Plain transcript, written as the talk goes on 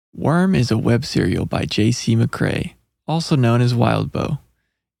Worm is a web serial by J.C. McCrae, also known as Wildbow.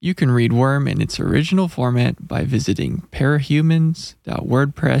 You can read Worm in its original format by visiting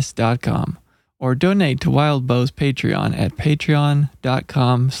parahumans.wordpress.com or donate to Wildbow's Patreon at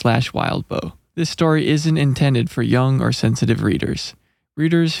patreon.com/wildbow. This story isn't intended for young or sensitive readers.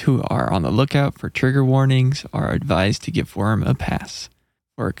 Readers who are on the lookout for trigger warnings are advised to give Worm a pass.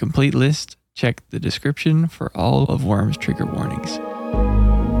 For a complete list, check the description for all of Worm's trigger warnings.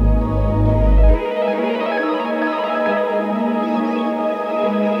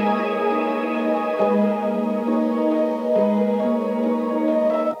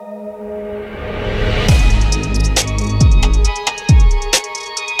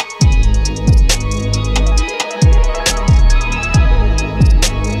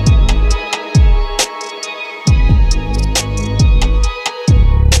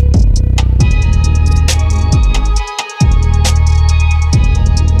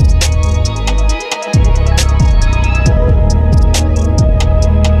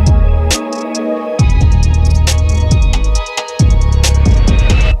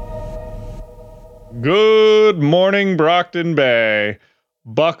 Good morning, Brockton Bay.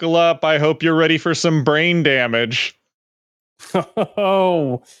 Buckle up. I hope you're ready for some brain damage.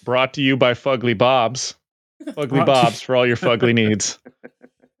 Oh, Brought to you by Fugly Bob's. Fugly Bob's for all your fugly needs.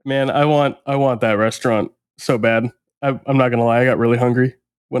 man, I want that restaurant so bad. I'm not gonna lie, I got really hungry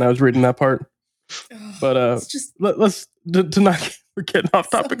when I was reading that part. But it's just let's to not we're getting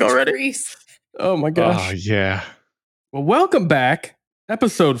off topic so much already. grease. Oh my gosh. Oh, yeah. Well, welcome back.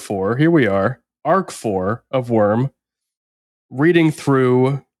 Episode 4. Here we are. Arc 4 of Worm. Reading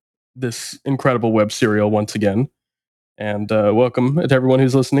through this incredible web serial once again. And welcome to everyone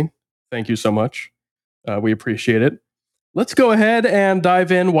who's listening. Thank you so much. We appreciate it. Let's go ahead and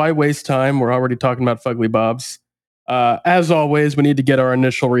dive in. Why waste time? We're already talking about Fugly Bob's. As always, we need to get our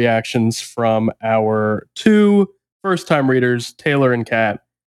initial reactions from our two first-time readers, Taylor and Kat.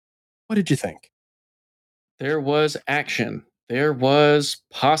 What did you think? There was action. There was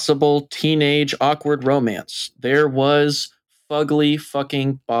possible teenage awkward romance. There was fugly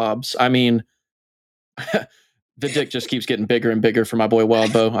fucking Bobs. I mean, the dick just keeps getting bigger and bigger for my boy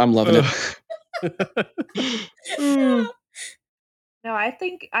Wildbow. I'm loving it. No, I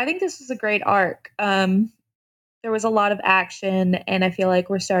think this was a great arc. There was a lot of action, and I feel like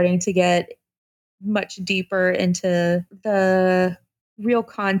we're starting to get much deeper into the real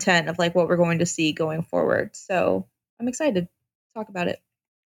content of like what we're going to see going forward. So I'm excited to talk about it.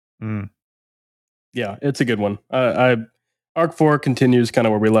 Yeah, it's a good one. Arc 4 continues kind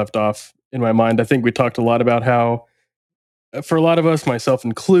of where we left off in my mind. I think we talked a lot about how, for a lot of us, myself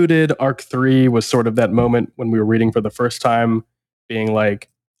included, Arc 3 was sort of that moment when we were reading for the first time, being like,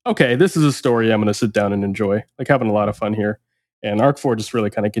 okay, this is a story I'm going to sit down and enjoy, like having a lot of fun here. And Arc 4 just really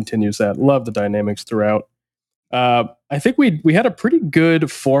kind of continues that. Love the dynamics throughout. I think we had a pretty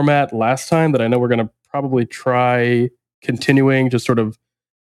good format last time that I know we're going to probably try continuing, just sort of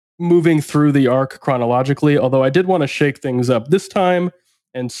moving through the arc chronologically, although I did want to shake things up this time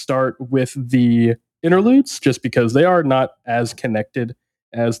and start with the interludes, just because they are not as connected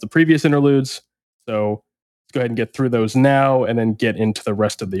as the previous interludes. So let's go ahead and get through those now and then get into the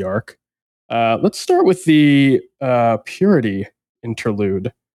rest of the arc. Let's start with the Purity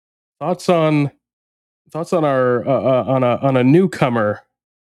interlude. Thoughts on our on a newcomer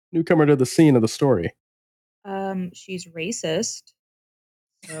to the scene of the story. She's racist.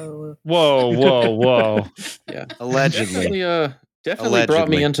 So Whoa. Yeah, Allegedly. definitely brought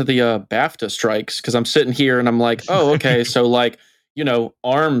me into the BAFTA strikes, because I'm sitting here and I'm like, oh, okay, so like, you know,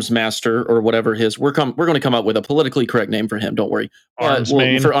 Arms Master or whatever his, we're going to come up with a politically correct name for him. Don't worry.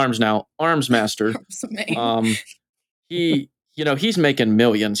 For Arms now, Arms Master. He, you know, he's making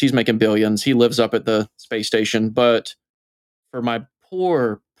millions. He's making billions. He lives up at the space station. But for my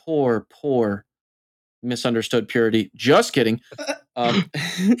poor misunderstood Purity, just kidding.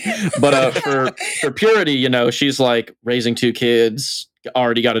 But for Purity, you know, she's like raising 2 kids,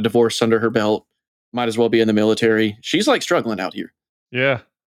 already got a divorce under her belt, might as well be in the military. She's like struggling out here. Yeah.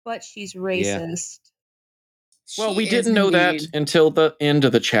 but she's racist. Well, we didn't know that until the end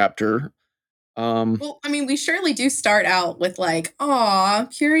of the chapter. Well, I mean, we surely do start out with like, aw,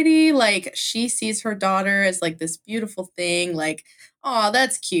 Purity, like she sees her daughter as like this beautiful thing, like, aw,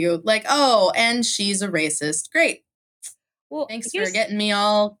 that's cute. Like, oh, and she's a racist. Great. Well, thanks for getting me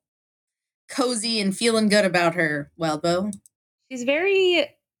all cozy and feeling good about her, Wildbow. She's very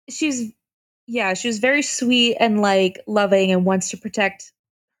sweet and like loving and wants to protect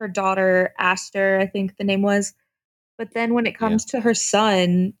her daughter, Aster, I think the name was. But then when it comes to her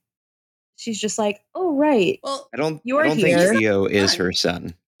son, she's just like, oh, right. Well, I don't you're think here. Theo is her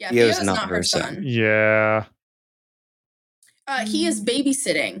son. Yeah, Theo's Theo's not not her her son. son. Yeah. He is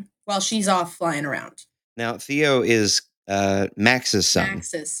babysitting while she's off flying around. Now Theo is Max's son,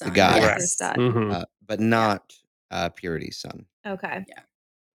 Max's son. guy. Max's Yes. son. Mhm. but not Purity's son. Okay.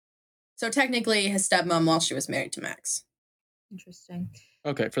 So technically his stepmom while she was married to Max. Interesting.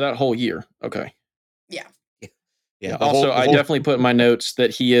 Okay, for that whole year. Okay. Yeah. Also, I definitely put in my notes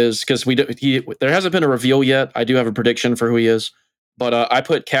that he is, because there hasn't been a reveal yet. I do have a prediction for who he is, but I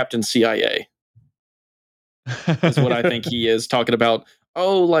put Captain CIA. Is what I think he is talking about.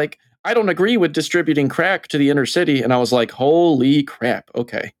 Oh, like, I don't agree with distributing crack to the inner city. And I was like, holy crap.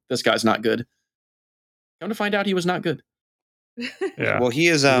 Okay, this guy's not good. Come to find out he was not good. Yeah. Well, he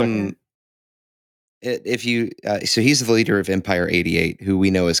is if you so he's the leader of Empire 88, who we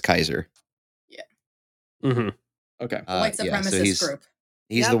know as Kaiser. Mhm. Okay. The white supremacist group.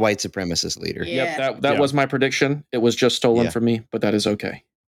 He's the white supremacist leader. Yeah. Yep, that was my prediction. It was just stolen from me, but that is okay.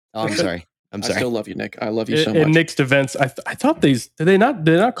 Oh, I'm sorry. I'm sorry. I still love you, Nick. I love you so In much. Nick's defense, I thought did they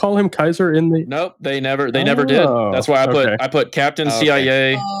not call him Kaiser in the? Nope, they never did. That's why I put Captain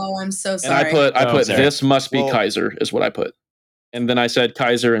CIA. Oh, I'm so And sorry. I put sorry. this must be Well- Kaiser is what I put. And then I said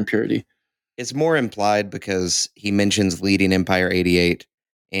Kaiser and Purity. It's more implied because he mentions leading Empire 88,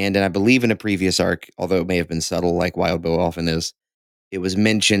 and I believe in a previous arc, although it may have been subtle, like Wild Bow often is, it was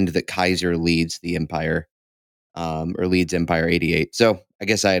mentioned that Kaiser leads the Empire, or leads Empire 88. So I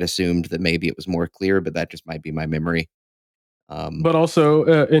guess I had assumed that maybe it was more clear, but that just might be my memory. But also,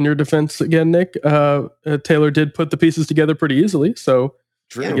 in your defense again, Nick, Taylor did put the pieces together pretty easily. So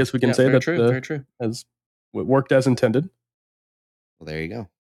True. I guess we can Yeah, say very that true, very true. as it worked as intended. Well, there you go.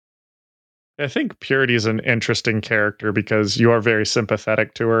 I think Purity is an interesting character because you are very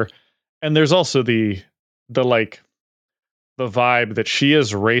sympathetic to her. And there's also the vibe that she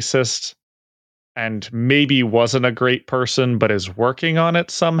is racist and maybe wasn't a great person, but is working on it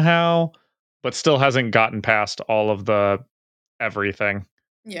somehow, but still hasn't gotten past all of the everything.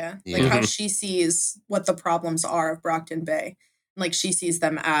 Yeah. Yeah. Like how Mhm. she sees what the problems are of Brockton Bay. Like she sees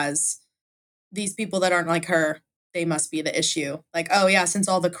them as these people that aren't like her, they must be the issue. Like, oh yeah, since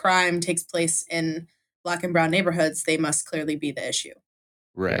all the crime takes place in black and brown neighborhoods, they must clearly be the issue.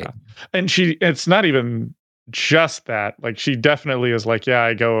 Right. Yeah. And it's not even just that. Like she definitely is like, yeah,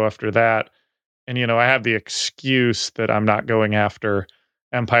 I go after that. And I have the excuse that I'm not going after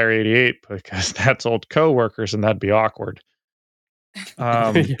Empire 88 because that's old coworkers and that'd be awkward.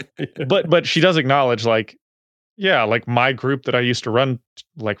 But she does acknowledge like, yeah, like my group that I used to run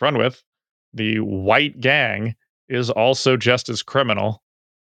with, the white gang is also just as criminal.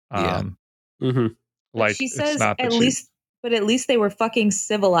 Yeah. Mhm. Like she it's says not that at she- least, but at least they were fucking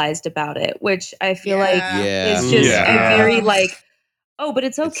civilized about it, which I feel like Yeah. is just Yeah. a very like, oh, but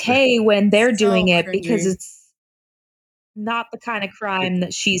it's okay when they're so doing it because cringy. it's not the kind of crime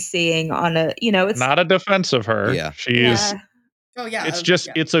that she's seeing on a, it's not a defense of her. Yeah. She's yeah. Oh yeah. it's just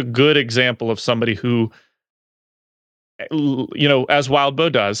it's a good example of somebody who as Wild Bow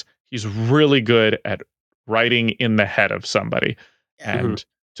does, he's really good at writing in the head of somebody. Yeah. And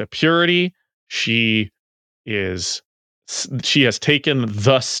to Purity, she has taken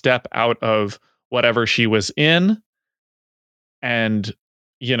the step out of whatever she was in, and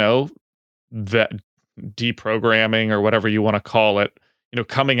that deprogramming or whatever you want to call it,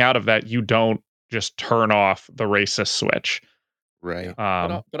 coming out of that, you don't just turn off the racist switch. Right.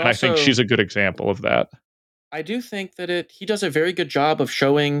 But And I think also- she's a good example of that. I do think that he does a very good job of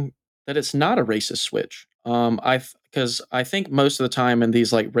showing that it's not a racist switch. Because I think most of the time in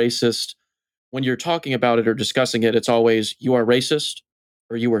these like racist, when you're talking about it or discussing it, it's always you are racist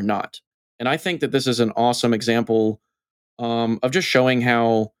or you are not. And I think that this is an awesome example of just showing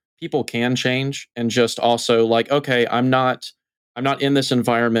how people can change and just also like, okay, I'm not in this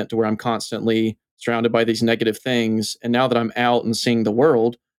environment where I'm constantly surrounded by these negative things. And now that I'm out and seeing the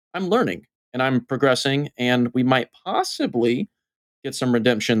world, I'm learning and I'm progressing, and we might possibly get some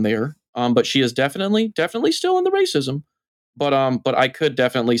redemption there. But she is definitely still in the racism. But I could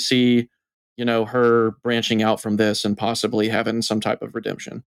definitely see, her branching out from this and possibly having some type of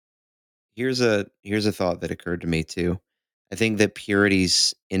redemption. Here's a thought that occurred to me too. I think that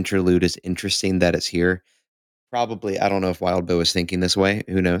Purity's interlude is interesting that it's here. Probably, I don't know if Wild Bow is thinking this way.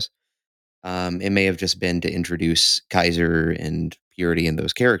 Who knows? It may have just been to introduce Kaiser and Purity and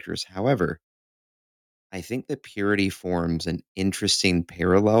those characters. However, I think that Purity forms an interesting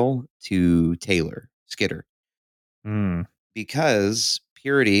parallel to Taylor Skitter, Mm. because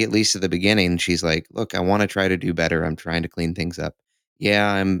Purity, at least at the beginning, she's like, "Look, I want to try to do better. I'm trying to clean things up.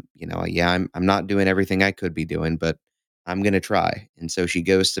 Yeah, I'm not doing everything I could be doing, but I'm gonna try." And so she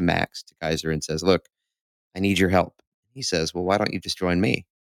goes to Max, to Kaiser, and says, "Look, I need your help." He says, "Well, why don't you just join me?"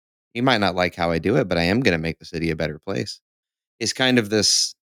 You might not like how I do it, but I am going to make the city a better place. Is kind of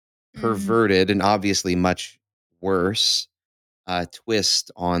this perverted and obviously much worse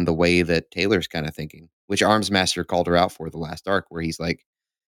twist on the way that Taylor's kind of thinking, which Armsmaster called her out for the last arc, where he's like,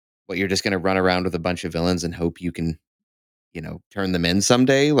 "What, you're just going to run around with a bunch of villains and hope you can, turn them in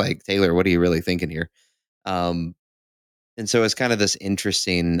someday?" Like, Taylor, what are you really thinking here? Um, and so it's kind of this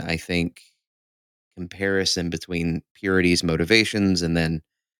interesting, I think, comparison between Purity's motivations and then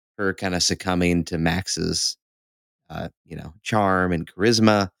her kind of succumbing to Max's, charm and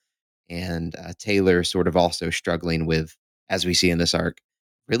charisma, and Taylor sort of also struggling with, as we see in this arc,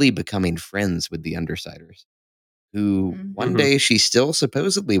 really becoming friends with the Undersiders, who one Mhm. day she still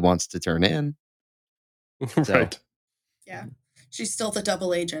supposedly wants to turn in. So, Right. Yeah. She's still the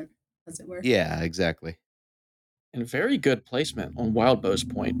double agent, as it were. yeah, exactly. And very good placement on Wildbow's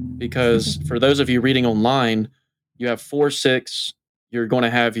point, because for those of you reading online, you have 4-6, you're going to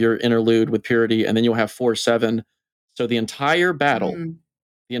have your interlude with Purity, and then you'll have 4-7. So the entire battle,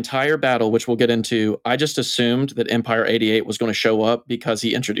 which we'll get into, I just assumed that Empire 88 was going to show up because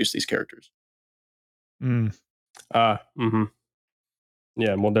he introduced these characters. Mm. Mm-hmm.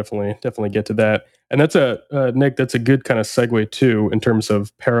 Yeah, and we'll definitely get to that. And that's Nick, that's a good kind of segue too, in terms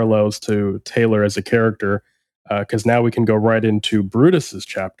of parallels to Taylor as a character, because now we can go right into Brutus's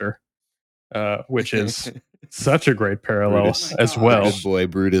chapter, which is such a great parallel Brutus. as Oh my well. gosh. Good boy,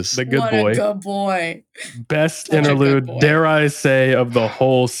 Brutus. The good What boy, a good boy. best Such a good interlude, boy. dare I say, of the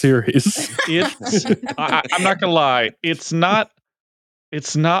whole series. It's I'm not gonna lie, it's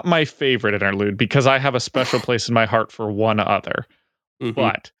not my favorite interlude because I have a special place in my heart for one other. Mhm.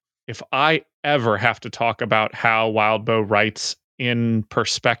 But if I ever have to talk about how Wildbow writes in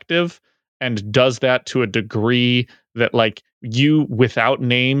perspective and does that to a degree that, like, you without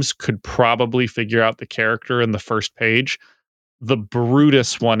names could probably figure out the character in the first page, the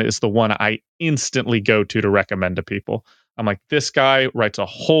Brutus one is the one I instantly go to recommend to people. I'm like, this guy writes a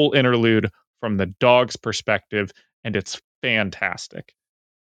whole interlude from the dog's perspective, and it's fantastic.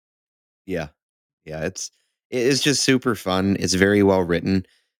 Yeah. Yeah, it's just super fun. It's very well written.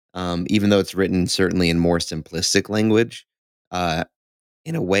 Even though it's written certainly in more simplistic language, uh,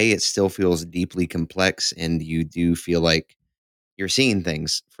 in a way it still feels deeply complex, and you do feel like you're seeing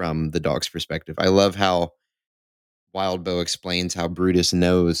things from the dog's perspective. I love how Wildbow explains how Brutus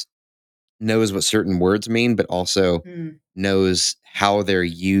knows what certain words mean, but also Mm, knows how they're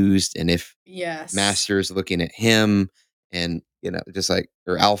used, and if yes. Master's looking at him, and just like,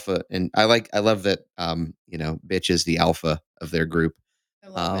 or Alpha. And I love that Bitch is the alpha of their group. I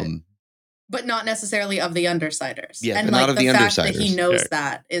love it. Um But not necessarily of the Undersiders. Yeah, And but not like of the the fact that he Undersiders. knows Yeah.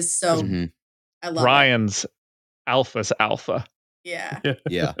 that is so Mhm. I love Brian's alpha's alpha. it. Yeah.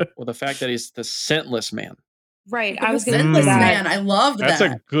 Yeah. Well, the fact that he's the scentless man. Right. The I was going to scentless say that. man. I love That's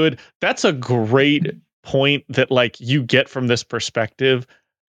that. that's a great point that, like, you get from this perspective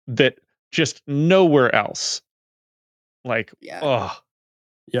that just nowhere else. Like, Yeah. oh,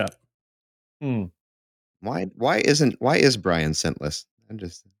 Yeah. Why is Brian scentless?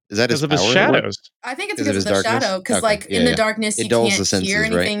 Is that his because of his power? shadows. I think it's Because of because of his the darkness? shadow. Because Okay. like Yeah, in the yeah. darkness, It you dulls can't the senses, hear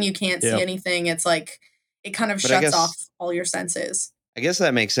right? anything. You can't Yep. see anything. It's like it kind of But I shuts guess- off all your senses. I guess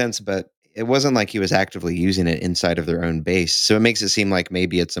that makes sense, but it wasn't like he was actively using it inside of their own base. So it makes it seem like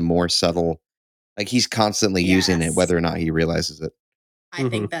maybe it's a more subtle, like he's constantly using it, Yes. whether or not he realizes it. I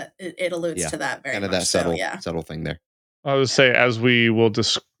think that it alludes Yeah. to that very Kind of much. that subtle, So yeah. subtle thing there. I would say, as we will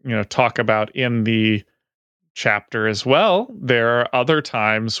just talk about in the chapter as well, there are other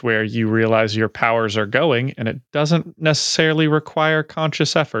times where you realize your powers are going, and it doesn't necessarily require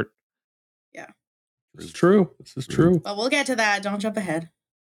conscious effort. This is true. This is true. But we'll get to that. Don't jump ahead.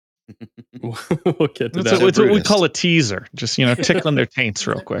 We'll get to It's, that. it's what we Brutus. call a teaser. Just tickling their taints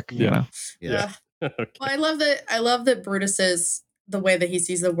real quick. Yeah. Yeah. Okay. Well, I love that Brutus's the way that he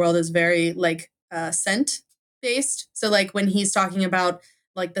sees the world is very like scent based. So like when he's talking about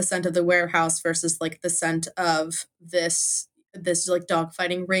like the scent of the warehouse versus like the scent of this like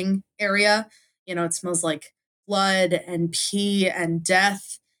dogfighting ring area, it smells like blood and pee and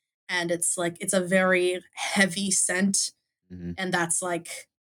death, and it's like it's a very heavy scent, Mhm. and that's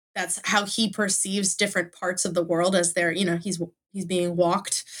how he perceives different parts of the world as they're he's being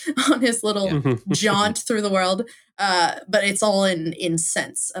walked on his little Mhm. jaunt through the world, but it's all in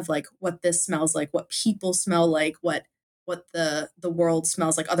sense of like what this smells like, what people smell like, what the world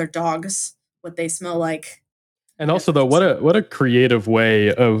smells like, other dogs, what they smell like. And also, though, what a creative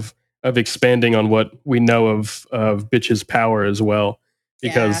way of expanding on what we know of Bitch's power as well,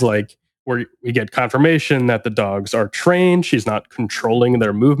 because Yeah. like we get confirmation that the dogs are trained. She's not controlling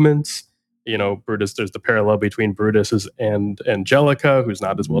their movements. Brutus, there's the parallel between Brutus and Angelica, who's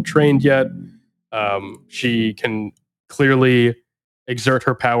not as well trained yet. She can clearly exert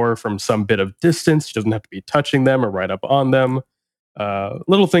her power from some bit of distance. She doesn't have to be touching them or right up on them.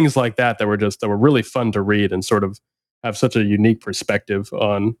 Little things like that were really fun to read and sort of have such a unique perspective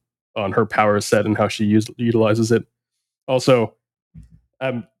on her power set and how she utilizes it. Also,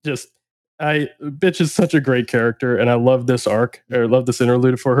 Bitch is such a great character, and I love this arc, or love this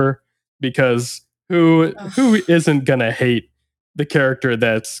interlude for her, because who isn't gonna hate the character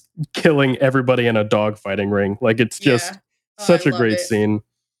that's killing everybody in a dogfighting ring? Like, it's just such a great scene.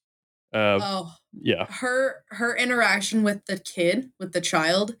 Yeah. Her interaction with the kid, with the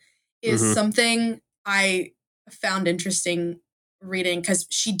child, is something I found interesting reading, because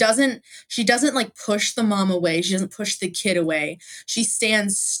she doesn't like push the mom away. She doesn't push the kid away. She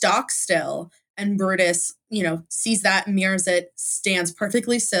stands stock still, and Brutus, sees that, mirrors it, stands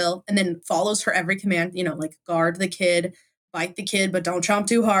perfectly still, and then follows her every command, like guard the kid, bite the kid, but don't chomp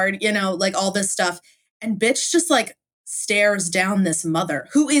too hard, like all this stuff. And Bitch just like stares down this mother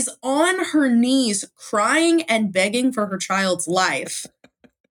who is on her knees crying and begging for her child's life.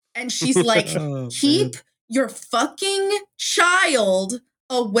 And she's like, keep your fucking child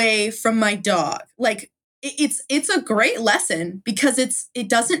away from my dog. Like, it's a great lesson, because it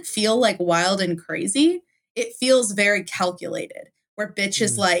doesn't feel like wild and crazy. It feels very calculated, where Bitch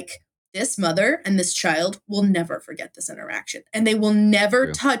is like, this mother and this child will never forget this interaction, and they will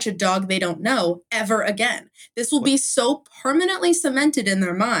never touch a dog they don't know ever again. This will be so permanently cemented in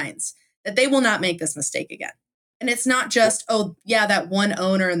their minds that they will not make this mistake again. And it's not just, that one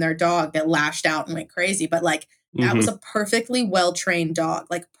owner and their dog that lashed out and went crazy, but like, that was a perfectly well-trained dog,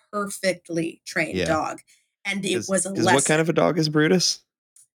 like perfectly trained dog. And it was a lesson. What kind of a dog is Brutus?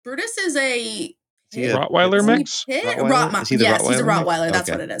 Brutus is a Rottweiler mix? Rottweiler? He's a Rottweiler. That's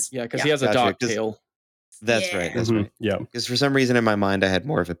what it is. Yeah, because he has a dog tail. That's right. That's right. Yeah. Because for some reason in my mind, I had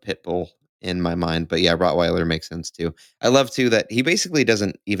more of a pit bull in my mind. But yeah, Rottweiler makes sense too. I love too that he basically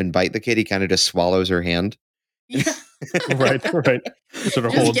doesn't even bite the kid. He kind of just swallows her hand. Yeah. right. Sort of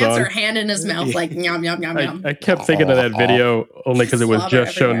just holds gets on. her hand in his mouth, like yum yum yum yum. I kept thinking of that video only because it was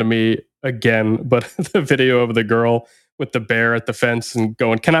just shown to me again. But the video of the girl with the bear at the fence and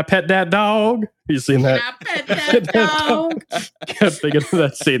going, "Can I pet that dog?" You seen that? Can I pet that dog? Kept thinking of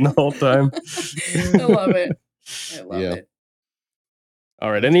that scene the whole time. I love it.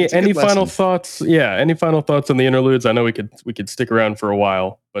 All right. Any final thoughts? Yeah. Any final thoughts on the interludes? I know we could stick around for a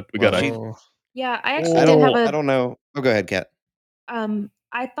while, but we gotta. Yeah, I actually did have I don't know. Oh, go ahead, Kat.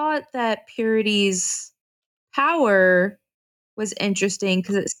 I thought that Purity's power was interesting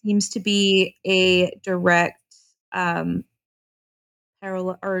because it seems to be a direct parallel,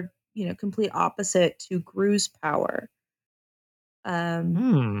 or complete opposite to Gru's power. Oh,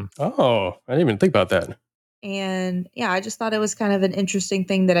 I didn't even think about that. And yeah, I just thought it was kind of an interesting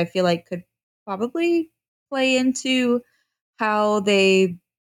thing that I feel like could probably play into how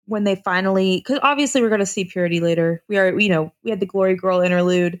when they finally, because obviously we're going to see Purity later. We had the Glory Girl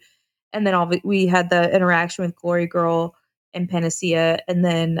interlude, and then we had the interaction with Glory Girl and Panacea, and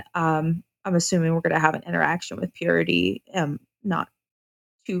then I'm assuming we're going to have an interaction with Purity not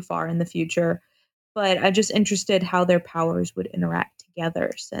too far in the future. But I'm just interested how their powers would interact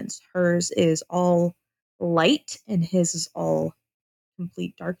together, since hers is all light and his is all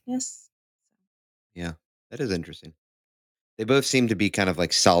complete darkness. Yeah, that is interesting. They both seem to be kind of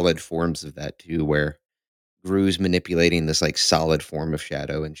like solid forms of that too, where Gru's manipulating this like solid form of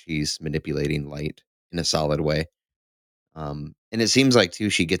shadow and she's manipulating light in a solid way. And it seems like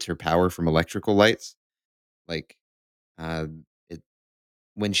too she gets her power from electrical lights. Like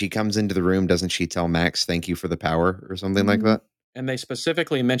when she comes into the room, doesn't she tell Max, "Thank you for the power" or something like that? And they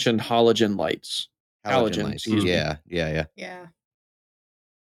specifically mentioned halogen lights. Halogen lights. Yeah. Yeah.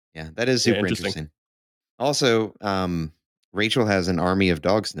 Yeah, that is super interesting. Also, Rachel has an army of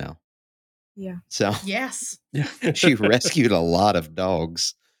dogs now. Yeah. So yes, she rescued a lot of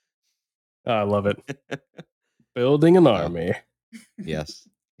dogs. I love it. Building an army. Yes.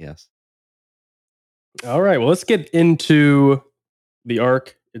 All right. Well, let's get into the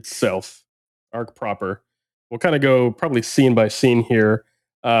arc itself, arc proper. We'll kind of go probably scene by scene here.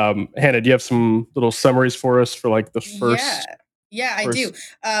 Hannah, do you have some little summaries for us for like the first? Yeah, I do.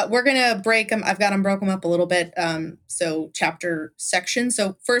 We're gonna break them. I've got them broken up a little bit. So chapter section.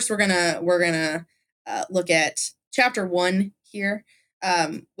 So first, we're gonna look at chapter 1 here,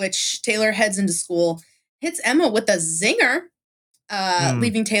 which Taylor heads into school, hits Emma with a zinger,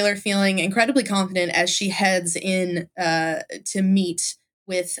 leaving Taylor feeling incredibly confident as she heads in to meet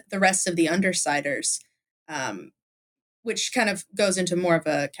with the rest of the Undersiders. which kind of goes into more of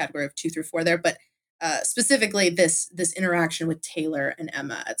a category of 2 through 4 there, but specifically this interaction with Taylor and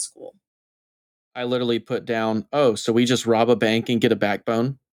Emma at school. I literally put down, oh, so we just rob a bank and get a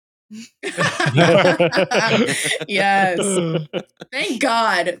backbone? Yes. Thank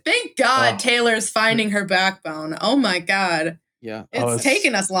God. Thank God Taylor's finding her backbone. Oh my God. Yeah. It's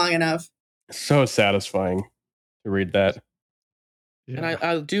taken us long enough. So satisfying to read that. And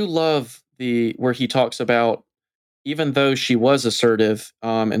I do love where he talks about, even though she was assertive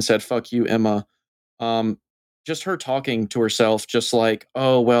and said, fuck you, Emma, just her talking to herself, just like,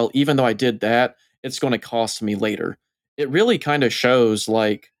 oh, well, even though I did that, it's going to cost me later. It really kind of shows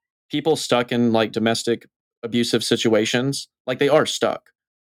like people stuck in like domestic abusive situations, like they are stuck.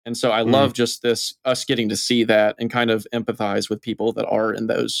 And so I love just us getting to see that and kind of empathize with people that are in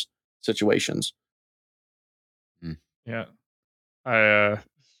those situations. Yeah.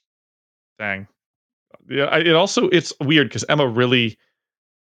 Dang. Yeah. It's weird because Emma really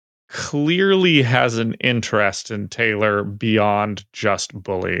clearly has an interest in Taylor beyond just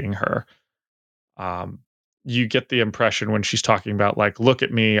bullying her. You get the impression when she's talking about like, look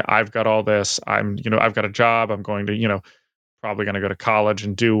at me, I've got all this. I've got a job. I'm going to, probably going to go to college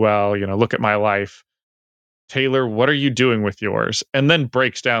and do well. Look at my life. Taylor, what are you doing with yours? And then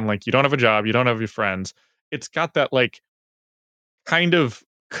breaks down like, you don't have a job, you don't have your friends. It's got that like kind of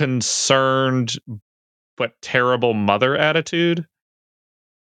concerned but terrible mother attitude,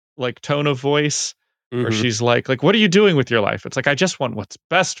 like tone of voice, where she's like, what are you doing with your life? It's like, I just want what's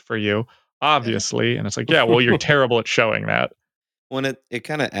best for you, obviously. And it's like, yeah, well, you're terrible at showing that. Well, it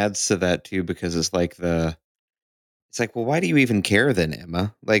kind of adds to that too, because it's like well, why do you even care then,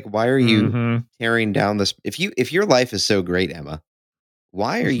 Emma? Like, why are you tearing down this? If your life is so great, Emma,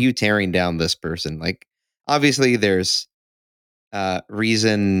 why are you tearing down this person? Like, obviously there's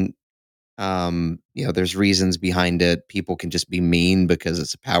reason, there's reasons behind it. People can just be mean because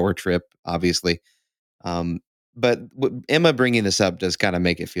it's a power trip, obviously. But Emma bringing this up does kind of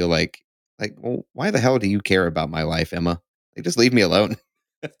make it feel like, well, why the hell do you care about my life, Emma? Like, just leave me alone.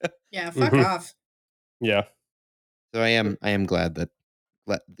 Yeah, fuck off. Yeah. So I am glad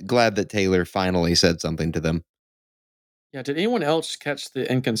that Taylor finally said something to them. Yeah. Did anyone else catch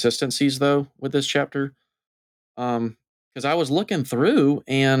the inconsistencies though with this chapter? Because I was looking through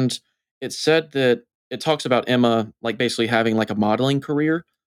and it said that it talks about Emma like basically having like a modeling career,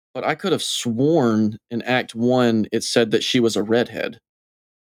 but I could have sworn in Act 1 it said that she was a redhead.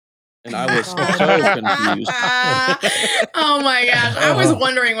 And I was so confused. Oh my gosh. I was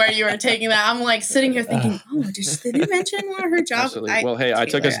wondering where you were taking that. I'm like sitting here thinking, did they mention one of her jobs? Well, hey, I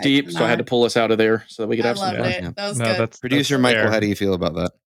took us deep, so I had to pull us out of there so that we could have some fun. It. That was good. Producer Michael, how do you feel about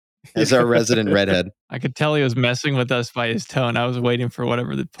that? As our resident redhead. I could tell he was messing with us by his tone. I was waiting for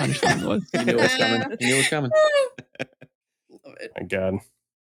whatever the punishment was. He knew it was coming. He knew it was coming. Love it. My God.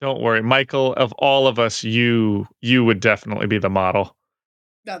 Don't worry, Michael, of all of us, you would definitely be the model.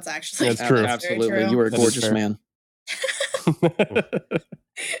 That's actually true. Absolutely. You were a gorgeous man.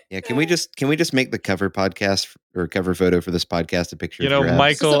 Yeah, can we just make the cover podcast or cover photo for this podcast a picture?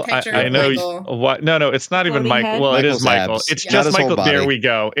 Michael, I know what. No, it's not even Michael. Well, it is Michael. Abs. It's Not just his whole Michael. body. There we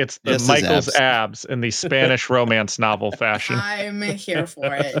go. It's the Just his Michael's abs. abs in the Spanish romance novel fashion. I'm here for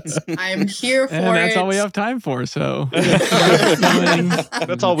it. I'm here for it. And that's all we have time for. So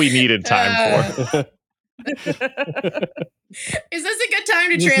that's all we needed time for. Is this a good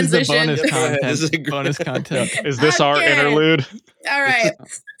time to transition? This is the bonus content. This is a bonus content. Is this our interlude? All right.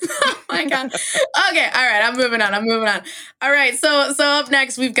 Oh my God. Okay. All right. I'm moving on. All right. So up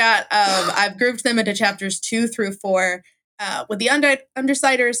next we've got I've grouped them into chapters 2 through 4. With the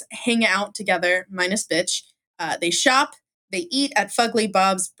Undersiders hang out together, minus Bitch. They shop. They eat at Fugly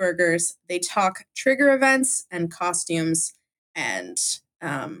Bob's Burgers. They talk trigger events and costumes. And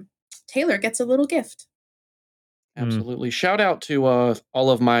Taylor gets a little gift. Absolutely. Shout out to all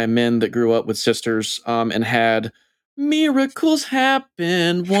of my men that grew up with sisters and had miracles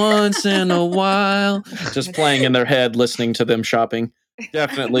happen once in a while. Just playing in their head, listening to them shopping.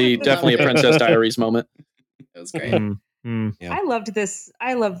 Definitely a Princess Diaries moment. It was great. Yeah. I loved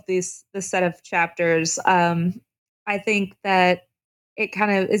this set of chapters. I think that it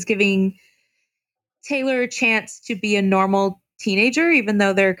kind of is giving Taylor a chance to be a normal teenager, even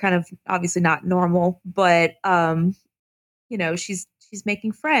though they're kind of obviously not normal, but she's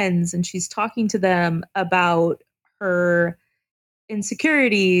making friends and she's talking to them about her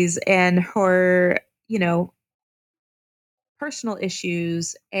insecurities and her, personal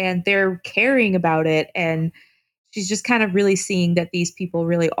issues, and they're caring about it, and she's just kind of really seeing that these people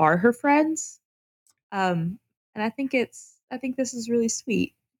really are her friends. And I think this is really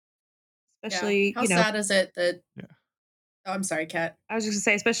sweet. Especially, how sad is it that Oh, I'm sorry, Kat. I was just gonna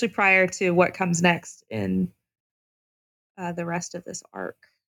say, especially prior to what comes next in the rest of this arc.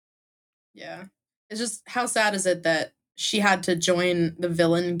 Yeah. It's just, how sad is it that she had to join the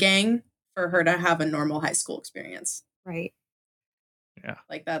villain gang for her to have a normal high school experience? Right. Yeah.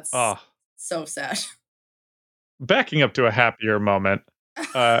 Like, that's Oh, so sad. backing up to a happier moment.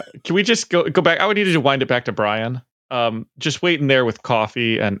 Can we just go back? I would need to wind it back to Brian. Just waiting there with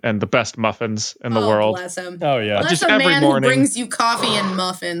coffee and the best muffins in the Oh, world. bless him. Oh yeah. Bless just a every man who morning. brings you coffee and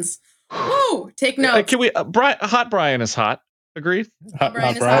muffins. Woo! Take notes. Can we? Hot Brian is hot. Agreed. Hot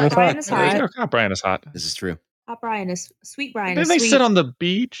Brian is Brian hot. is Brian hot. is Agreed. hot. Hot Brian is hot. This is true. Hot Brian is sweet. Brian Then is they sweet. sit on the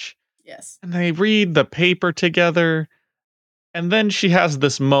beach Yes. and they read the paper together. And then she has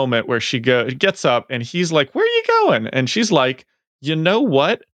this moment where she gets up and he's like, "Where are you going?" And she's like, "You know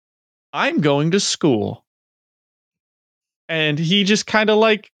what? I'm going to school." And he just kind of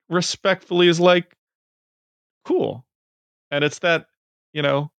like respectfully is like, "Cool." And it's that, you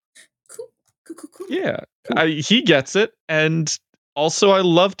know, Cool. Cool. yeah, he gets it. And also, I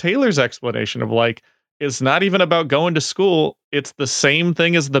love Taylor's explanation of like, it's not even about going to school. It's the same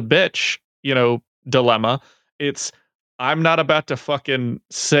thing as the bitch, dilemma. It's, I'm not about to fucking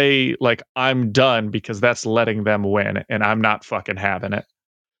say like I'm done because that's letting them win, and I'm not fucking having it.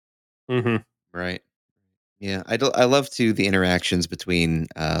 Mm-hmm. Right. Yeah. I love too the interactions between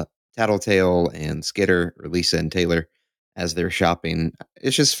Tattletale and Skitter, or Lisa and Taylor, as they're shopping.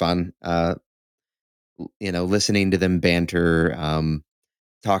 It's just fun. Listening to them banter,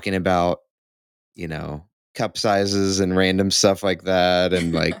 talking about, cup sizes and random stuff like that.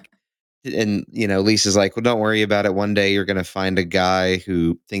 And like, and Lisa's like, well, don't worry about it. One day you're going to find a guy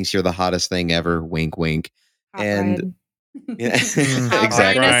who thinks you're the hottest thing ever. Wink, wink. Hot And Brian. yeah, Hot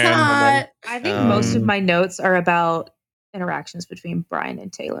exactly. Brian is Brian. hot. I think most of Um, my notes are about interactions between Brian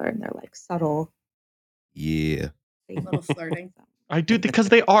and Taylor, and they're like subtle. Yeah. Little flirting. I do, because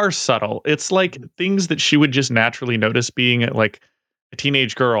they are subtle. It's like things that she would just naturally notice being like a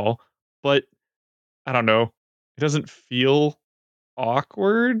teenage girl, but I don't know. It doesn't feel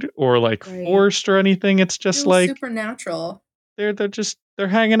awkward or like Right. forced or anything. It's just Feels like supernatural. they're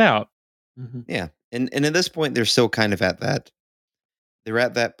hanging out. Mhm. Yeah. And at this point they're still kind of at that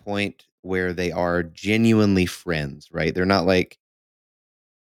point where they are genuinely friends, right? They're not like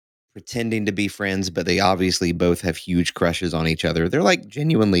pretending to be friends, but they obviously both have huge crushes on each other. They're like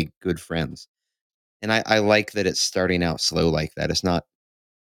genuinely good friends. And I like that it's starting out slow like that. It's not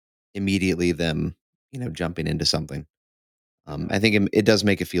immediately them, jumping into something. I think it does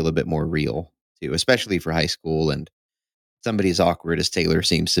make it feel a bit more real too, especially for high school and somebody as awkward as Taylor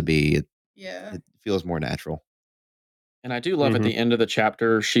seems to be. Yeah. It feels more natural. And I do love at Mhm. the end of the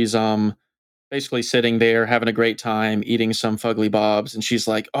chapter, she's basically sitting there having a great time eating some fugly bobs, and she's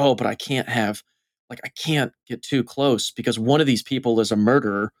like, "Oh, but I can't get too close because one of these people is a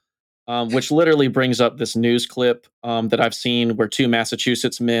murderer." Which literally brings up this news clip that I've seen where two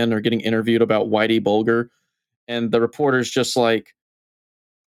Massachusetts men are getting interviewed about Whitey Bulger, and the reporter's just like,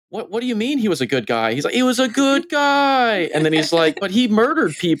 What do you mean he was a good guy?" He's like, "He was a good guy," and then he's like, "But he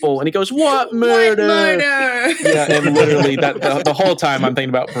murdered people," and he goes, "What murder?" What murder? Yeah, and literally that the whole time I'm thinking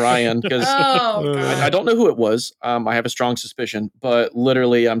about Brian because Oh, I God. don't know who it was. I have a strong suspicion, but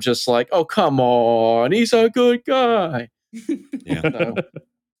literally I'm just like, "Oh, come on, he's a good guy." Yeah. So,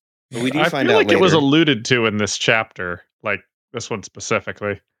 But we do I find feel out like it was later. alluded to in this chapter, like this one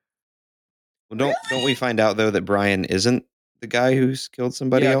specifically. Well, don't we find out though that Brian isn't the guy who's killed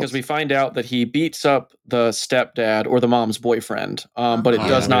somebody yeah, else? because we find out that he beats up the stepdad or the mom's boyfriend, but it Uh-huh.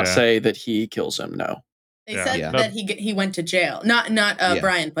 does not Yeah. say that he kills him. No. They Yeah. said Yeah. that he went to jail. Not Yeah.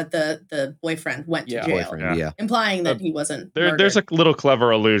 Brian, but the boyfriend went to Yeah. jail, Boyfriend, Yeah. yeah. implying that he wasn't There's a murdered. little clever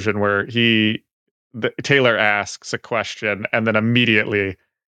allusion where Taylor asks a question and then immediately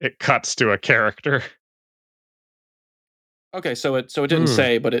it cuts to a character. Okay, so it didn't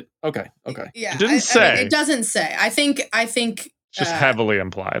say, but it okay. Yeah, It didn't I mean, say. it doesn't say. I think It's just heavily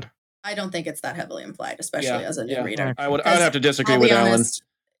implied. I don't think it's that heavily implied, especially Yeah, as a new yeah. reader. I would Because have to disagree I'll with be Alan. honest.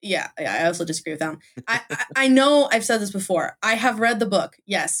 Yeah, I also disagree with Alan. I know I've said this before. I have read the book.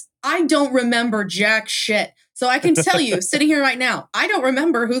 Yes, I don't remember jack shit. So I can tell you, sitting here right now, I don't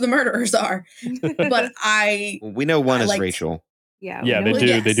remember who the murderers are. But Well, we know one I is liked- Rachel. Yeah, Yeah, we they know do.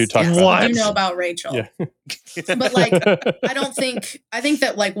 that. They do talk yes, about What? I that. do know about Rachel. Yeah. But like, I think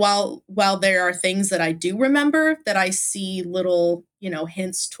that like while there are things that I do remember, that I see little,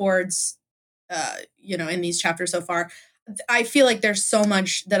 hints towards in these chapters so far, I feel like there's so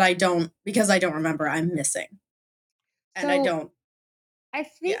much that I don't, because I don't remember, I'm missing. And I So- don't. I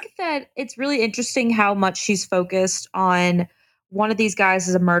think that it's really interesting how much she's focused on one of these guys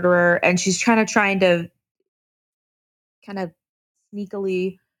as a murderer, and she's trying to kind of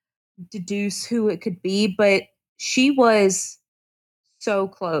sneakily deduce who it could be, but she was so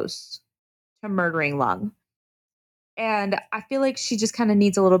close to murdering Lung. And I feel like she just kind of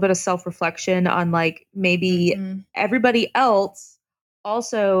needs a little bit of self-reflection on like maybe everybody else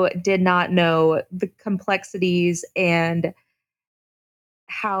also did not know the complexities and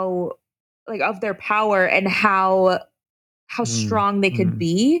how like of their power and how strong they could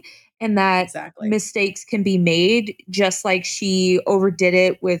be, and that Exactly. mistakes can be made, just like she overdid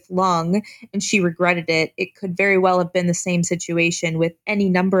it with Lung and she regretted it. It could very well have been the same situation with any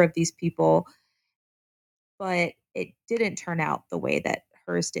number of these people, but it didn't turn out the way that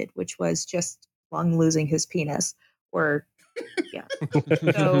hers did, which was just Lung losing his penis. Or yeah.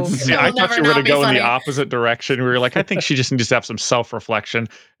 So See, I It'll thought never you were not going to be go in funny. the opposite direction. We were like, I think she just needs to have some self-reflection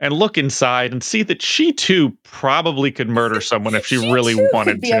and look inside and see that she too probably could murder someone if she really too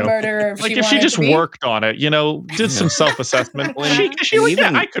wanted could be a to. murderer Like if she wanted just to be. worked on it, did some self-assessment. Well, She and like, yeah,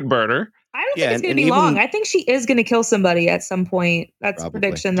 even- I could murder. I don't Yeah, think it's going and to be even- long. I think she is going to kill somebody at some point. That's Probably. a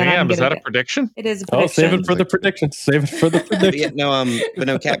prediction that I'm Damn, going is to that a get. prediction? It is a Oh, prediction. save it for the predictions. Save it for the But yeah, prediction.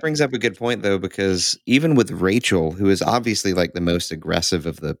 no, Kat brings up a good point though, because even with Rachel, who is obviously like the most aggressive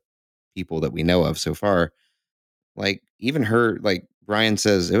of the people that we know of so far, like even her, like Brian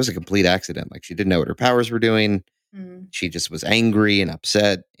says, it was a complete accident. Like she didn't know what her powers were doing. She just was angry and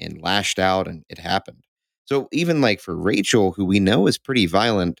upset and lashed out, and it happened. So even like for Rachel, who we know is pretty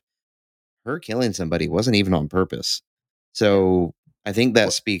violent, her killing somebody wasn't even on purpose. So I think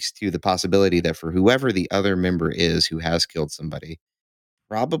that speaks to the possibility that for whoever the other member is who has killed somebody,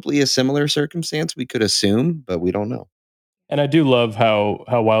 probably a similar circumstance we could assume, but we don't know. And I do love how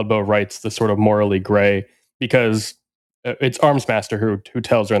Wildbow writes the sort of morally gray, because it's Armsmaster who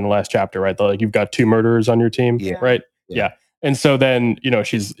tells her in the last chapter, right? Like, you've got 2 murderers on your team, Yeah. right? Yeah. Yeah. And so then,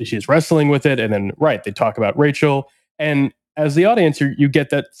 she's wrestling with it, and then they talk about Rachel, and as the audience, you get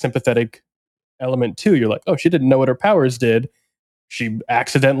that sympathetic element too. You're like, oh, she didn't know what her powers did. She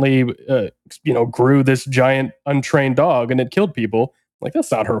accidentally, grew this giant untrained dog, and it killed people. Like,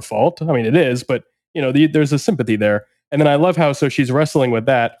 that's not her fault. I mean, it is, but there's a sympathy there. And then I love how she's wrestling with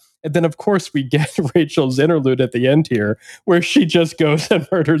that. And then, of course, we get Rachel's interlude at the end here, where she just goes and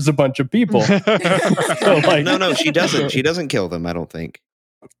murders a bunch of people. So, like, No, she doesn't. She doesn't kill them, I don't think.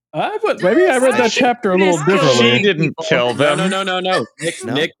 Maybe I read that chapter a little She differently. She didn't kill them. No.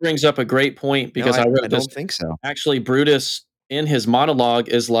 Nick brings up a great point, because I wrote I this. don't think so. Actually, Brutus in his monologue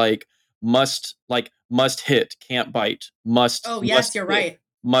is like must hit, can't bite, must. Oh yes, must you're hit, right.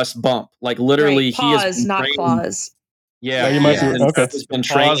 Must bump. Like literally, Right. he is Pause, not clause. Yeah, you might be- okay. Has been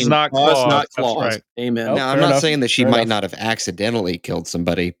Pause, trained. not Pause, clause. not That's clause. right. Amen. Oh, Now, I'm fair not enough. saying that she Fair might enough. not have accidentally killed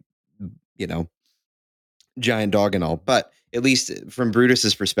somebody, giant dog and all, but at least from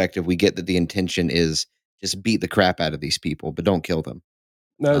Brutus's perspective, we get that the intention is just beat the crap out of these people, but don't kill them.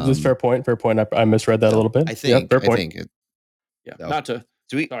 No, this is fair point. Fair point. I misread that a little bit. I think. fair I point. think. Yeah, So- not to.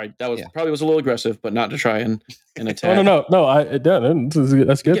 Sweet. Sorry, that was Yeah. probably was a little aggressive, but not to try and attack. Oh, no.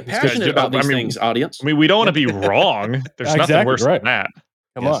 That's good. Get That's passionate good. about these I mean- things, audience. I mean, we don't want to be wrong. There's nothing Exactly, worse right. than that.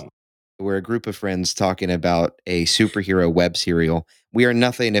 Come Yes. on. We're a group of friends talking about a superhero web serial. We are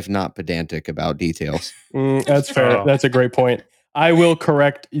nothing if not pedantic about details. That's fair. Oh. That's a great point. I will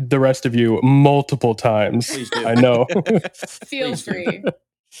correct the rest of you multiple times. Please do. I know. Feel Please do. free.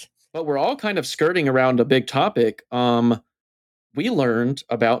 But we're all kind of skirting around a big topic. We learned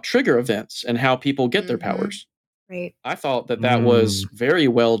about trigger events and how people get their Mhm. powers. Right. I thought that was very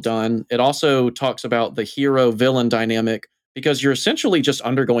well done. It also talks about the hero villain dynamic, because you're essentially just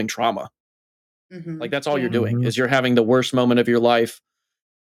undergoing trauma. Mhm. Like that's all you're Yeah. doing is you're having the worst moment of your life,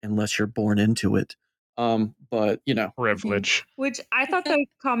 unless you're born into it. But Privilege. Which I thought the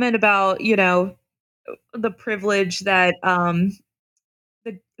comment about, the privilege that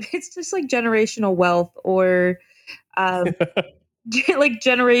it's just like generational wealth, or like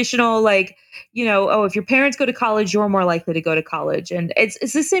generational, like, oh, if your parents go to college, you're more likely to go to college. And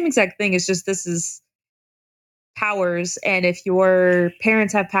it's the same exact thing. It's just this is powers. And if your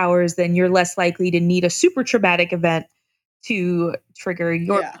parents have powers, then you're less likely to need a super traumatic event to trigger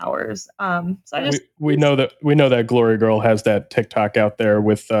your Yeah. powers. So I just we know that Glory Girl has that TikTok out there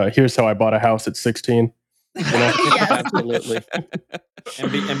with here's how I bought a house at 16. Yes. Absolutely.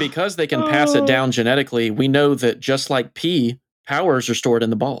 And because they can pass it down genetically, we know that just like pee, powers are stored in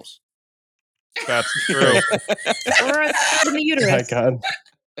the balls. That's true. or in the My uterus, God.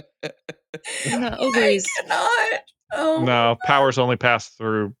 in the ovaries. I cannot. Oh. No, powers only pass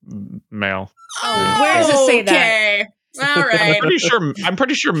through male. Oh, where does it say that? Okay. All right. I'm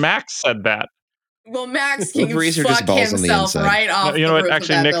pretty sure Max said that. Well, Max can Ovaries are just fuck balls on the himself inside. right off You know the what? roof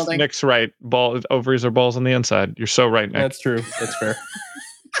Actually, of that Nick's, building. Nick's right. Ovaries are balls on the inside. You're so right, Nick. That's true. That's fair.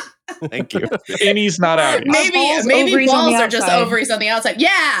 Thank you. Innie's not out. Are Maybe balls maybe ovaries on the balls are just outside? ovaries on the outside.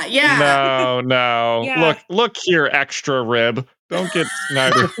 Yeah. No. Yeah. Look here, extra rib. Don't get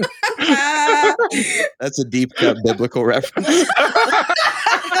Snyder. That's a deep cut biblical reference.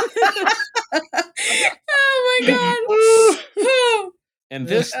 Oh my god. And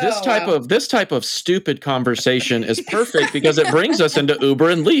this Oh, type wow. of stupid conversation is perfect because it brings us into Uber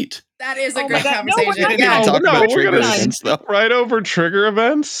and Leet. That is a Oh my great God. No, we're conversation. not We didn't even done. talk no, about we're trigger gonna- events, though. Right over trigger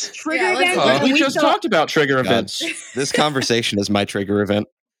events. Trigger Yeah, let's events. let- We and just still- talked about trigger God. events. This conversation is my trigger event.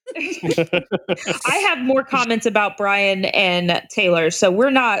 I have more comments about Brian and Taylor, so we're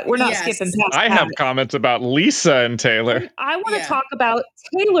not Yes. skipping past I that. have comments about Lisa and Taylor. I want to Yeah. talk about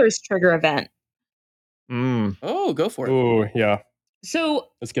Taylor's trigger event. Mm. Oh, go for it. Ooh, yeah. So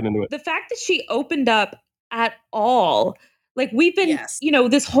Let's get into it. the fact that she opened up at all, like we've been, Yes.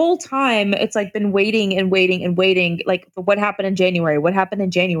 this whole time, it's like been waiting and waiting and waiting, like for what happened in January, what happened in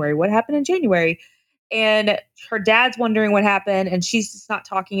January, what happened in January. And her dad's wondering what happened, and she's just not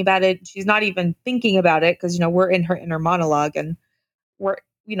talking about it. She's not even thinking about it because we're in her inner monologue, and we're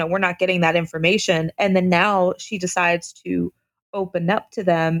not getting that information. And then now she decides to open up to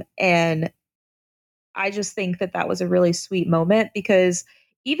them, and I just think that that was a really sweet moment because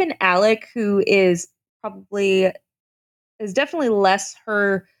even Alec, who is definitely less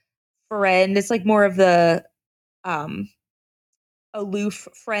her friend, it's like more of the aloof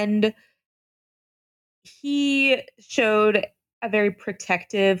friend. He showed a very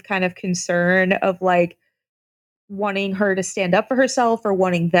protective kind of concern of like wanting her to stand up for herself or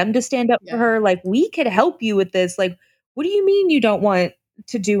wanting them to stand up for Yeah. her. Like, we could help you with this. Like, what do you mean you don't want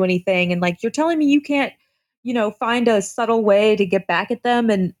to do anything? And like, you're telling me you can't, find a subtle way to get back at them.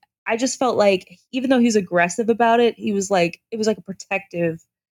 And I just felt like, even though he's aggressive about it, it was like a protective.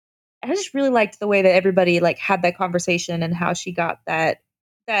 I just really liked the way that everybody like had that conversation and how she got that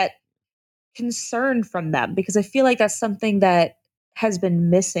concern from them, because I feel like that's something that has been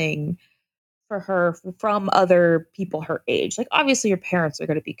missing for her from other people her age. Like, obviously your parents are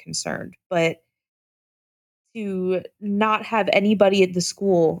going to be concerned, but to not have anybody at the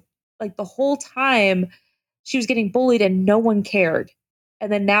school, like the whole time she was getting bullied and no one cared.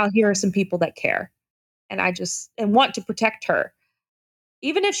 And then now here are some people that care. And and want to protect her.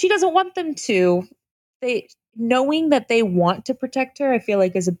 Even if she doesn't want them to, knowing that they want to protect her, I feel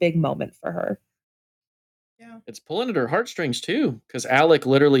like is a big moment for her. It's pulling at her heartstrings too, because Alec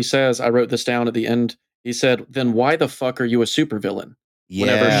literally says, I wrote this down at the end. He said, then why the fuck are you a supervillain?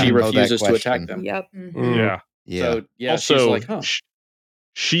 Whenever Yeah. she Oh, that refuses to question. attack them. Yep. Mm. Yeah. Yeah. So yeah, Also, she's like, huh.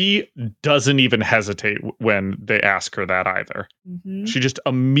 she doesn't even hesitate when they ask her that either. Mm-hmm. She just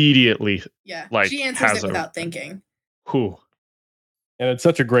immediately, Yeah. Like, She answers has it a- without thinking. whew. And it's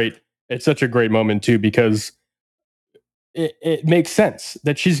such a great moment too, because it makes sense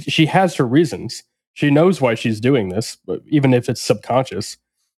that she has her reasons. She knows why she's doing this, but even if it's subconscious.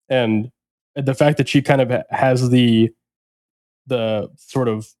 And the fact that she kind of has the sort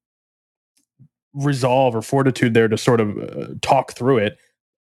of resolve or fortitude there to sort of talk through it.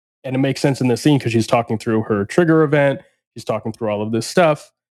 And it makes sense in the scene because she's talking through her trigger event. She's talking through all of this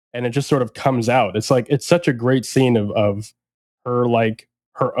stuff, and it just sort of comes out. It's like, it's such a great scene of her, like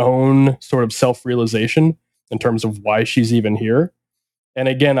her own sort of self-realization in terms of why she's even here. And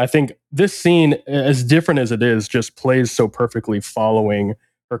again, I think this scene, as different as it is, just plays so perfectly following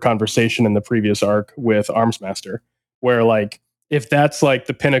her conversation in the previous arc with Armsmaster, where like, if that's like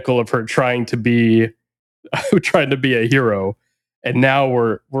the pinnacle of her trying to be a hero, and now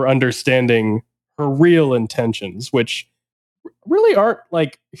we're understanding her real intentions, which really aren't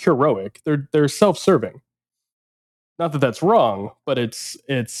like heroic. They're self-serving. Not that that's wrong, but it's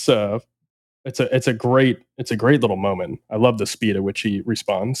a great little moment. I love the speed at which he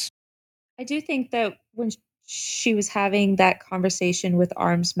responds. I do think that when she was having that conversation with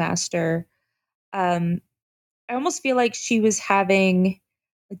Armsmaster, I almost feel like she was having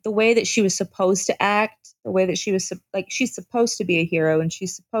like the way that she was supposed to act, the way that she was like, she's supposed to be a hero and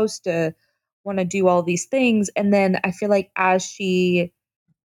she's supposed to want to do all these things. And then I feel like as she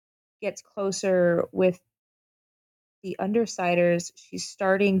gets closer with the Undersiders, she's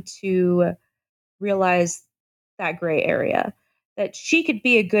starting to realize that gray area, that she could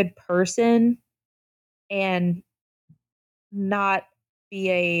be a good person and not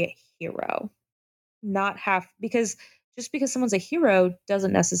be a hero. Not have, because just because someone's a hero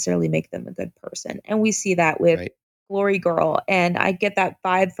doesn't necessarily make them a good person. And we see that with Right. Glory Girl. And I get that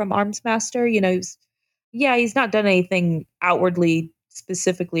vibe from Armsmaster. He's not done anything outwardly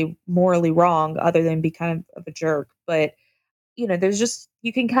specifically morally wrong other than be kind of a jerk. But, there's just,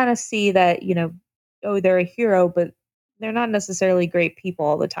 you can kind of see that, oh, they're a hero, but they're not necessarily great people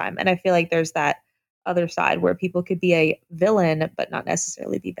all the time. And I feel like there's that other side where people could be a villain, but not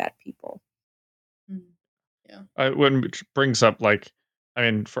necessarily be bad people. Yeah. Which brings up, like, I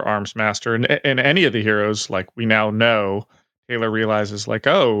mean, for Arms Master and any of the heroes, like, we now know Taylor realizes, like,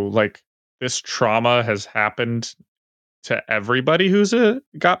 oh, like, this trauma has happened to everybody who's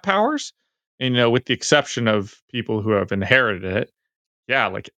got powers. And, with the exception of people who have inherited it, yeah,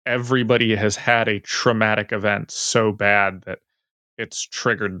 like, everybody has had a traumatic event so bad that it's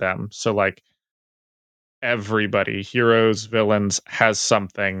triggered them. So, like, everybody, heroes, villains, has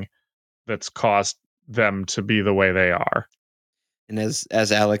something that's caused them to be the way they are. And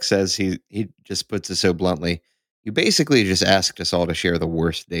as Alex says, he just puts it so bluntly. You basically just asked us all to share the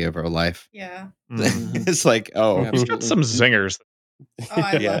worst day of our life. Yeah. Mhm. It's like, oh, He's got some zingers. Oh,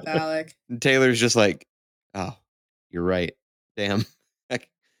 I Yeah. love Alec. And Taylor's just like, oh, you're right. Damn. Like,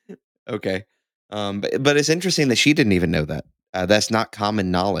 okay. But it's interesting that she didn't even know that. That's not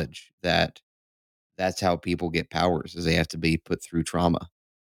common knowledge that that's how people get powers, is they have to be put through trauma.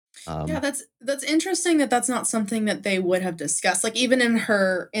 Yeah, that's interesting that that's not something that they would have discussed. Like even in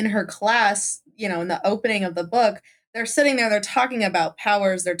her class, in the opening of the book, they're sitting there, they're talking about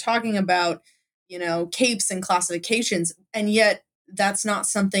powers, they're talking about, capes and classifications, and yet that's not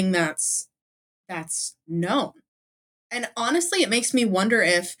something that's known. And honestly, it makes me wonder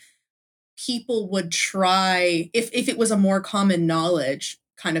if people would try, if it was a more common knowledge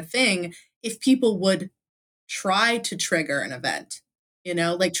kind of thing, if people would try to trigger an event,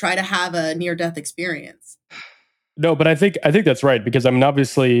 like try to have a near death experience. No, but I think that's right, because I mean,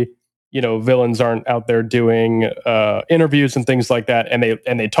 obviously, villains aren't out there doing interviews and things like that,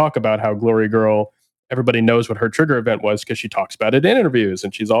 and they talk about how Glory Girl, everybody knows what her trigger event was because she talks about it in interviews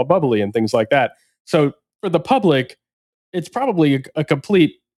and she's all bubbly and things like that. So for the public, it's probably a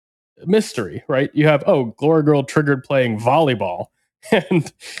complete mystery, right? You have, oh, Glory Girl triggered playing volleyball,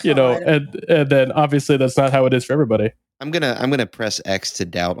 and God. and then obviously that's not how it is for everybody. I'm gonna press X to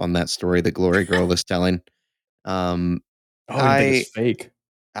doubt on that story that Glory Girl is telling. Um, Oh, you think it's fake?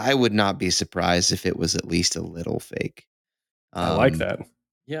 I would not be surprised if it was at least a little fake. I like that.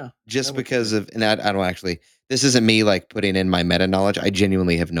 Yeah. Just that would be because good. of, and I don't actually, this isn't me like putting in my meta knowledge. I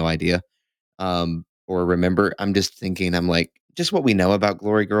genuinely have no idea or remember. I'm just thinking, I'm like, just what we know about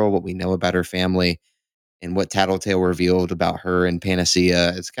Glory Girl, what we know about her family, and what Tattletale revealed about her and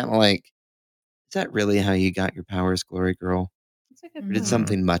Panacea. It's kind of like, is that really how you got your powers, Glory Girl? That's a good Or did point.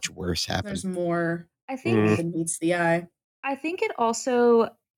 something much worse happen? There's more I think than meets the eye. I think it also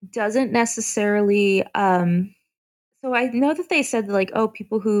doesn't necessarily so I know that they said like, oh,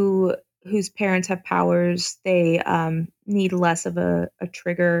 people whose parents have powers, they need less of a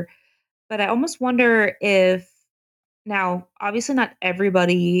trigger. But I almost wonder if, now obviously not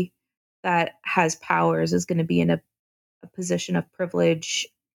everybody that has powers is going to be in a position of privilege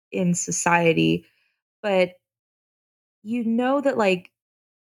in society, but that like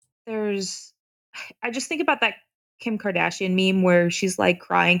there's I just think about that Kim Kardashian meme where she's like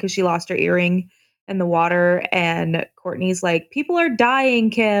crying because she lost her earring in the water, and Courtney's like, "People are dying,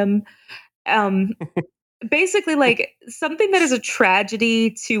 Kim." Um, basically, like something that is a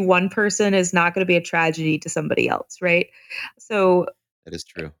tragedy to one person is not going to be a tragedy to somebody else, right? So, That is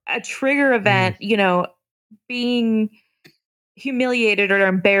true. a trigger event, being humiliated or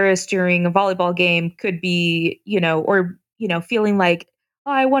embarrassed during a volleyball game could be, or feeling like,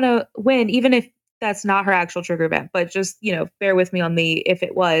 oh, I want to win, even if that's not her actual trigger event. But just, bear with me on the if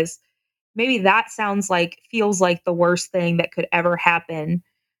it was. Maybe that feels like the worst thing that could ever happen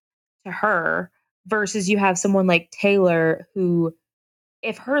to her, versus you have someone like Taylor who,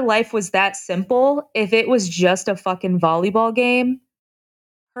 if her life was that simple, if it was just a fucking volleyball game,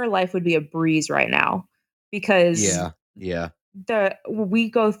 her life would be a breeze right now, because Yeah. we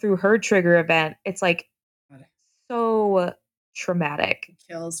go through her trigger event, it's like so traumatic. It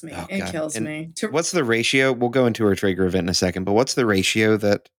kills me. Oh, It God. kills And me. What's the ratio? We'll go into her trigger event in a second, but what's the ratio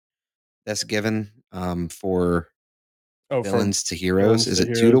that's given for villains to heroes? Is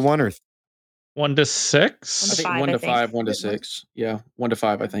it 2 to 1 or 1 to 6? One I to think five, 1 I to think. 5, 1 to Wait, what? 6. Yeah, 1 to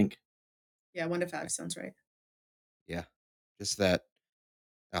 5, I think. Yeah, 1 to 5 sounds right. yeah, just that.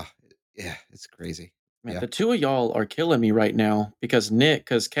 Oh, yeah, it's crazy. Man, Yeah. the two of y'all are killing me right now because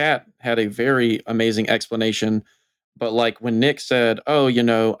Kat had a very amazing explanation. But like when Nick said, oh,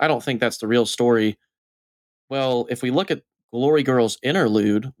 I don't think that's the real story. Well, if we look at Glory Girl's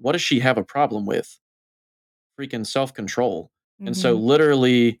interlude, what does she have a problem with? Freaking self-control. And so Mhm.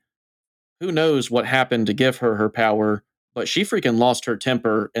 literally, who knows what happened to give her power, but she freaking lost her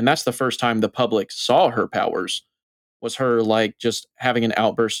temper, and that's the first time the public saw her powers. Was her like just having an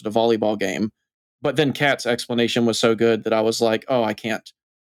outburst at a volleyball game. But then Kat's explanation was so good that I was like, oh, I can't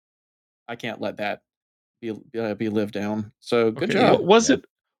let that be lived down. So good Okay, job. Was it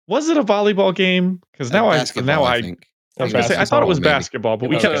a volleyball game? Because now I think. I was gonna say I thought it was Basketball, maybe. basketball, but It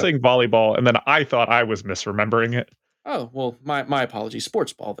we was kept a- saying volleyball, and then I thought I was misremembering it. Oh, well, my apologies.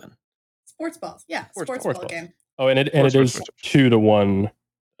 Sports ball then. Sports balls. Yeah, sports Sports ball balls. game. Oh, and it Sports, is sports. 2-1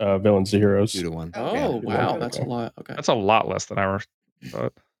 villains to heroes. 2-1. Oh, Oh, okay. wow, Okay. that's a lot. Okay. That's a lot less than I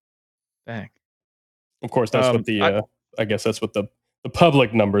thought. Dang. Of course, that's what the I guess that's what the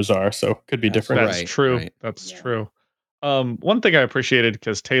public numbers are. So could be Yes. different. That's Right, true. right. That's Yeah. true. One thing I appreciated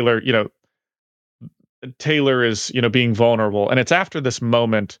because Taylor, Taylor is, being vulnerable, and it's after this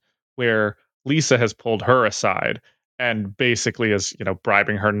moment where Lisa has pulled her aside and basically is,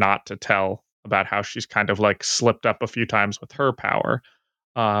 bribing her not to tell about how she's kind of like slipped up a few times with her power.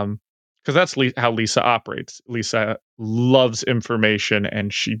 Because that's how Lisa operates. Lisa loves information,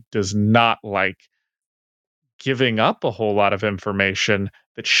 and she does not like giving up a whole lot of information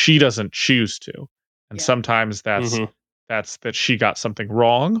that she doesn't choose to. And Yeah. sometimes that's Mhm. that she got something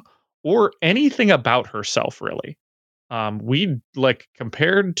wrong or anything about herself really. We like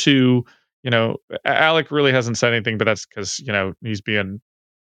compared to, Alec really hasn't said anything, but that's because, he's being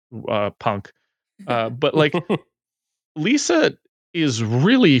punk. But like Lisa is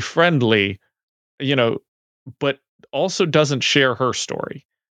really friendly, but also doesn't share her story.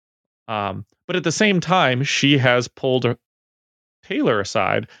 But at the same time, she has pulled Taylor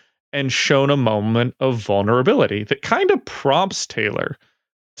aside and shown a moment of vulnerability that kind of prompts Taylor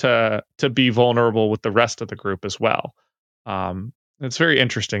to be vulnerable with the rest of the group as well. It's very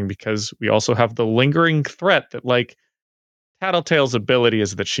interesting because we also have the lingering threat that like Tattletale's ability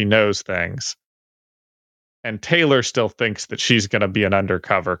is that she knows things, and Taylor still thinks that she's going to be an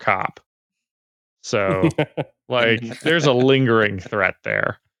undercover cop. So like there's a lingering threat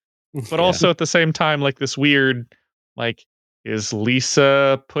there. But Yeah. also at the same time, like this weird, like, is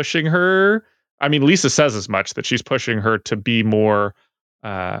Lisa pushing her? I mean, Lisa says as much that she's pushing her to be more,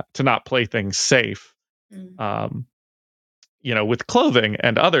 to not play things safe, Mm. with clothing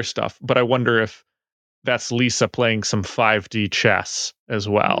and other stuff. But I wonder if that's Lisa playing some 5D chess as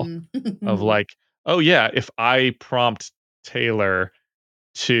well, of like, oh yeah, if I prompt Taylor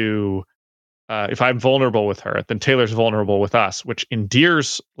to, if I'm vulnerable with her, then Taylor's vulnerable with us, which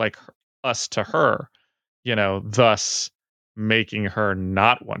endears like us to her, thus making her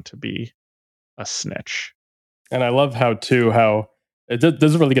not want to be a snitch. And I love how it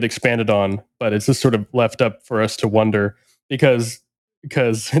doesn't really get expanded on, but it's just sort of left up for us to wonder because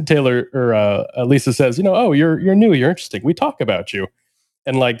Taylor or Lisa says, oh, you're new, you're interesting. We talk about you,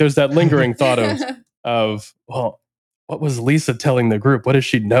 and like there's that lingering thought of well, what was Lisa telling the group? What does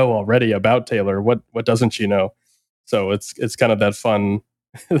she know already about Taylor? What doesn't she know? So it's kind of that fun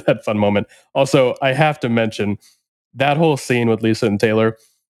that fun moment. Also, I have to mention that whole scene with Lisa and Taylor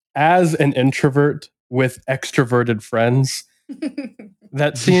as an introvert with extroverted friends.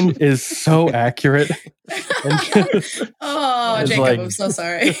 That scene is so accurate. Oh, It's Jacob, like- I'm so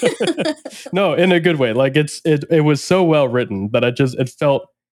sorry. No, in a good way. Like it was so well written that it felt.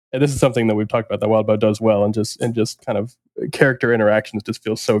 And this is something that we've talked about that Wild Bow does well, and just kind of character interactions just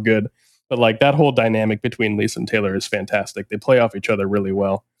feel so good. But like that whole dynamic between Lisa and Taylor is fantastic. They play off each other really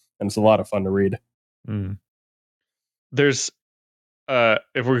well, and it's a lot of fun to read. Mm. There's, if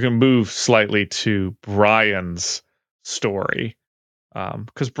we're going to move slightly to Brian's story,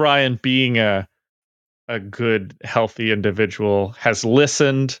 because Brian, being a good, healthy individual, has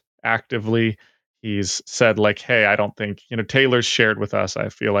listened actively. He's said like, hey, I don't think, Taylor's shared with us. I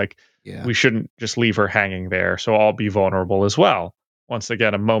feel like Yeah. we shouldn't just leave her hanging there. So I'll be vulnerable as well. Once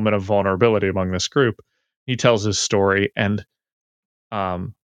again, a moment of vulnerability among this group. He tells his story, and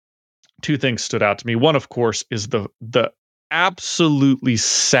two things stood out to me. One, of course, is the absolutely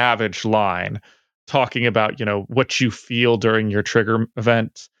savage line talking about, what you feel during your trigger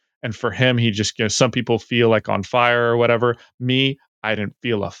event. And for him, he just, some people feel like on fire or whatever. Me, I didn't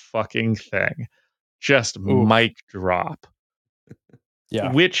feel a fucking thing. Just Oof. mic drop.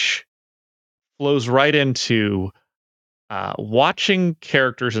 Yeah. Which flows right into watching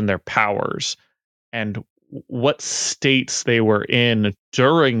characters and their powers and what states they were in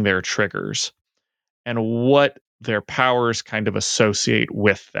during their triggers and what their powers kind of associate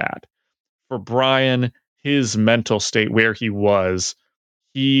with that. For Brian, his mental state where he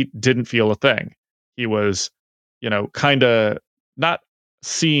didn't feel a thing. He was, kind of not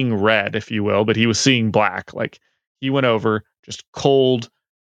seeing red, if you will, but he was seeing black. Like he went over just cold,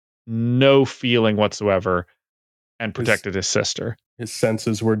 no feeling whatsoever. and protected his sister. His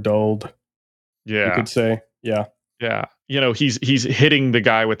senses were dulled, you Yeah. could say. Yeah. Yeah. He's hitting the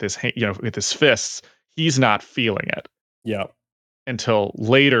guy with his with his fists. He's not feeling it Yeah. until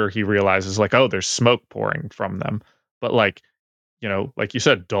later he realizes like, oh, there's smoke pouring from them. But like you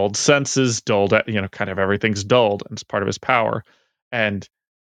said, dulled senses, dulled, kind of everything's dulled, and it's part of his power. And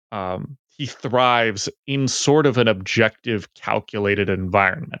he thrives in sort of an objective, calculated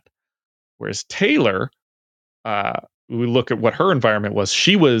environment. Whereas Taylor, we look at what her environment was.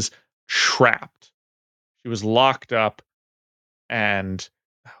 She was trapped. She was locked up, and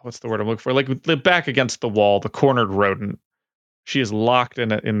what's the word I'm looking for? Like the back against the wall, the cornered rodent. She is locked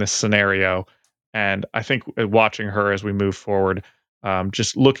in this scenario, and I think watching her as we move forward,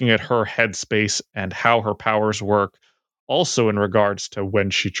 just looking at her headspace and how her powers work, also in regards to when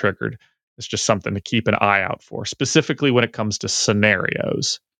she triggered, is just something to keep an eye out for, specifically when it comes to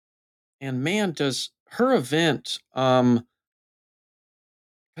scenarios. And man, does her event,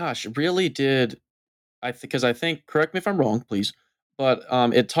 gosh, really did because I think, correct me if I'm wrong, please, but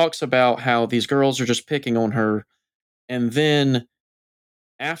it talks about how these girls are just picking on her, and then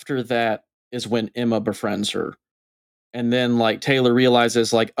after that is when Emma befriends her. And then like Taylor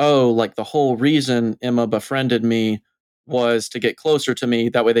realizes like, oh, like the whole reason Emma befriended me was to get closer to me.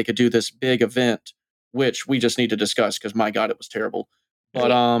 That way they could do this big event, which we just need to discuss because my God, it was terrible. But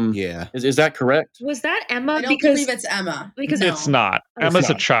Yeah. is that correct? Was that Emma? I don't believe it's Emma. because No. It's not. It's Emma's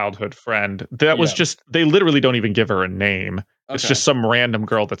a not. childhood friend. That was Yeah. just, they literally don't even give her a name. It's Okay. just some random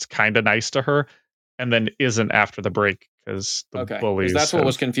girl that's kind of nice to her and then isn't after the break because the Okay, bullies. because that's what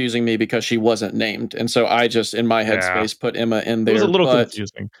was confusing me because she wasn't named, and so I just in my Yeah. headspace put Emma in It there. was a little but,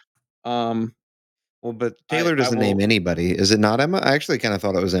 confusing. Well, but Taylor I doesn't name will- anybody. Is it not Emma? I actually kind of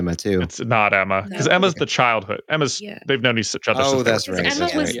thought it was Emma too. It's not Emma because No. Emma's Okay. the childhood. Yeah. They've known each other. Oh, since they were that's Because right. kids. Emma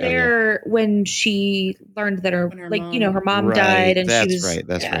that's was right. there when she learned that her, When her like, mom- her mom Right, died, and that's she was right.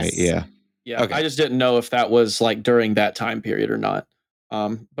 That's right. yes. Yeah. Yeah, Okay. I just didn't know if that was like during that time period or not.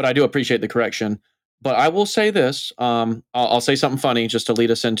 But I do appreciate the correction. But I will say this: I'll say something funny just to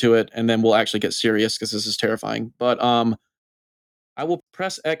lead us into it, and then we'll actually get serious because this is terrifying. But I will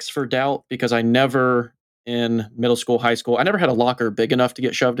press X for doubt because I never in middle school, high school, I never had a locker big enough to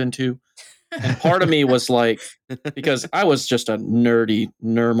get shoved into. And part of me was like, because I was just a nerdy,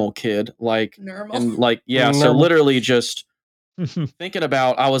 normal kid, like, Normal. and like, yeah, so Normal. literally just thinking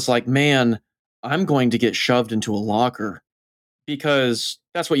about, I was like, man, I'm going to get shoved into a locker because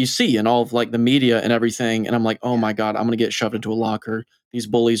that's what you see in all of like the media and everything. And I'm like, oh my God, I'm going to get shoved into a locker. These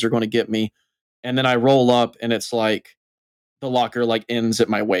bullies are going to get me. And then I roll up and it's like the locker like ends at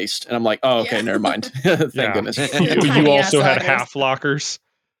my waist. And I'm like, oh, okay, Yeah. never mind. Thank Yeah. goodness. You Tiny also ass had lockers. half lockers.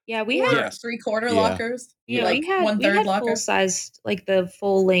 Yeah, we Or had Yes. 3/4 Yeah. lockers. yeah, Like we had 1/3 locker. full sized, like the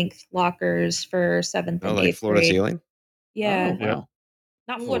full length lockers for 7th Oh, and like 8th floor to grade. ceiling? Yeah, Oh, wow.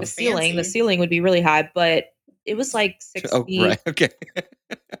 not Cool. floor to ceiling. The Fancy. ceiling would be really high, but it was like 6 Oh, feet. right. Okay.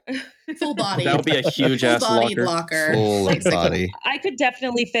 Full body. That would be a huge ass Full-bodied locker. locker. Full Like, body. I could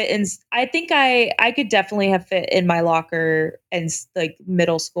definitely fit in. I think I could definitely have fit in my locker in like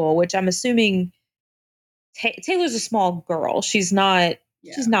middle school, which I'm assuming Taylor's a small girl. She's not.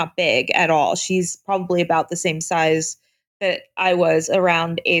 Yeah. She's not big at all. She's probably about the same size that I was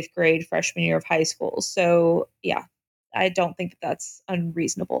around 8th grade, freshman year of high school. So yeah, I don't think that's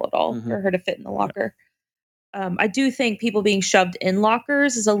unreasonable at all for her to fit in the locker. I do think people being shoved in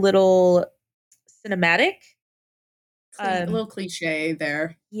lockers is a little cinematic. A little cliche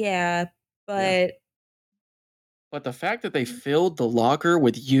there. Yeah, but But the fact that they filled the locker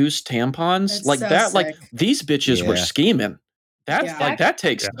with used tampons, That's like so that, like sick. these bitches were Yeah. scheming. That's Yeah. like that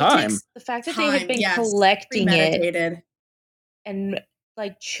takes Yeah. time. the fact that they had Time, been yes. collecting it Premeditated. and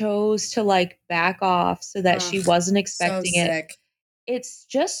like chose to like back off so that she Ugh, wasn't So expecting it. sick. It's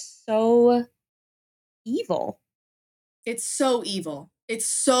just so evil. It's so evil. It's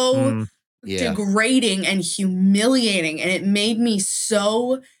so Mm. Yeah. degrading and humiliating. And it made me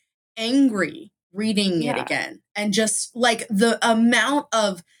so angry reading it Yeah. again. And just like the amount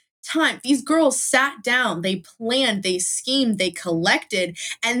of time these girls sat down, they planned, they schemed, they collected.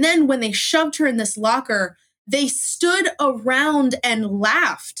 And then when they shoved her in this locker, they stood around and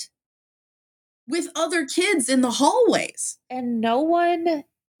laughed with other kids in the hallways. And no one,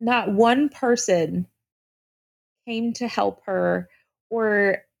 not one person came to help her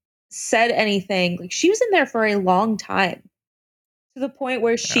or said anything. Like she was in there for a long time to the point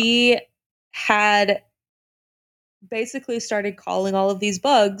where she had basically started calling all of these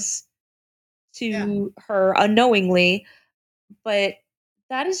bugs to her unknowingly. But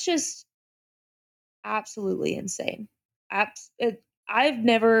that is just absolutely insane. I've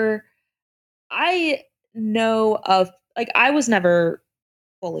never, I know of, like, I was never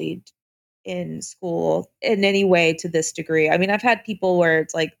bullied in school in any way to this degree. I mean, I've had people where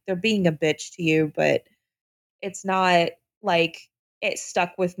it's like they're being a bitch to you, but it's not like it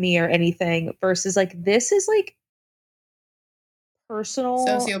stuck with me or anything, versus like this is like personal.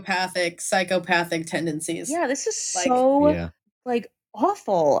 Sociopathic, psychopathic tendencies. Yeah, this is Like, so Yeah. like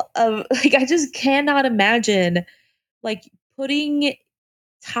awful. Like I just cannot imagine like putting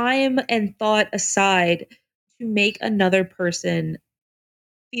time and thought aside to make another person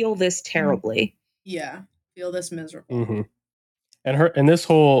feel this terribly. yeah, feel this miserable. Mhm. And this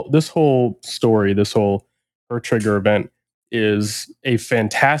whole story, her trigger event is a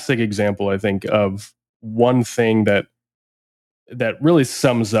fantastic example, I think, of one thing that really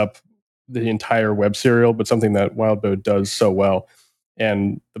sums up the entire web serial, but something that Wildbow does so well.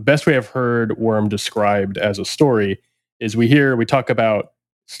 And the best way I've heard Worm described as a story is we talk about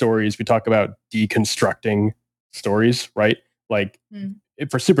stories, we talk about deconstructing stories, right? Like Mm.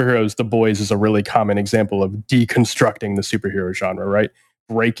 for superheroes, The Boys is a really common example of deconstructing the superhero genre, right?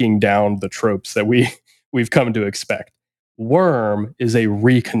 Breaking down the tropes that we've come to expect. Worm is a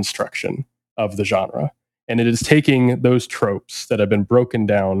reconstruction of the genre. And it is taking those tropes that have been broken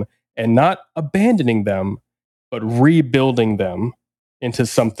down and not abandoning them, but rebuilding them into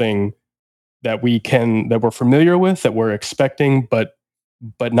something that we're familiar with, that we're expecting, but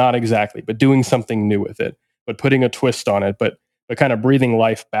not exactly, but doing something new with it, but putting a twist on it, but kind of breathing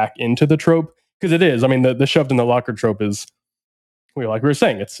life back into the trope. Because it is, I mean, the shoved in the locker trope is, like we were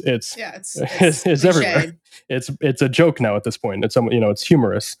saying, it's Yeah, it's it's everywhere. cliched. It's a joke now at this point. It's it's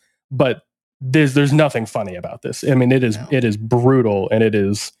humorous, but there's nothing funny about this. I mean, No. it is brutal, and it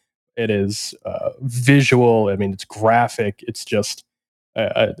is visual. I mean, it's graphic. It's just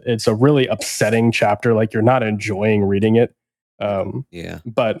it's a really upsetting chapter. Like you're not enjoying reading it. Yeah.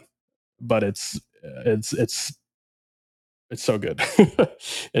 But it's so good.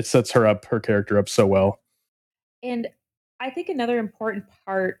 It sets her character up so well. And I think another important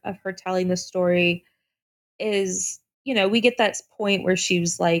part of her telling the story is, we get that point where she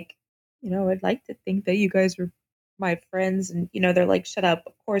was like, I'd like to think that you guys were my friends. And, they're like, shut up.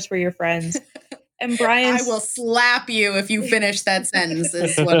 Of course we're your friends. And Brian, I will slap you if you finish that sentence,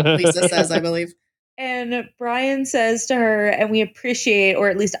 is what Lisa says, I believe. And Brian says to her, and we appreciate, or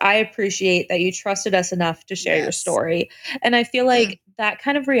at least I appreciate, that you trusted us enough to share your story. And I feel like that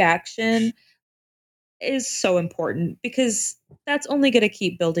kind of reaction is so important, because that's only going to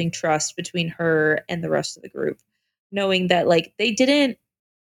keep building trust between her and the rest of the group, knowing that like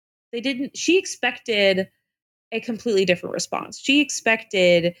she expected a completely different response. She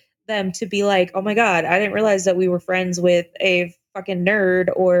expected them to be like, oh my God, I didn't realize that we were friends with a fucking nerd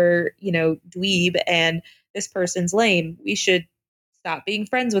or, dweeb, and this person's lame. We should stop being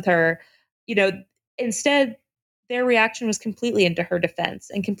friends with her. Instead, their reaction was completely into her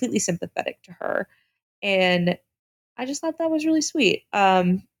defense and completely sympathetic to her. And I just thought that was really sweet.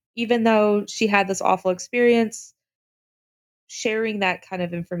 Even though she had this awful experience, sharing that kind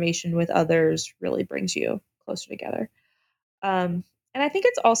of information with others really brings you closer together. And I think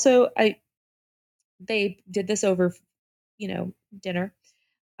it's also they did this over, dinner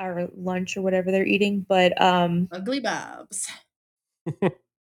or lunch or whatever they're eating, but Ugly Bobs.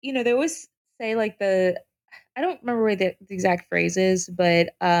 they always say like I don't remember what the exact phrase is, but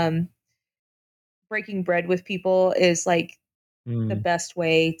breaking bread with people is like the best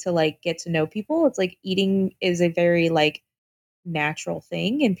way to like get to know people. It's like eating is a very like natural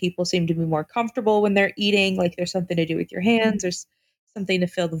thing, and people seem to be more comfortable when they're eating. Like there's something to do with your hands. There's something to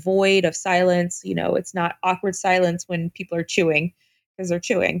fill the void of silence. It's not awkward silence when people are chewing because they're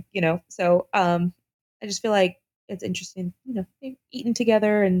chewing. So I just feel like it's interesting. Eating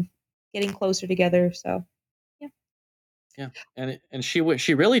together and getting closer together. So Yeah, and she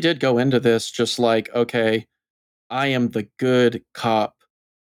really did go into this just like, okay, I am the good cop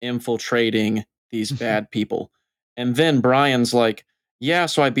infiltrating these bad people. And then Brian's like, yeah,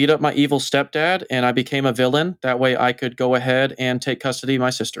 so I beat up my evil stepdad and I became a villain. That way I could go ahead and take custody of my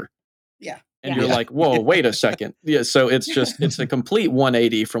sister. Yeah. And Yeah. you're like, whoa, wait a second. Yeah, so it's a complete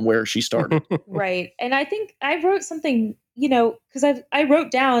 180 from where she started. Right. And I think I wrote something, because I wrote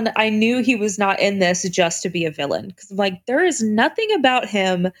down, I knew he was not in this just to be a villain. Because I'm like, there is nothing about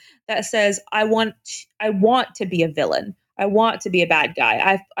him that says I want to be a villain. I want to be a bad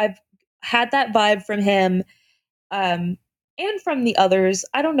guy. I've had that vibe from him, and from the others.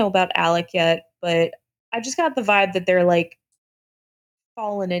 I don't know about Alec yet, but I just got the vibe that they're like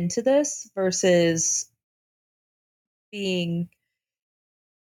fallen into this versus being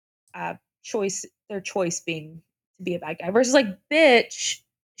their choice being to be a bad guy, versus like bitch,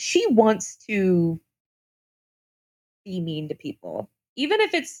 she wants to be mean to people, even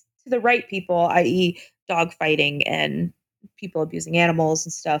if it's to the right people, i.e., dog fighting and people abusing animals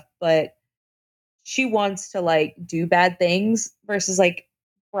and stuff. But she wants to like do bad things versus like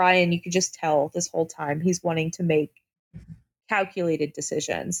Brian, you could just tell this whole time he's wanting to make calculated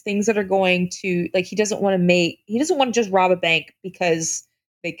decisions, things that are going to like he doesn't want to just rob a bank because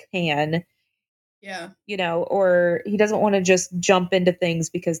they can, Yeah. or he doesn't want to just jump into things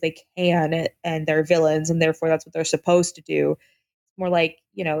because they can and they're villains and therefore that's what they're supposed to do. It's more like,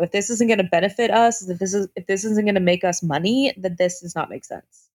 if this isn't going to benefit us, if this isn't going to make us money, then this does not make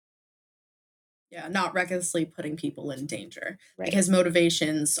sense. Yeah, not recklessly putting people in danger. Right. Because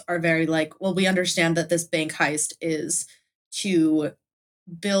motivations are very like, well, we understand that this bank heist is to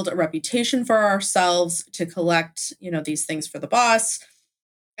build a reputation for ourselves, to collect, these things for the boss.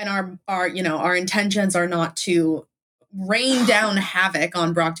 And our intentions are not to rain down havoc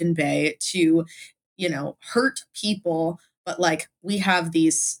on Brockton Bay, to, hurt people, but like we have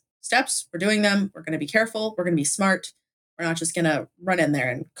these steps, we're doing them, we're going to be careful, we're going to be smart. We're not just going to run in there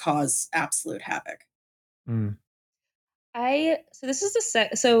and cause absolute havoc. Mm. So this is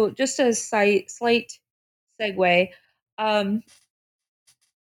so just a slight segue.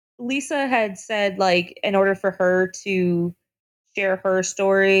 Lisa had said like in order for her to share her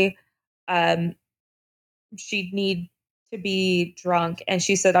story, she'd need to be drunk, and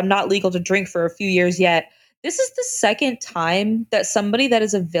she said, "I'm not legal to drink for a few years yet." This is the second time that somebody that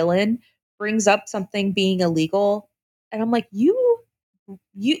is a villain brings up something being illegal, and I'm like, you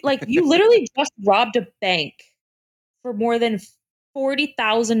literally just robbed a bank for more than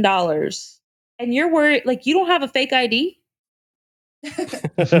 $40,000, and you're worried like you don't have a fake ID.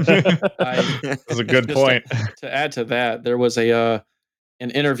 That's a good point. To add to that, there was an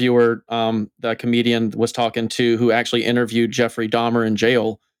interviewer, the comedian was talking to, who actually interviewed Jeffrey Dahmer in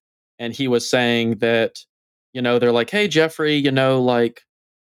jail, and he was saying that, they're like, "Hey, Jeffrey, like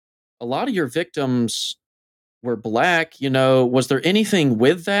a lot of your victims were black, was there anything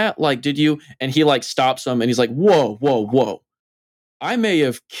with that? Like, did you?" And he like stops him and he's like, "Whoa, whoa, whoa. I may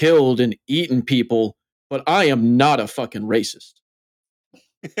have killed and eaten people, but I am not a fucking racist."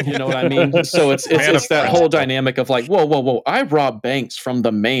 You know what I mean? So it's that whole dynamic of like, whoa, whoa, whoa. I rob banks from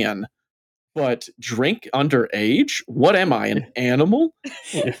the man, but drink underage? What am I, an animal?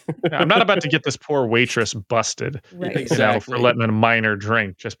 I'm not about to get this poor waitress busted, Right. Exactly. for letting a minor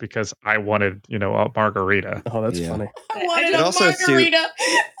drink just because I wanted, a margarita. Oh, that's Yeah. funny. I wanted But a also, too, margarita.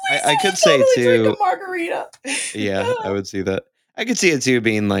 I could Please, say, totally drink too- a margarita. Yeah, I would see that. I could see it too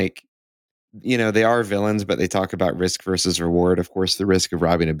being like, they are villains, but they talk about risk versus reward. Of course, the risk of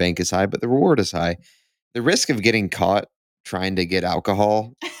robbing a bank is high, but the reward is high. The risk of getting caught trying to get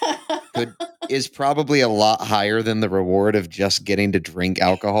alcohol is probably a lot higher than the reward of just getting to drink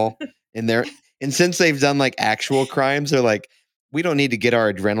alcohol. And since they've done like actual crimes, they're like, we don't need to get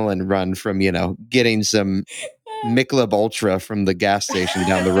our adrenaline run from, getting some Michelob Ultra from the gas station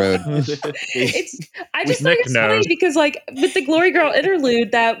down the road. I just thought Nick it's funny knows. because like with the Glory Girl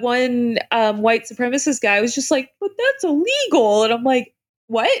interlude, that one white supremacist guy was just like, "But that's illegal," and I'm like,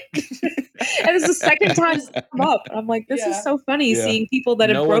 "What?" And it's the second time it's come up. And I'm like, this is so funny seeing people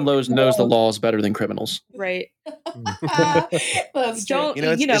that no have one broken knows the laws better than criminals. Right. That's true. Don't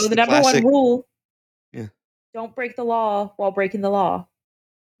it's the the number classic- one rule? Yeah. Don't break the law while breaking the law.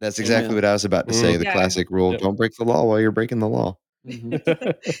 That's exactly Amen. what I was about to say. The Yeah. classic rule: Yep. don't break the law while you're breaking the law.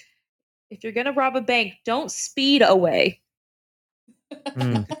 If you're gonna rob a bank, don't speed away.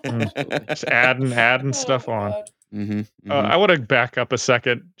 Just adding stuff on. Mm-hmm, I want to back up a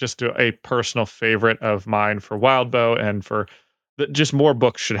second just to a personal favorite of mine for Wildbow, and for just more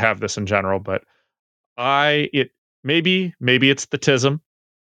books should have this in general. But maybe it's the tism,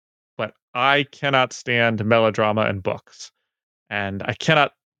 but I cannot stand melodrama in books, and I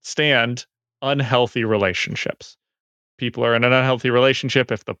cannot stand unhealthy relationships. People are in an unhealthy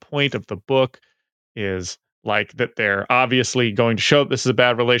relationship if the point of the book is like that they're obviously going to show this is a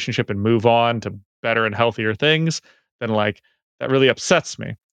bad relationship and move on to better and healthier things, then like that really upsets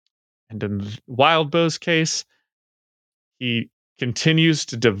me. And in Wildbow's case, he continues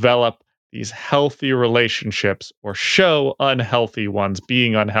to develop these healthy relationships or show unhealthy ones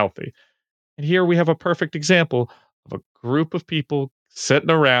being unhealthy. And here we have a perfect example of a group of people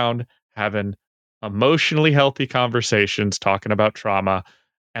sitting around having emotionally healthy conversations, talking about trauma,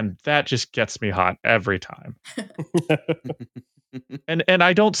 and that just gets me hot every time. And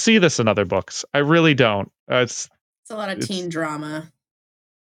I don't see this in other books. I really don't. It's a lot of teen drama.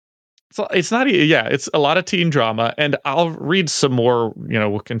 it's not it's a lot of teen drama, and I'll read some more,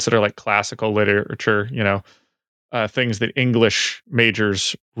 we'll consider like classical literature, things that English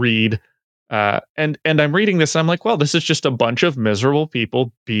majors read, And I'm reading this, I'm like, well, this is just a bunch of miserable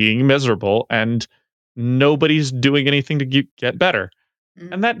people being miserable, and nobody's doing anything to get better.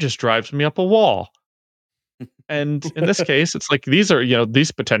 And that just drives me up a wall. And in this case, it's like these are,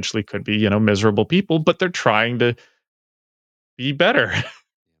 these potentially could be, miserable people, but they're trying to be better.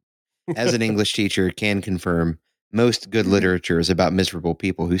 As an English teacher, can confirm most good literature is about miserable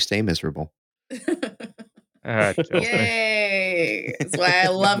people who stay miserable. Yay! That's why I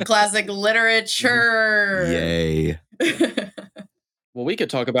love classic literature. Yay. Well, we could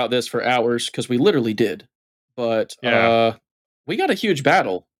talk about this for hours because we literally did. But Yeah. we got a huge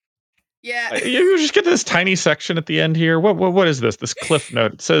battle. Yeah. You just get to this tiny section at the end here. What is this? This cliff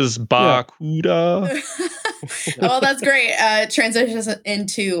note. It says Bakuda. Oh, that's great. Transitions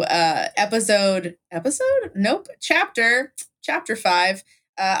into chapter 5.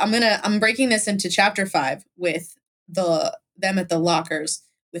 I'm breaking this into chapter 5 with them at the lockers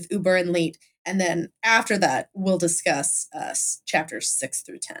with Uber and Leet, and then after that we'll discuss chapters 6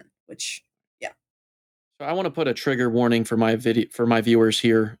 through 10, which So I want to put a trigger warning for my viewers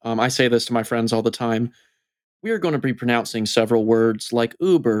here. I say this to my friends all the time. We are going to be pronouncing several words like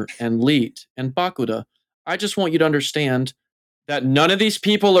Uber and Leet and Bakuda. I just want you to understand that none of these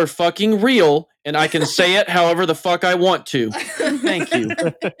people are fucking real, and I can say it however the fuck I want to. Thank you.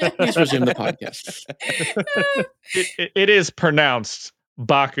 Please resume the podcast. It is pronounced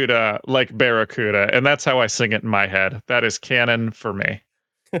Bakuda like Barracuda, and that's how I sing it in my head. That is canon for me.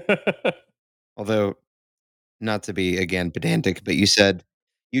 Although, not to be again pedantic, but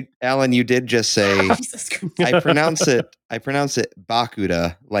Alan, you did just say I pronounce it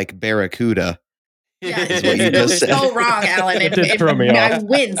Bakuda like Barracuda. Yeah, Is what you just said. so wrong, Alan. It did throw me off. I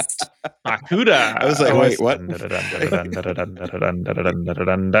winced. Bakuda. I was like, wait, what? No,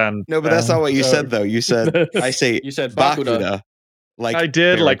 but that's not what you said, though. You said You said Bakuda. Like I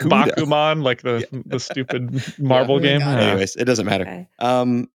did, like Barracuda. Bakuman, like the stupid marble Oh my game. God. Anyways, it doesn't matter. Okay.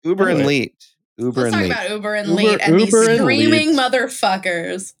 Uber and Anyway. Leet. Uber Let's and talk Leet. about Uber and Uber- Leet and these Uber and screaming Leet.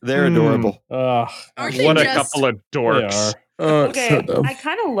 motherfuckers. They're adorable. Aren't they What a just- couple of They dorks. are. Oh, it's so Okay, dumb. I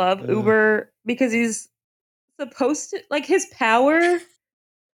kind of love Uber because he's supposed to, like, his power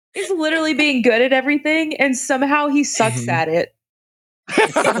is literally being good at everything, and somehow he sucks at it.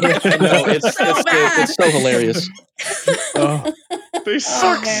 I know, it's so hilarious. Oh, They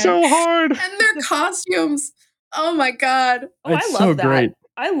suck man. so hard. And their costumes. Oh my God. Oh, It's I love so that. great.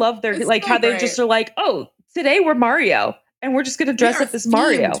 I love their It's like so how they great. just are like, oh, today we're Mario, and we're just gonna dress We are up as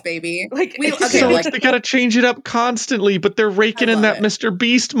Mario, themed, baby. Like, We- it's okay, So like- they gotta change it up constantly, but they're raking I in love that it. Mr.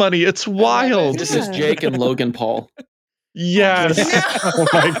 Beast money. It's love wild. it. This is Yeah. Jake and Logan Paul. Yes. Oh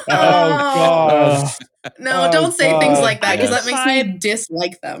my Oh god. No, Oh, don't say things God. like that because Yes. that makes me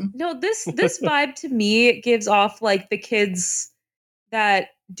dislike them. no, this vibe to me gives off like the kids that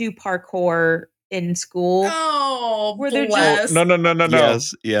do parkour in school. Oh, Where they're bless. just- No.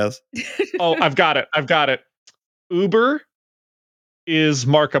 Yes. Oh, I've got it. Uber is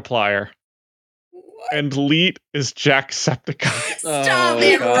Markiplier, What? and Leet is Jacksepticeye. Stop Oh,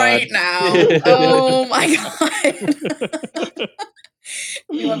 it God. right now. Oh my God.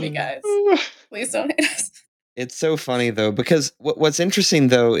 We love you guys. Please don't hate us. It's so funny though, because what's interesting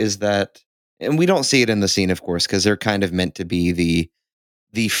though is that, and we don't see it in the scene, of course, because they're kind of meant to be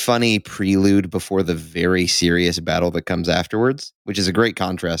the funny prelude before the very serious battle that comes afterwards, which is a great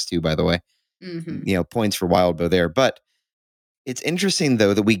contrast too, by the way. Mhm. Points for Wild Bow there. But it's interesting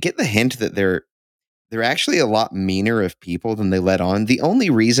though that we get the hint that they're actually a lot meaner of people than they let on. The only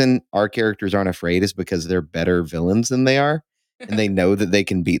reason our characters aren't afraid is because they're better villains than they are, and they know that they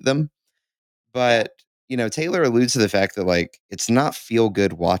can beat them. But Taylor alludes to the fact that like it's not feel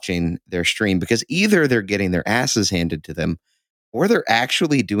good watching their stream because either they're getting their asses handed to them or they're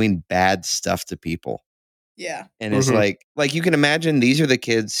actually doing bad stuff to people. Yeah. And it's Mhm. like you can imagine these are the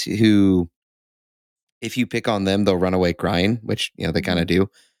kids who, if you pick on them, they'll run away crying, which they kind of do.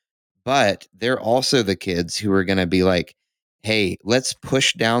 But they're also the kids who are going to be like, hey, let's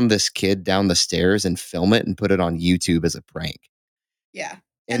push down this kid down the stairs and film it and put it on YouTube as a prank. Yeah.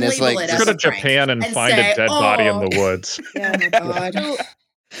 And And it's label like it Let's as go a to prank Japan and and find say, a dead body in "Oh." the woods. Oh my God.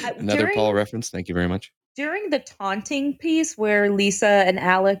 So, Another during, Paul reference. Thank you very much. during the taunting piece where Lisa and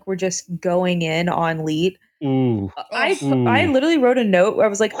Alec were just going in on Leet, Ooh. I Ooh. literally wrote a note where I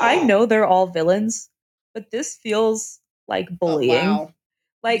was like, I know they're all villains, but this feels like bullying. Oh, wow.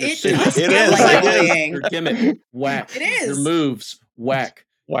 Like It It does is. feel like It is. bullying. Your gimmick, whack. It is. Your moves, whack.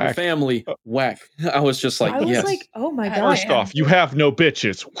 Your Whack. family, whack. I was just like, I was yes. like, oh my God. god. First off, you have no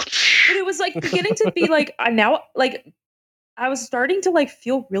bitches. But it was like beginning to be like now like I was starting to like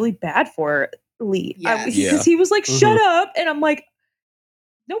feel really bad for Lee. Yes. Because he was like, shut up. And I'm like,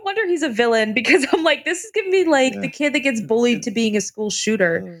 no wonder he's a villain, because I'm like, this is giving me like Yeah. the kid that gets bullied to being a school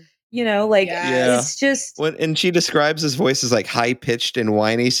shooter. You know, like Yes. it's just And she describes his voice as like high pitched and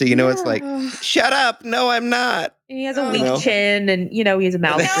whiny, so you know it's like, shut up, no, I'm not. he has a Oh. weak No. chin, and you know he's a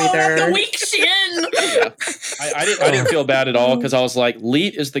mouth No, breather. not the weak chin. Yeah. I didn't feel bad at all, because I was like,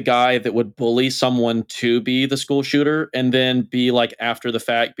 Leet is the guy that would bully someone to be the school shooter and then be like, after the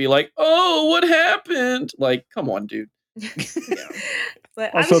fact, be like, oh, what happened? Like, come on, dude.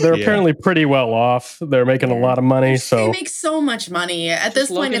 But Also, I'm they're Yeah. apparently pretty well off. They're making a lot of money, They so make so much money. At Just this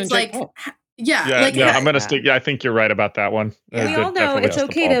point, Logan it's and Jake like, Paul. Yeah, like no, I'm gonna yeah. stick. Yeah, I think you're right about that one. Yeah. we It all know definitely it's is the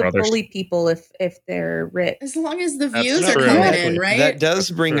okay Paul to brothers. bully people if they're rich. as long as the That's views are true. coming Exactly. in, right? That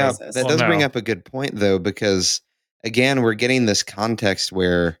does bring true. up Well, a good point though, because again, we're getting this context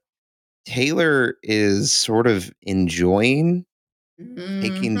where Taylor is sort of enjoying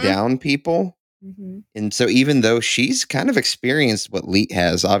taking Mhm. down people. Mhm. And so even though she's kind of experienced what Leet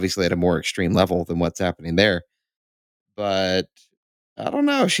has, obviously at a more extreme level than what's happening there, but I don't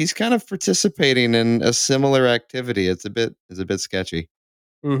know, she's kind of participating in a similar activity. It's a bit sketchy.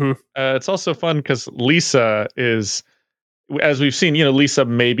 mhm. It's also fun because Lisa is, as we've seen, Lisa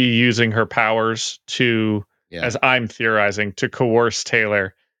may be using her powers to, Yeah. as I'm theorizing, to coerce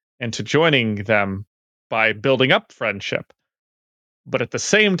Taylor into joining them by building up friendship. But at the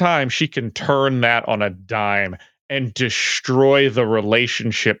same time, she can turn that on a dime and destroy the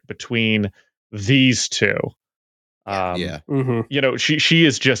relationship between these two. Yeah. Mhm. She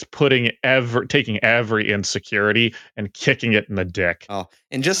is just taking every insecurity and kicking it in the dick. Oh,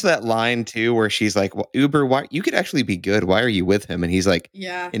 and just that line too, where she's like, well, "Uber, why you could actually be good? Why are you with him?" And he's like,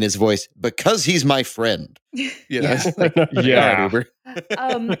 Yeah. in his voice, "Because he's my friend." You know, Yeah. it's like, Yeah. all right, Uber.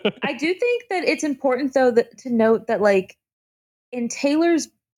 I do think that it's important though to note that like in Taylor's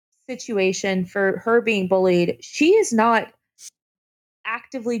situation, for her being bullied, she is not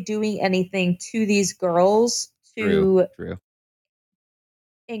actively doing anything to these girls to True.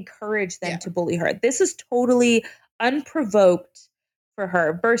 encourage them Yeah. to bully her. This is totally unprovoked for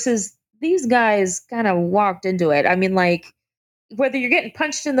her, versus these guys kind of walked into it. I mean, like, whether you're getting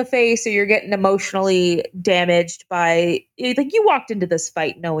punched in the face or you're getting emotionally damaged by, like, you walked into this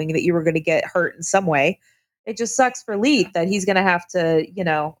fight knowing that you were going to get hurt in some way. It just sucks for Leet that he's going to have to,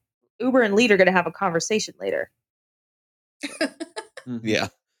 Uber and Leet are going to have a conversation later. Yeah.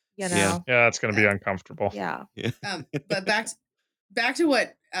 You know? Yeah. Yeah, it's going to be uncomfortable. Yeah. But back to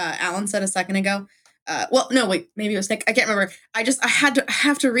what Alan said a second ago. Well, no, wait, maybe it was Nick. I can't remember. I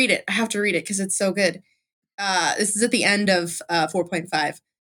have to read it. I have to read it because it's so good. This is at the end of 4.5.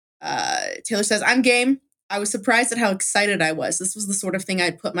 Taylor says, "I'm game. I was surprised at how excited I was. This was the sort of thing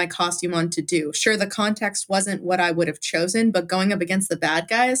I'd put my costume on to do. Sure, the context wasn't what I would have chosen, but going up against the bad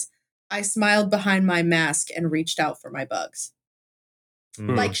guys, I smiled behind my mask and reached out for my bugs."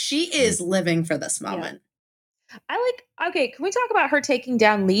 Mm. Like, she is living for this moment. Okay, can we talk about her taking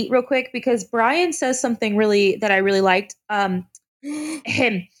down Leet real quick? Because Brian says something that I really liked.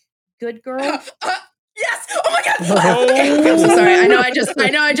 Him, good girl. Yes. Oh my god. Okay, I'm so sorry. I know I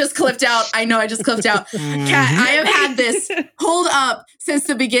just clipped out. Kat, I have had this pulled up since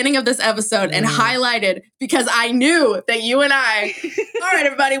the beginning of this episode and highlighted because I knew that you and I. All right,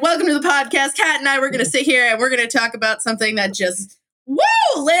 everybody, welcome to the podcast. Kat and I, we're going to sit here and we're going to talk about something that just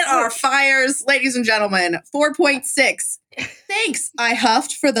lit our fires, ladies and gentlemen. 4.6. Thanks, I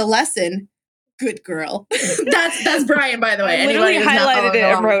huffed for the lesson. Good girl. That's Brian, by the way. I literally Anybody who's not highlighted it following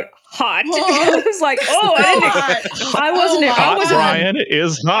and along. wrote hot. I was like, I Brian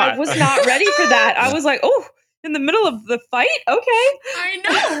is hot. I was not ready for that. I was like, oh, in the middle of the fight? Okay. I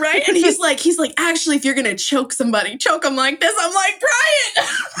know, right? And he's like, actually, if you're gonna choke somebody, choke them like this. I'm like, Brian.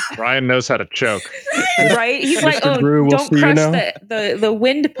 Brian knows how to choke. Right? He's like, Mr. oh, Brew, we'll don't see you crush now. the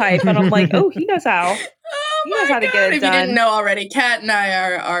windpipe. And I'm like, oh, he knows how. Oh He knows my how to God. get it If you didn't done. know already, Kat and I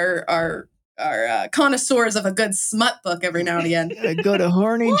are connoisseurs of a good smut book every now and again. Gotta go to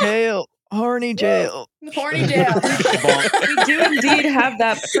horny jail. Horny jail. Horny jail. We do indeed have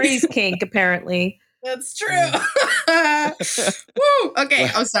that praise kink, apparently. That's true. Woo. Okay,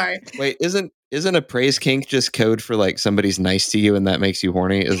 I'm sorry. Wait, isn't a praise kink just code for like somebody's nice to you and that makes you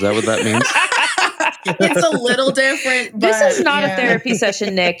horny? Is that what that means? It's a little different. This but is not yeah. a therapy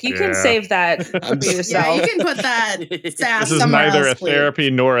session, Nick. You can Yeah. save that I'm for s- yourself. Yeah, you can put that sass This is somewhere neither else, a therapy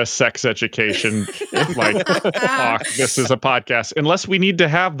nor a sex education talk. This is a podcast. Unless we need to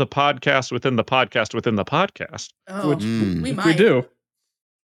have the podcast within the podcast within the podcast. Oh, Which Mm. we might. we do.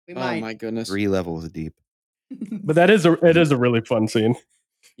 We Oh might. my goodness. 3 levels deep. But it is a really fun scene.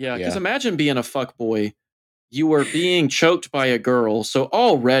 Yeah, because Yeah. imagine being a fuckboy. You were being choked by a girl, so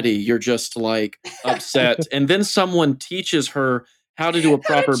already you're just like upset, and then someone teaches her how to do a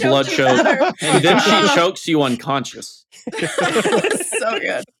proper choke blood you choke, better. and then she chokes you unconscious. So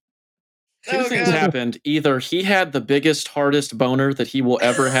good. Two So things good. happened. Either he had the biggest, hardest boner that he will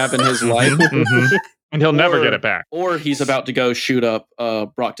ever have in his life, And he'll never get or- it back. or he's about to go shoot up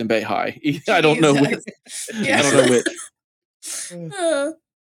Brockton Bay High. I don't know which. Jesus. I don't know which. Uh,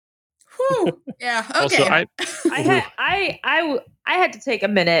 whew. Yeah. Okay. Also, I had to take a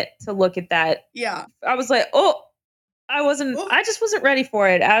minute to look at that. yeah. I was like, oh, I just wasn't ready for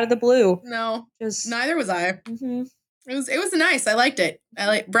it out of the blue. No. Just Neither was I. mhm. It was nice. I liked it.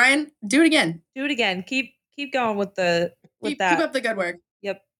 Brian, do it again. Do it again. Keep going with Keep that. up the good work.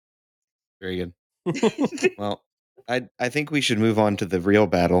 Yep. Very good. Well, I think we should move on to the real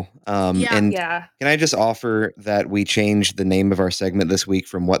battle. Yeah. And Yeah. can I just offer that we change the name of our segment this week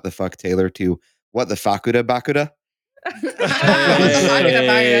from What the Fuck Taylor to What the Fakuda Bakuda? Hey. What the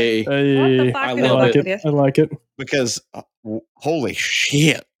Hey, fuck I is I love like up it. with I like it. Because holy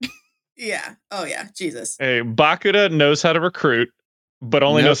shit. Yeah. Oh yeah. Jesus. Hey, Bakuda knows how to recruit, but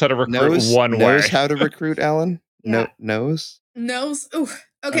only knows how to recruit one way. Knows how to recruit, Alan? Yeah. Knows? Nose. Ooh.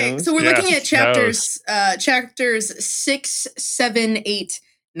 Okay. Nose? So we're looking at Yes, chapters 6, 7, 8,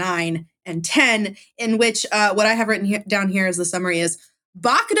 9, and 10, in which what I have written down here as the summary is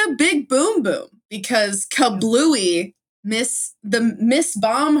Bakuda Big Boom Boom, because Kablooey Miss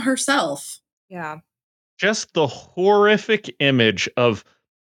Bomb herself. Yeah. Just the horrific image of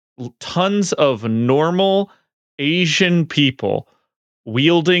tons of normal Asian people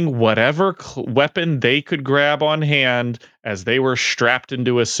wielding whatever weapon they could grab on hand as they were strapped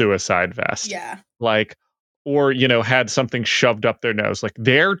into a suicide vest. Yeah. Like, or, had something shoved up their nose. Like,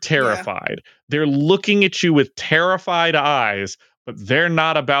 they're terrified. They're looking at you with terrified eyes, but they're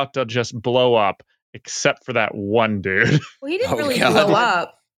not about to just blow up, except for that one dude. Well, he didn't Oh, really God. blow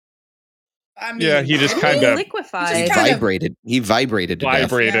up. I mean, Yeah, he just He kind of liquefied. Just kind of- Vibrated. He vibrated to death.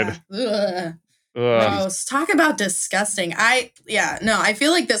 vibrated. Yeah. Ugh. Ugh. Gross. Talk about disgusting. I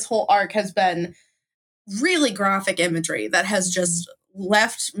feel like this whole arc has been really graphic imagery that has just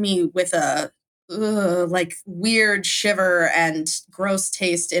left me with a like weird shiver and gross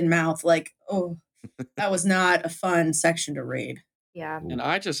taste in mouth. Like, oh, that was not a fun section to read. Yeah. And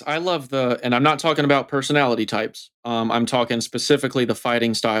I love and I'm not talking about personality types. I'm talking specifically the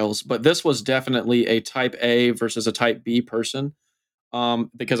fighting styles, but this was definitely a type A versus a type B person.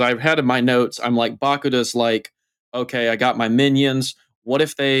 Because I've had in my notes, I'm like, Bakuda's like, okay, I got my minions. What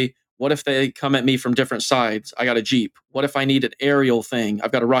if they come at me from different sides? I got a Jeep. What if I need an aerial thing?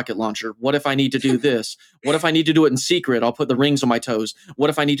 I've got a rocket launcher. What if I need to do this? What if I need to do it in secret? I'll put the rings on my toes. What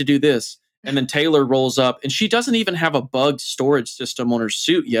if I need to do this? And then Taylor rolls up and she doesn't even have a bugged storage system on her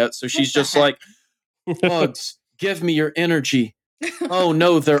suit yet. So she's the just heck? like, bugs, give me your energy. Oh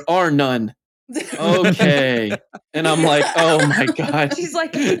no, there are none. Okay. And I'm like, oh my God. She's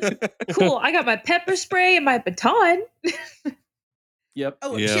like, cool. I got my pepper spray and my baton. Yep.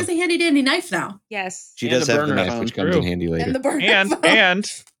 Oh, Yeah. she has a handy dandy knife now. Yes. She And does a have the burner knife, phone. which comes True. in handy later. And the burner And phone.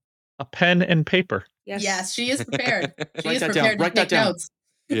 and a pen and paper. Yes. Yes, she is prepared. She Write is that down. prepared to Write that take down. notes.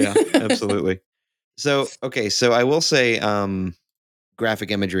 Yeah, absolutely. So I will say,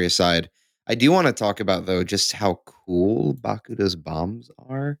 graphic imagery aside, I do want to talk about though just how cool Bakuda's bombs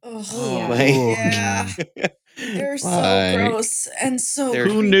are. Oh, yeah. Like- yeah. They're so Like, gross and so. they're-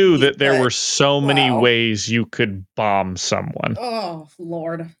 Who knew creepy, that there but- were so many wow. ways you could bomb someone? Oh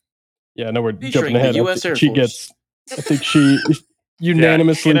Lord. Yeah, I know we're Featuring jumping the ahead. US Air She Force. gets. I think she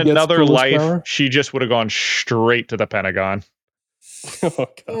unanimously in gets another coolest life, power. she just would have gone straight to the Pentagon. Oh, God.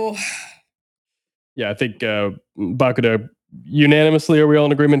 Oh, Yeah, I think Bakuda unanimously, are we all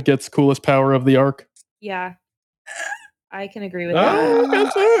in agreement, gets coolest power of the arc? Yeah. I can agree with Oh,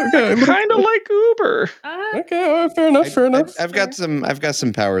 that. Okay, Kind of like Uber. Okay, all right, fair enough. Fair enough. I've got some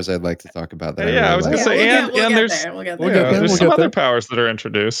powers I'd like to talk about. That Yeah, I was really gonna like. say, we'll and get there's there. We'll get We'll there. get there, there's we'll some get other there. powers that are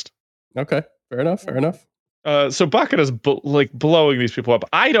introduced. Okay, fair enough. Fair enough. So Bakuda's blowing these people up.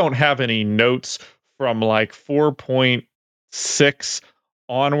 I don't have any notes from like 4.6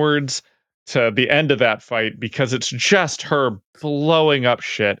 onwards to the end of that fight because it's just her blowing up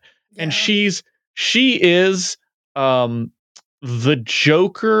shit. And Yeah. she is the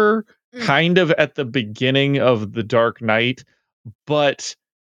Joker Mm. kind of at the beginning of The Dark Knight, but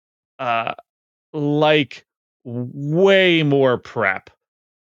like way more prep.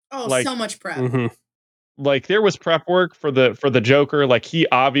 Oh, like- so much prep. Mhm. Like there was prep work for the Joker. Like he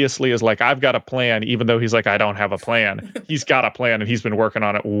obviously is like, I've got a plan, even though he's like, I don't have a plan. He's got a plan and he's been working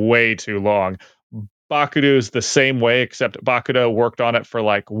on it way too long. Bakuda is the same way, except Bakuda worked on it for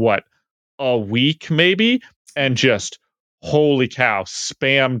like what, a week maybe, and just holy cow,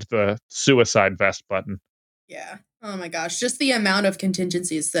 spammed the suicide vest button. Yeah. Oh my gosh, just the amount of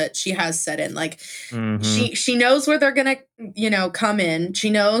contingencies that she has set in. Like Mhm. she knows where they're gonna, come in. She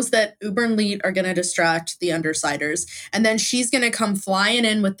knows that Uber and Leet are gonna distract the Undersiders, and then she's gonna come flying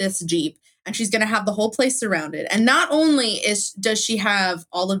in with this Jeep, and she's gonna have the whole place surrounded. And not only does she have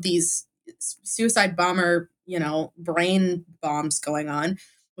all of these suicide bomber, brain bombs going on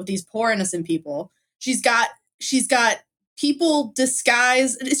with these poor innocent people, she's got people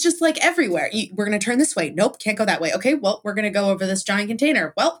disguised. It's just like everywhere. We're going to turn this way. Nope, can't go that way. Okay, well, we're going to go over this giant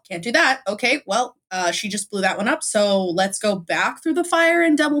container. Well, can't do that. Okay, well, she just blew that one up. So let's go back through the fire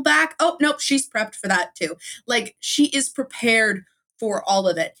and double back. Oh, nope, she's prepped for that too. Like, she is prepared for all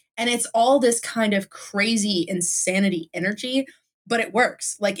of it. And it's all this kind of crazy insanity energy, but it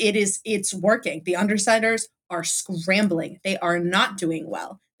works. Like, it's working. The Undersiders are scrambling. They are not doing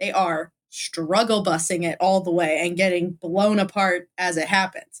well. They are struggle bussing it all the way and getting blown apart as it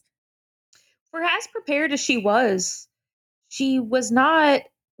happens. For as prepared as she was not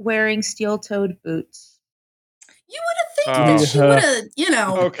wearing steel-toed boots. You would have think that she would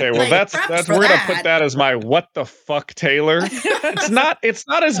have, Okay, well like, that's prepped we're for gonna put that. that as my what the fuck, Taylor. It's not as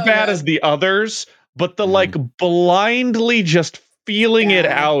Oh, bad God. as the others, but the Mhm. like blindly just feeling it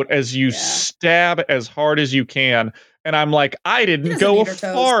Yeah. out as you Yeah. stab as hard as you can. And I'm like, I didn't doesn't go need her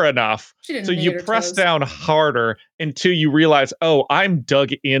toes. far enough. She didn't So need you her press toes. down harder until you realize, oh, I'm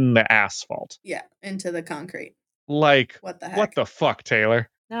dug in the asphalt. Yeah, into the concrete. Like, What the heck? what the fuck, Taylor?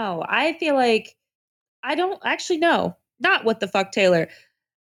 No, I feel like I don't actually know. Not what the fuck, Taylor.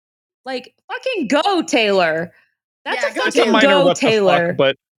 Like, fucking go, Taylor. That's Yeah, a go, It's a fucking minor go, what the Taylor. fuck,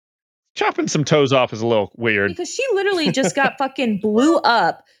 but chopping some toes off is a little weird. Because she literally just got fucking blew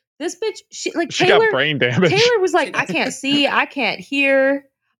up. This bitch, she Got brain damage. Taylor was like, She I does. can't see, I can't hear.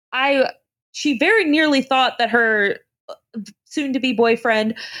 She very nearly thought that her soon-to-be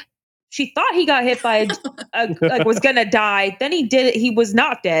boyfriend, she thought he got hit by like was gonna die. Then he did it. He was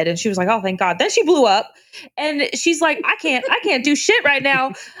not dead, and she was like, "Oh, thank God." Then she blew up, and she's like, "I can't do shit right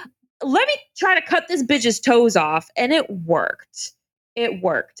now. Let me try to cut this bitch's toes off," and it worked. It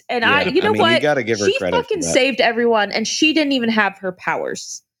worked, and Yeah, you know I mean, what? you got to give her She credit for fucking that. saved everyone, and she didn't even have her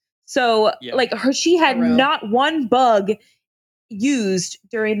powers. So, Yeah. like, she had For real. not one bug used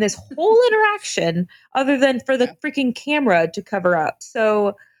during this whole interaction, other than for the freaking camera to cover up.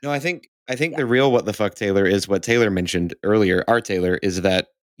 So, No, I think the real what the fuck Taylor is what Taylor mentioned earlier. Our Taylor is that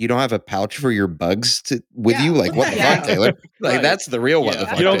you don't have a pouch for your bugs with Yeah, you. Like, what the yeah. fuck, Taylor? Like, Right. that's the real what Yeah. the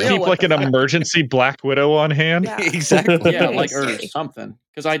fuck. You don't Real keep what like the an fuck. emergency Black Widow on hand? yeah. Exactly. Yeah, like or Seriously. something.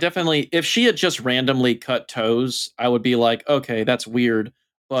 Because I definitely, if she had just randomly cut toes, I would be like, okay, that's weird.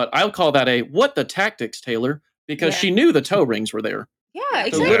 But I would call that a what the tactics, Taylor, because Yeah. she knew the toe rings were there. Yeah, So So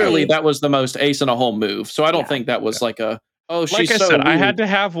exactly. literally, that was the most ace in a whole move. So I don't Yeah. think that was like a she's Like I so said, weird. I had to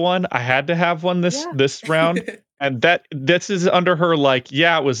have one. I had to have one this Yeah. this round, and this is under her. Like,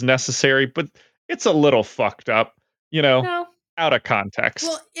 yeah, it was necessary, but it's a little fucked up. No. Out of context.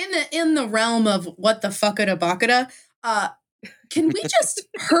 Well, in the realm of what the fuckada bakada, can we just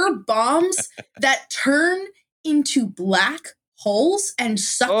her bombs that turn into black holes and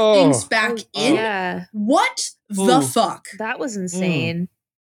suck things back in? Yeah, What the Ooh. fuck? that was insane.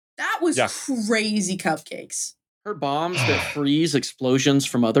 That was Yeah. crazy cupcakes. Her bombs that freeze explosions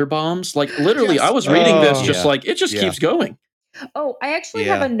from other bombs. Like literally, I was reading Oh. this just Yeah. like it just Yeah. keeps going. Oh, I actually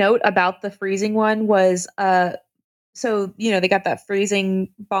Yeah. have a note about the freezing one was so they got that freezing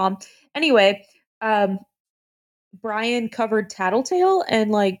bomb. Anyway, Brian covered Tattletale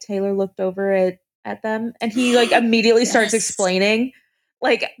and like Taylor looked over at them and he like immediately starts Yes. explaining.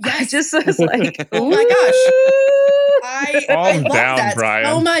 Like I Yes. just was like, Oh my gosh. gosh. I Calm love down, that so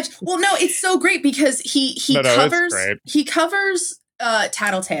Brian. much. Well, no, it's so great because he No, it's covers great.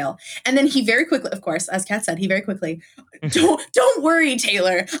 Tattletale, and then he very quickly, of course, as Kat said, he very quickly, don't worry,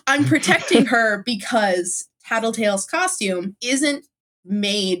 Taylor, I'm protecting her because Tattletale's costume isn't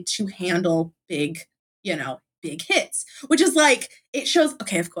made to handle big hits, which is like it shows.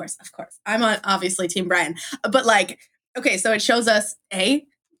 Okay, of course, I'm on obviously Team Brian, but like, okay, so it shows us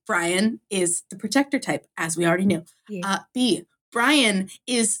Brian is the protector type, as we already knew. Yeah. B, Brian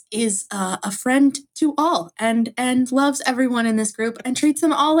is a friend to all and loves everyone in this group and treats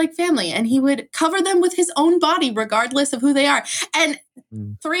them all like family. And he would cover them with his own body, regardless of who they are. And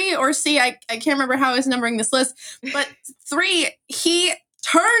 3 or C, I can't remember how I was numbering this list, but 3, he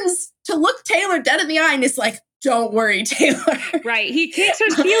turns to look Taylor dead in the eye and is like, "Don't worry, Taylor." Right. He takes her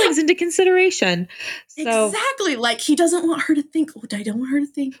feelings into consideration. So Exactly. Like he doesn't want her to think, I don't want her to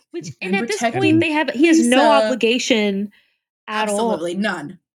think. which I'm and at this protecting point he has no Lisa. obligation at Absolutely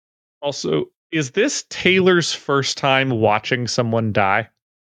none. Also, is this Taylor's first time watching someone die?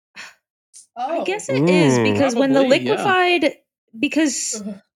 Oh. I guess it is Ooh. because when the Probably, yeah. liquefied, because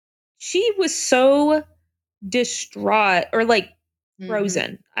Ugh. she was so distraught or like Mhm.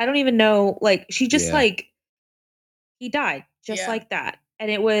 frozen. I don't even know. Like she just Yeah. like he died just Yeah. like that, and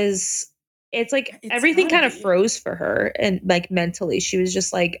it's like It's everything gotta kind of be. froze for her, and like mentally, she was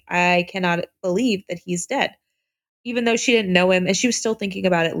just like, I cannot believe that he's dead, even though she didn't know him, and she was still thinking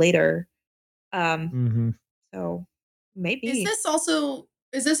about it later. Mm-hmm. So maybe Is this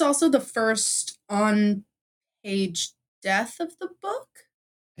also the first on page death of the book?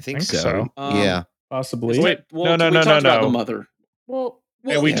 I think Think so. so. Yeah. Possibly. Wait, well, no, we no, talked no, about the no. mother. well,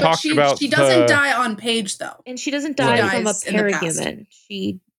 And we but talked about she doesn't the- die on page though. and she doesn't She die from a dies in the past. parahuman.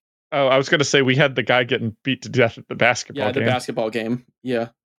 She Oh, I was going to say we had the guy getting beat to death at the basketball Yeah, the game. basketball game. Yeah.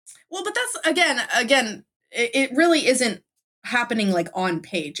 Well, but that's again, it really isn't happening like on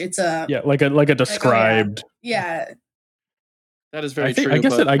page. It's a Yeah, like a described. yeah. That is very I think. true. I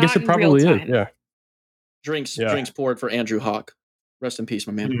guess but it. I guess Not it in real probably is. time. Yeah. drinks Yeah. poured for Andrew Hawk. Rest in peace,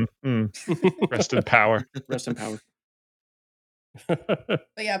 my man. Rest in power. Rest in power. But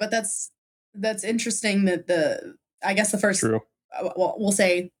yeah, but that's interesting that I guess the first True. well, we'll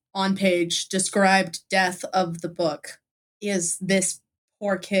say on page described death of the book is this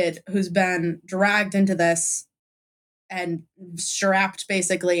poor kid who's been dragged into this and strapped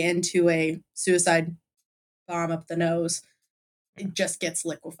basically into a suicide bomb up the nose. It just gets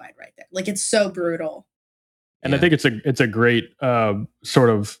liquefied right there. Like it's so brutal. And I think it's a great sort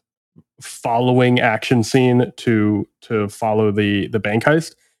of following action scene to follow the bank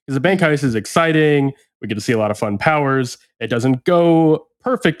heist, because the bank heist is exciting. We get to see a lot of fun powers. It doesn't go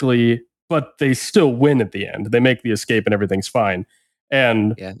perfectly, but they still win at the end. They make the escape and everything's fine.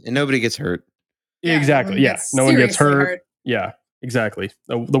 And Yeah. And nobody gets hurt. exactly, yeah, no one gets hurt. Yeah, exactly.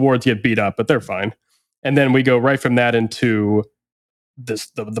 The wards get beat up, but they're fine. And then we go right from that into the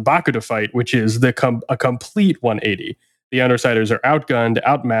Bakuda fight, which is a complete 180. The Undersiders are outgunned,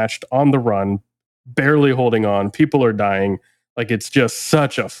 outmatched, on the run, barely holding on. People are dying. Like it's just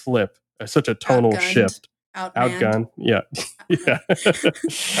such a flip, such a tonal Outgunned, shift. outmanned. Outgunned, yeah, yeah.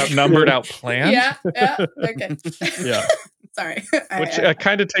 Outnumbered, outplanned. Yeah. Okay. Yeah. Sorry. Which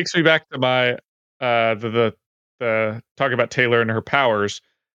kind of takes me back to my the talk about Taylor and her powers.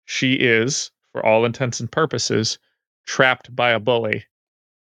 She is, for all intents and purposes, trapped by a bully,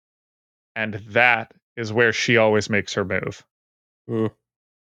 and that is where she always makes her move.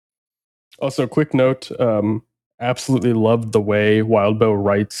 Also, quick note: absolutely loved the way Wildbow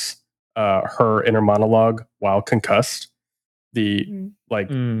writes her inner monologue while concussed. It's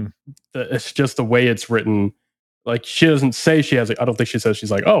just the way it's written. Like she doesn't say she has. I don't think she says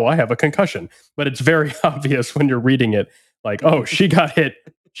she's like, "Oh, I have a concussion," but it's very obvious when you're reading it. Like, "Oh, she got hit.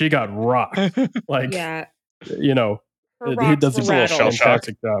 She got rocked." Like, yeah, you know, her he rocks does were a little shell rattled. shock.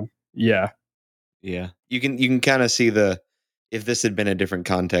 fantastic job. Yeah, Yeah. You can kind of see if this had been a different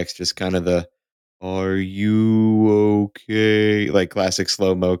context, just kind of the "Are you okay?" like classic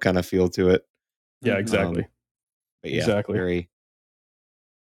slow-mo kind of feel to it. yeah, exactly. But yeah, Exactly. very,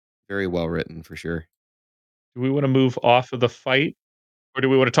 very well written for sure. Do we want to move off of the fight, or do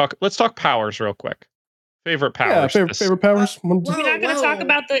we want to talk? Let's talk powers real quick. Favorite powers. Yeah, favorite powers. Whoa, We're not going to talk whoa.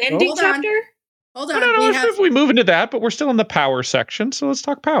 about the ending Hold on. chapter. Hold No, on. no, We no. have If we move into that, but we're still in the power section, so let's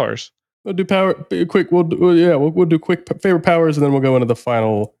talk powers. We'll do power quick. We'll do quick favorite powers, and then we'll go into the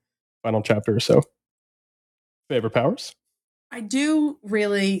final chapter or so. Favorite powers. I do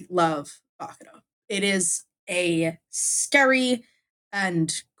really love Bakudo. It is a scary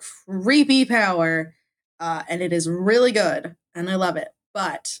and creepy power, and it is really good, and I love it.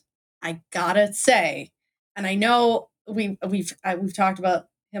 But I gotta say, and I know we've talked about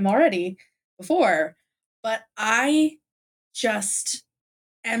him already before, but I just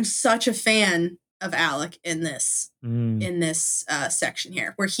am such a fan of Alec in this section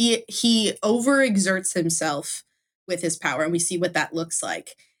here, where he overexerts himself with his power, and we see what that looks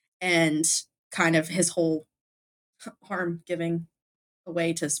like, and kind of his whole arm giving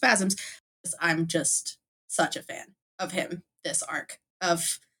away to spasms. I'm just such a fan of him this arc,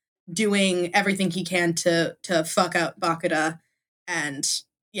 of doing everything he can to fuck up Bakuda, and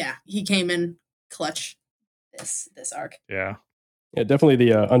yeah, he came in clutch this arc. Yeah. Yeah, definitely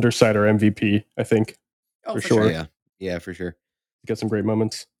the Undersider MVP. I think Oh, for for sure. sure. Yeah, for sure. Got some great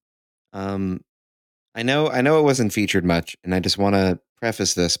moments. I know it wasn't featured much, and I just want to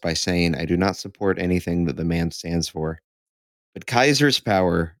preface this by saying I do not support anything that the man stands for. But Kaiser's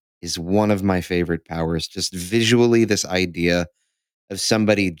power is one of my favorite powers. Just visually, this idea of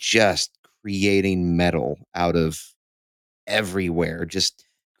somebody just creating metal out of everywhere, just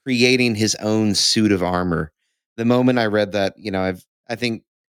creating his own suit of armor. The moment I read that, I think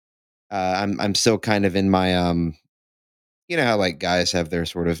I'm still kind of in my you know how like guys have their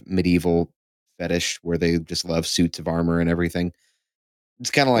sort of medieval fetish where they just love suits of armor and everything.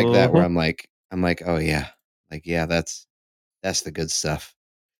 It's kind of like that where I'm like, oh yeah, like yeah, that's the good stuff.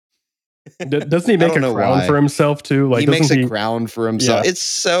 Doesn't he I make don't a know crown for why. himself too? Like, He doesn't makes a he? crown for himself. Yeah. It's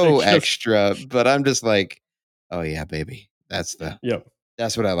so It's just- extra, but I'm just like, oh yeah, baby, that's Yep.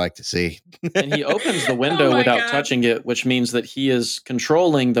 that's what I like to see. And he opens the window Oh my without God. touching it, which means that he is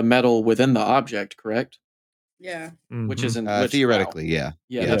controlling the metal within the object, correct? Yeah. Which Mhm. isn't which, wow. Theoretically, yeah.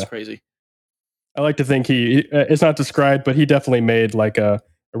 Yeah, that's Yeah. crazy. I like to think he. It's not described, but he definitely made like a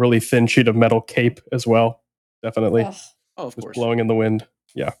really thin sheet of metal cape as well. Definitely, Ugh. Oh, of just course. blowing in the wind.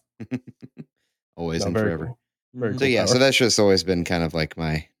 Yeah. Always No, and very forever. cool. Very Mhm. So cool yeah, power. so that's just always been kind of like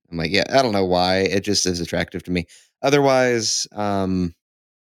I'm like, yeah, I don't know why. It just is attractive to me. Otherwise,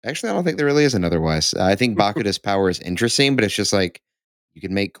 actually I don't think there really is an otherwise. I think Bakuda's power is interesting, but it's just like you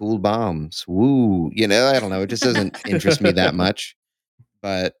can make cool bombs. Woo. You know, I don't know. It just doesn't interest me that much.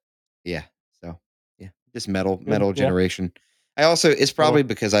 But yeah, so yeah, just metal Yeah. generation. I also it's probably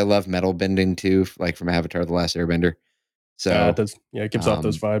because I love metal bending too, like from Avatar: The Last Airbender. So it does. Yeah, it gives off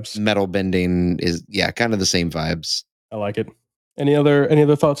those vibes. metal bending is kind of the same vibes. I like it. Any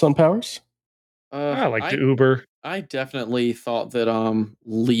other thoughts on powers? I like I the Uber. I definitely thought that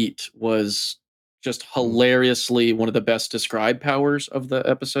Leet was just hilariously one of the best described powers of the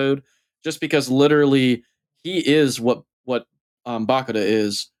episode, just because literally he is what Bakuda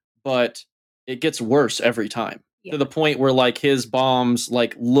is, but it gets worse every time Yeah. to the point where like his bombs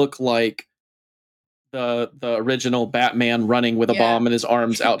like look like the original Batman running with a Yeah. bomb and his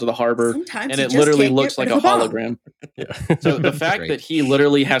arms out to the harbor, Sometimes and you it just literally can't looks get like rid a of the bomb. hologram. Yeah. So the fact Great. that he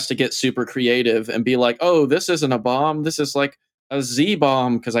literally has to get super creative and be like, "Oh, this isn't a bomb. This is like a Z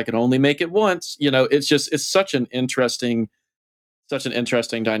bomb because I can only make it once." You know, it's such an interesting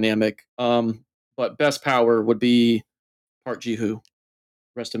dynamic. But best power would be Park Ji-hoo.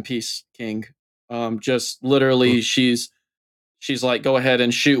 Rest in peace, King. Just literally, she's like, "Go ahead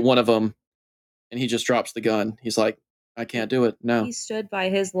and shoot one of them," and he just drops the gun. He's like, "I can't do it." No, He stood by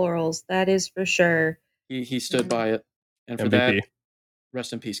his laurels, that is for sure. he stood Mhm. by it, and for MVP. that,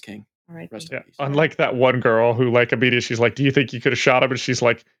 rest in peace, King. All right. Rest Yeah. in peace. Unlike that one girl who like immediately she's like, "Do you think you could have shot him?" And she's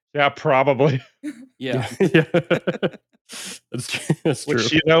like, "Yeah, probably." Yeah. Yeah. That's true.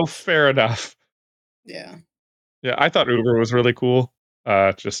 Which fair enough. Yeah. Yeah, I thought Uber was really cool.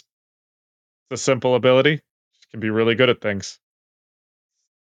 Just the simple ability. She can be really good at things.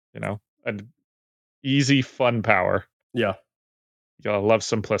 An easy, fun power. Yeah. You gotta love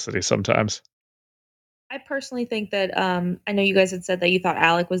simplicity sometimes. I personally think that I know you guys had said that you thought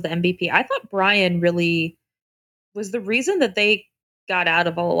Alec was the MVP. I thought Brian really was the reason that they got out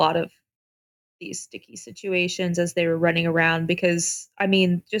of a lot of these sticky situations as they were running around, because I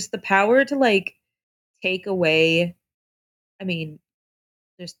mean, just the power to like take away, I mean,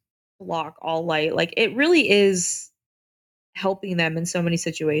 just block all light. Like it really is helping them in so many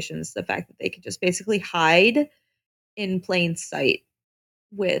situations. The fact that they could just basically hide in plain sight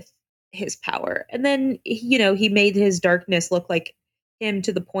with his power. And then, he made his darkness look like him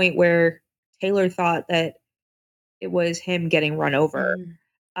to the point where Taylor thought that it was him getting run over.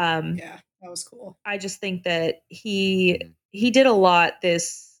 Mhm. Yeah, that was cool. I just think that he did a lot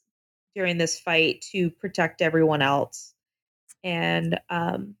during this fight to protect everyone else. And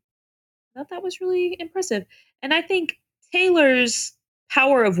I thought that was really impressive. And I think Taylor's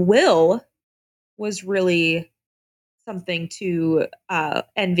power of will was really something to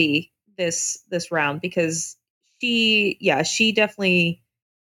envy this round, because she definitely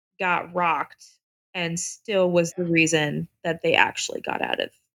got rocked and still was the reason that they actually got out of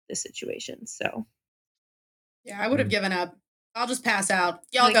the situation. So Yeah, I would have given up. I'll just pass out.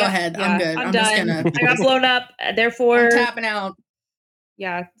 Y'all like, go ahead. I'm good. I'm just done. gonna. I got blown up. Therefore, I'm tapping out.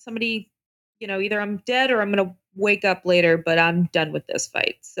 yeah, somebody, either I'm dead or I'm gonna wake up later, but I'm done with this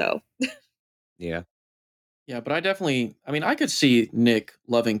fight. So Yeah. Yeah, but I could see Nick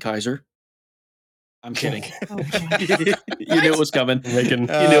loving Kaiser. I'm kidding. Oh, God. You knew it was coming. Making- You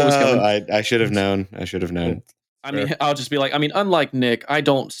knew it was coming. I should have known. I should have known. I mean, I'll just be like, unlike Nick, I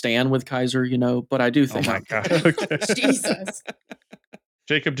don't stand with Kaiser, but I do Oh think. my god. Okay. Jesus.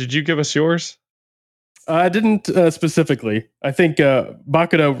 Jacob, did you give us yours? I didn't specifically. I think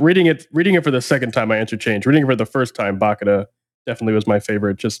Bakuda, reading it for the second time, I answered change. Reading it for the first time, Bakuda definitely was my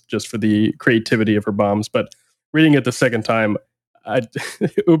favorite, just for the creativity of her bombs. But reading it the second time,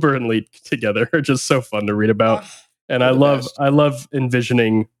 Uber and Leet together are just so fun to read about. Ugh. And They're I the love best. I love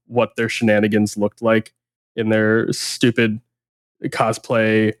envisioning what their shenanigans looked like in their stupid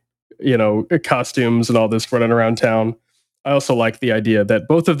cosplay, costumes and all this running around town. I also like the idea that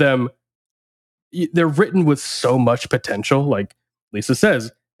both of them they're written with so much potential. Like Lisa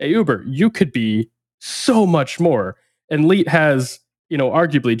says, hey, Uber, you could be so much more. And Leet has,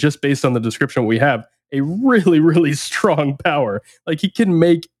 arguably just based on the description we have, a really, really strong power. Like he can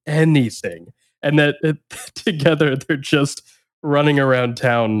make anything. And that together they're just running around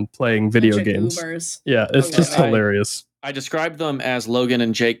town playing video Bunch of games. Ubers. Yeah, it's I just love it. hilarious. I described them as Logan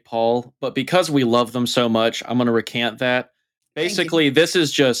and Jake Paul, but because we love them so much, I'm going to recant that. Thank you. Basically, this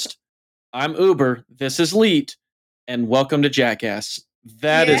is just, I'm Uber, this is Leet, and welcome to Jackass.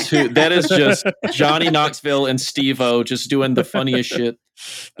 That is just Johnny Knoxville and Steve-O just doing the funniest shit.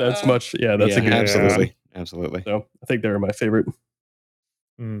 That's a good absolutely. Absolutely. So I think they're my favorite.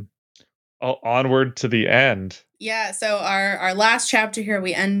 Onward to the end. Yeah, so our last chapter here,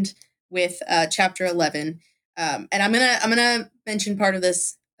 we end with chapter 11. And I'm gonna mention part of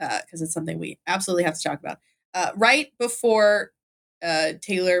this because it's something we absolutely have to talk about. Right before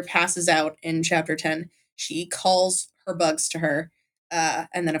Taylor passes out in chapter 10, she calls her bugs to her.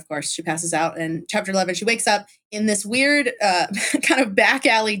 And then, of course, she passes out. In chapter 11, she wakes up in this weird kind of back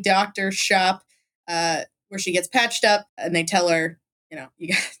alley doctor shop where she gets patched up. And they tell her, you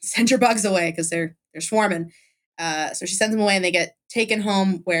gotta send your bugs away because they're swarming. So she sends them away and they get taken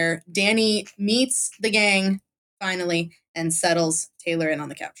home where Danny meets the gang finally and settles Taylor in on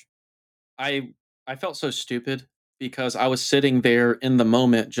the couch. I felt so stupid because I was sitting there in the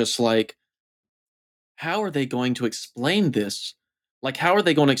moment just like, how are they going to explain this? Like, how are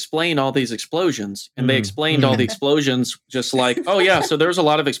they going to explain all these explosions? And they explained all the explosions just like, oh yeah, so there's a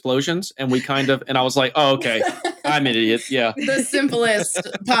lot of explosions. And I was like, oh, okay, I'm an idiot. Yeah. The simplest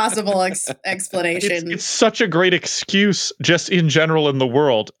possible explanation. It's such a great excuse just in general in the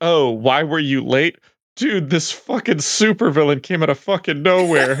world. Oh, why were you late? Dude, this fucking supervillain came out of fucking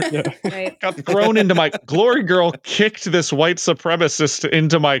nowhere. Right. Got thrown into my Glory Girl kicked this white supremacist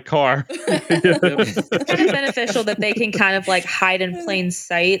into my car. It's kind of beneficial that they can kind of like hide in plain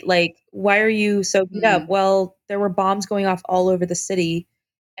sight. Like, why are you so beat up? Well, there were bombs going off all over the city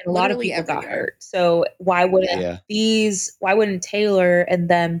and a lot of Literally people got everywhere. hurt. So why wouldn't Taylor and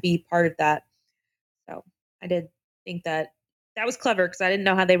them be part of that? So I did think that was clever because I didn't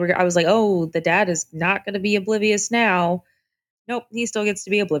know how they were. I was like, oh, the dad is not going to be oblivious now. Nope, he still gets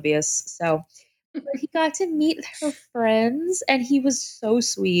to be oblivious. So he got to meet her friends and he was so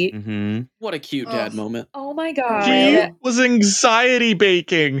sweet. Mm-hmm. What a cute dad moment. Oh my God. He was anxiety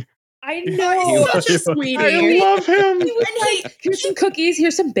baking. I He's know. such a sweetie. I love him. He was like, here's some cookies,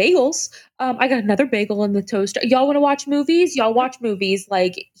 here's some bagels. I got another bagel in the toaster. Y'all want to watch movies? Y'all watch movies.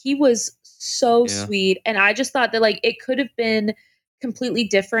 Like, he was so sweet. And I just thought that like it could have been completely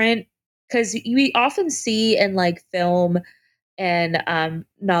different because we often see in like film and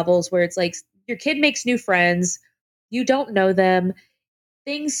novels where it's like your kid makes new friends, you don't know them,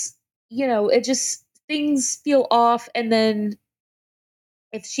 things, things feel off, and then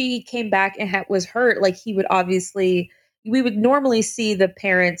if she came back and was hurt, like we would normally see the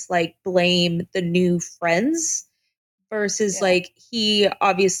parents like blame the new friends versus like he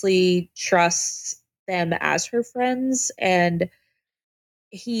obviously trusts them as her friends, and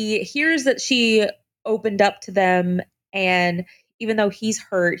he hears that she opened up to them, and even though he's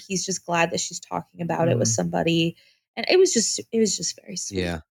hurt, he's just glad that she's talking about it with somebody, and it was just very sweet.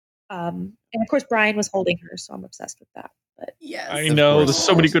 Yeah. And of course Brian was holding her, so I'm obsessed with that. But Yes. I know. course. There's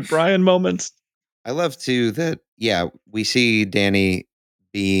so many good Brian moments. I love too that we see Danny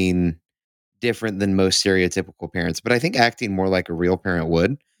being different than most stereotypical parents, but I think acting more like a real parent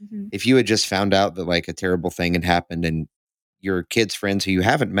would. Mhm. If you had just found out that like a terrible thing had happened and your kid's friends who you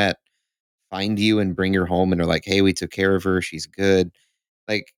haven't met find you and bring her home and are like, hey, we took care of her, she's good.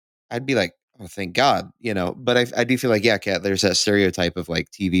 Like, I'd be like, oh, thank God, but I do feel like, Kat, there's that stereotype of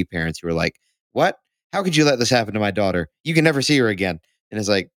like TV parents who are like, what? How could you let this happen to my daughter? You can never see her again. And it's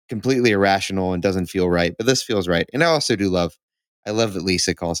like completely irrational and doesn't feel right. But this feels right. And I also I love that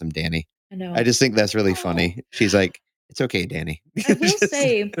Lisa calls him Danny. I know. I just think that's really funny. She's like, it's okay, Danny. I will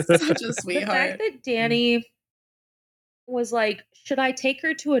say, Such a the sweetheart. fact that Danny was like, should I take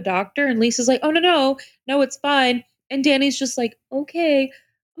her to a doctor? And Lisa's like, oh, no, it's fine. And Danny's just like, okay.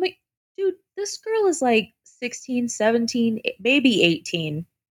 I'm like, dude, this girl is like 16, 17, maybe 18.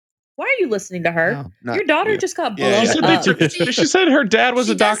 Why are you listening to her? No, Your daughter just got blown Yeah. She said her dad was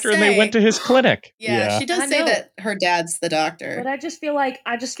She a doctor does and they say- went to his clinic. Yeah, she I does say know. that her dad's the doctor. But I just feel like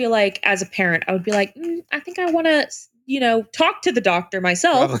as a parent, I would be like, I think I want to, talk to the doctor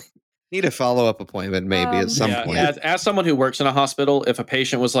myself. Probably need a follow-up appointment maybe at some point. As someone who works in a hospital, if a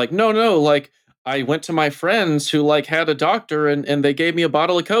patient was like, no, like I went to my friends who like had a doctor and they gave me a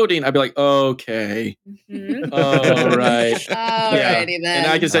bottle of codeine. I'd be like, okay, Mhm. all right. Alrighty then.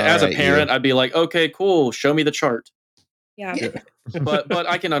 And I can say, All as a right, parent, you. I'd be like, okay, cool. Show me the chart. Yeah. But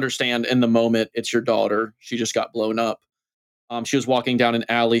I can understand in the moment it's your daughter. She just got blown up. She was walking down an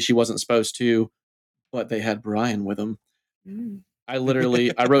alley she wasn't supposed to, but they had Brian with them. Mm. I wrote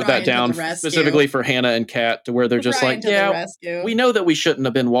that Brian to down the rescue. specifically for Hannah and Kat, to where they're just Brian like, to the yeah, rescue. we know that we shouldn't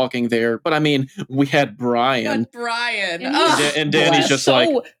have been walking there, but I mean, we had Brian. But Brian. And oh, he's And Danny's bless. just so like,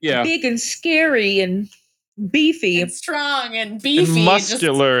 yeah. big and scary and beefy. And strong and beefy. And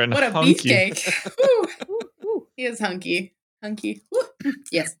muscular and what a hunky. beefcake. Woo. Ooh, ooh. He is hunky. Hunky. Woo.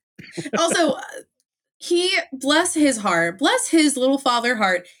 Yes. Also, he, bless his heart, bless his little father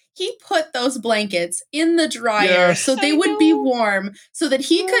heart, he put those blankets in the dryer Yes. so they I would be know. warm, so that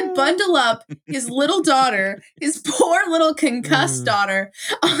he could bundle up his little daughter, his poor little concussed daughter,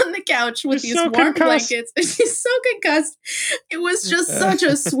 on the couch with She's these so warm concussed. blankets. And she's so concussed. It was just such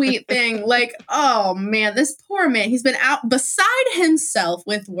a sweet thing. Like, oh man, this poor man, he's been out beside himself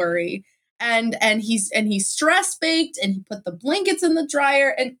with worry. And he's stress baked, and he put the blankets in the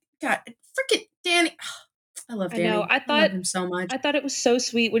dryer, and God, freaking Danny. I love I Danny. know. I love thought- him so much. I thought it was so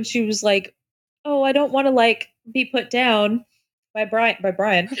sweet when she was like, "Oh, I don't want to like be put down by Brian." But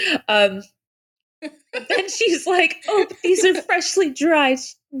then she's like, "Oh, but these are freshly dried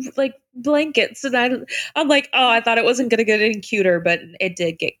like blankets," and I'm like, "Oh, I thought it wasn't gonna get any cuter, but it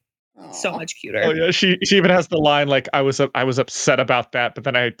did get so Aw. much cuter." Oh yeah, she even has the line like I was upset about that, but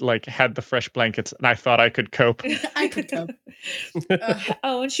then I like had the fresh blankets and I thought I could cope. I could go. Ugh.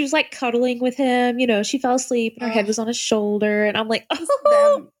 Oh, and she was like cuddling with him. You know, she fell asleep and her head Ugh. was on his shoulder, and I'm like,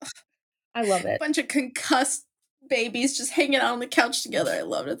 "Oh, Them I love it." bunch of concussed babies just hanging out on the couch together. I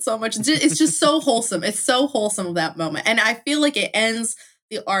loved it so much. It's just so wholesome. It's so wholesome of that moment. And I feel like it ends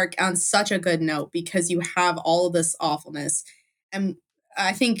the arc on such a good note because you have all of this awfulness. And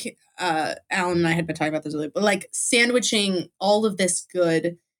I think Alan and I had been talking about this earlier, but like sandwiching all of this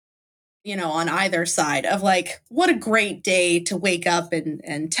good, you know, on either side of like, what a great day to wake up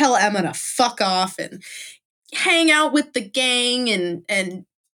and tell Emma to fuck off and hang out with the gang and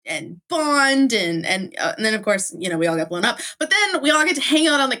bond and then of course, you know, we all get blown up, but then we all get to hang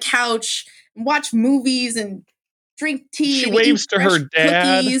out on the couch and watch movies and drink tea. She and waves eat to her fresh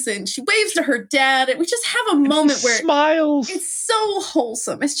dad. cookies, and she waves to her dad, and we just have a And he moment where smiles. it's so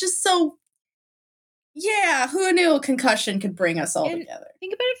wholesome. It's just so, yeah, who knew a concussion could bring us all And- together?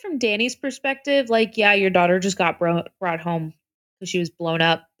 Think about it from Danny's perspective. Like, yeah, your daughter just got brought home because she was blown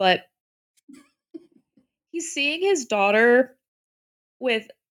up, but he's seeing his daughter with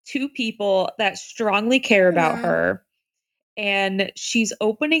two people that strongly care about Yeah. her. And she's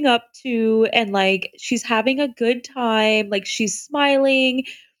opening up to, and like, she's having a good time. Like, she's smiling.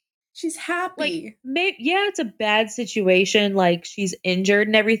 She's happy. Maybe, yeah, it's a bad situation. Like, she's injured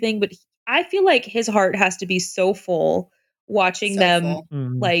and everything, but I feel like his heart has to be so full watching So them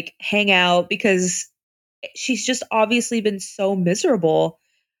full. like hang out because she's just obviously been so miserable.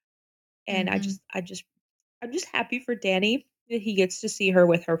 And Mhm. I'm just happy for Danny that he gets to see her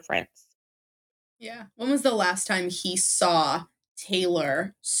with her friends. Yeah. When was the last time he saw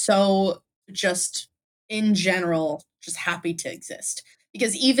Taylor so just in general, just happy to exist?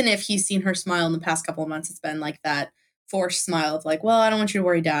 Because even if he's seen her smile in the past couple of months, it's been like that forced smile of like, well, I don't want you to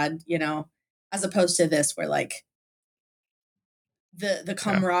worry, Dad, you know, as opposed to this where like the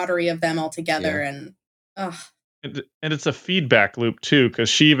camaraderie of them all together and And it's a feedback loop too, because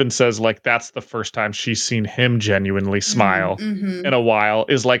she even says like that's the first time she's seen him genuinely smile mhm. in a while,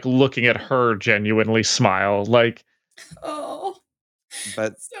 is like looking at her genuinely smile. Like Oh,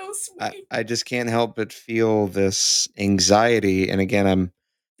 But so sweet. I just can't help but feel this anxiety. And again,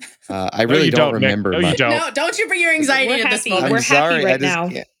 I No, really you don't Nick. remember No, you much. don't. No, don't you bring your anxiety We're into this happy. moment. We're I'm happy sorry, I right just now.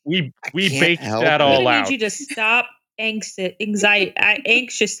 can't. we I we can't baked help that it. I'm all gonna out. need you to stop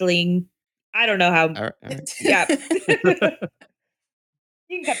anxiously. I don't know how. All right. Yeah.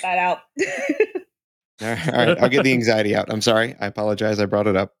 You can cut that out. All right, I'll get the anxiety out. I'm sorry. I apologize. I brought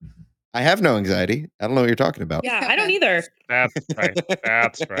it up. I have no anxiety. I don't know what you're talking about. Yeah, I don't either. That's right.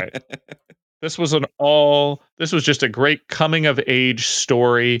 That's right. This was just a great coming of age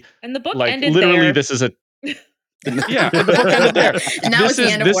story. And the book Like ended literally, there. this is a yeah. And the book ended there. And that was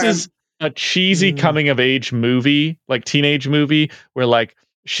the end of This Worm. is a cheesy Mm. coming of age movie, like teenage movie, where like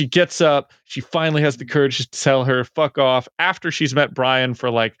she gets up, she finally has the courage to tell her fuck off after she's met Brian for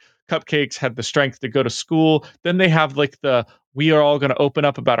like cupcakes, had the strength to go to school. Then they have like we are all going to open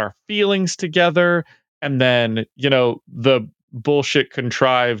up about our feelings together, and then you know the bullshit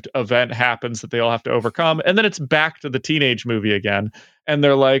contrived event happens that they all have to overcome, and then it's back to the teenage movie again. and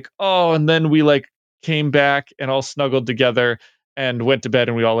they're like, oh, and then we like came back and all snuggled together and went to bed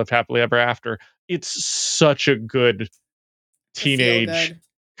and we all lived happily ever after. It's such a good To feel teenage good.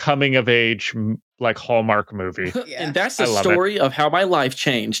 coming of age like Hallmark movie. Yeah. And that's I the love it. story of how my life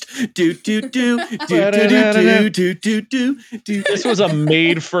changed. Do do do do do do do do do do. This was a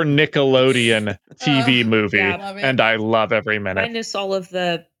made for Nickelodeon TV movie, yeah. Love it. and I love every minute. Minus all of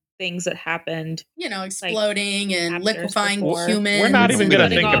the things that happened. You know, exploding and chapters liquefying before. humans. We're not even and going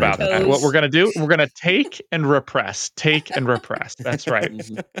to Cutting think off about that. toes. What we're going to do, we're going to take and repress. That's right.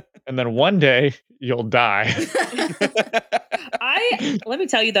 Mhm. And then one day you'll die. Let me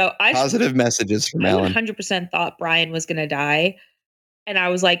tell you though, Positive messages from I Alan. 100% thought Brian was gonna die, and I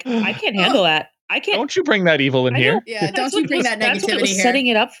was like, I can't handle that. I can't. Don't you bring that evil in I know. here. Yeah, That's don't you what bring was- that That's what it negativity was here. setting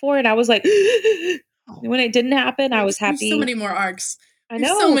it up for, and I was like, when it didn't happen, I was There's happy. so many more arcs. I There's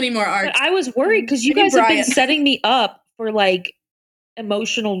know. so many more But arcs. I was worried because you I need guys have been Brian. setting me up for like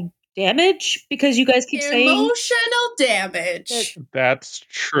emotional damage because you guys keep saying, Emotional damage. That's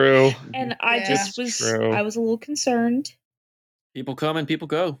true. and I Yeah. just It's was, true. I was a little concerned. People come and people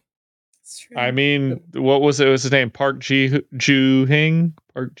go. It's true. I mean, what was it? Was his name? Park Ji-hoo?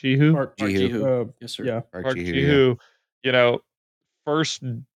 Park Ji-hoo. Yes, sir. Yeah. Park Ji-hoo, Ji-hoo. You know, first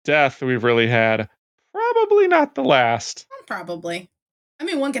death we've really had. Probably not the last. Probably. I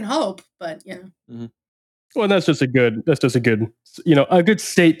mean, one can hope, but you know. Well, that's just a good, a good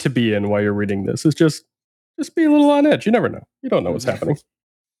state to be in while you're reading this. Is just be a little on edge. You never know. You don't know what's happening.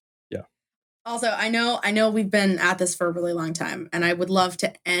 Also, I know we've been at this for a really long time, and I would love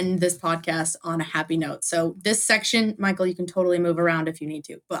to end this podcast on a happy note. So this section, Michael, you can totally move around if you need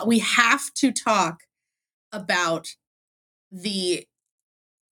to, but we have to talk about the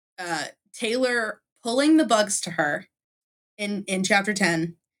Taylor pulling the bugs to her in chapter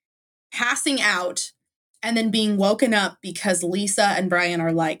 10, passing out, and then being woken up because Lisa and Brian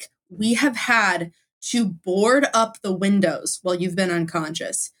are like, we have had to board up the windows while you've been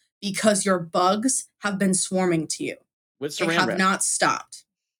unconscious because your bugs have been swarming to you. With They saran have wrap. not stopped.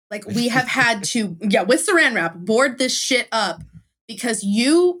 Like, we have had to, with saran wrap, board this shit up because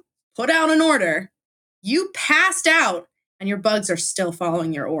you put out an order, you passed out, and your bugs are still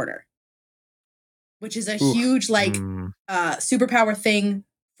following your order. Which is a huge, superpower thing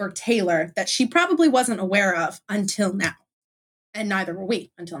for Taylor that she probably wasn't aware of until now. And neither were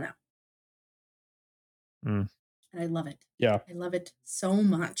we until now. And I love it. Yeah. I love it so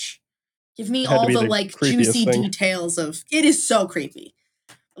much. Give me It had to all be the the like creepiest juicy thing. details of it is so creepy.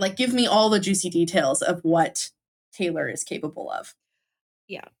 Like, give me all the juicy details of what Taylor is capable of.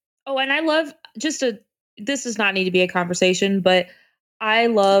 Yeah. Oh, and I love this does not need to be a conversation, but I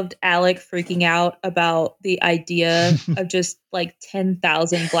loved Alec freaking out about the idea of just like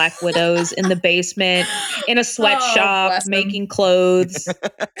 10,000 Black Widows in the basement in a sweatshop bless him. making clothes.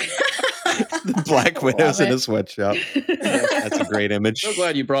 The Black Widows in a sweatshop. That's a great image. So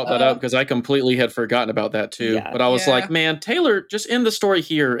glad you brought that up because I completely had forgotten about that too. Yeah. But I was Yeah. like, man, Taylor, just end the story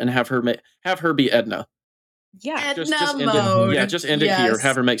here and have her be Edna. Yeah. Just Edna end it. mode. Yeah, just end it here. Yes.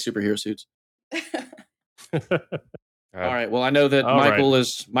 Have her make superhero suits. God. All right. Well, I know that All Michael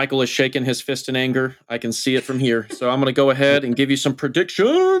is shaking his fist in anger. I can see it from here. So I'm going to go ahead and give you some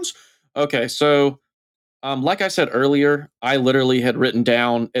predictions. Okay. So, like I said earlier, I literally had written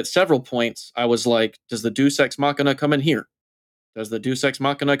down at several points. I was like, "Does the Deus Ex Machina come in here? Does the Deus Ex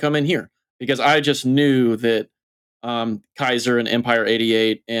Machina come in here?" Because I just knew that Kaiser and Empire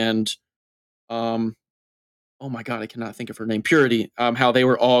 88 and oh my god, I cannot think of her name, Purity, how they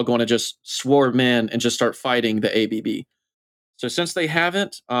were all going to just swarm in and just start fighting the ABB. So since they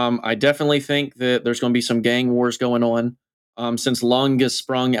haven't, I definitely think that there's going to be some gang wars going on. Since Lung is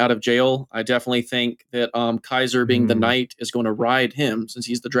sprung out of jail, I definitely think that Kaiser, being the knight, is going to ride him since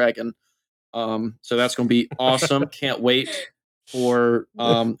he's the dragon. So that's going to be awesome. Can't wait for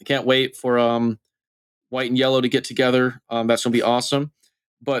White and Yellow to get together. That's going to be awesome.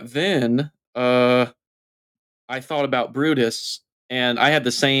 But then I thought about Brutus, and I had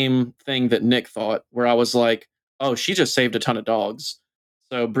the same thing that Nick thought, where I was like, oh, she just saved a ton of dogs.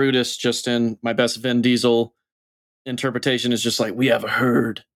 So Brutus, just in my best Vin Diesel interpretation, is just like, we have a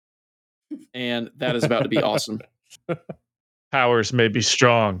herd. And that is about to be awesome. Powers may be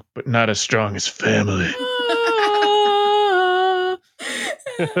strong, but not as strong as family.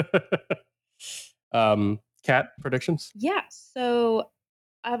 Cat predictions? Yeah. So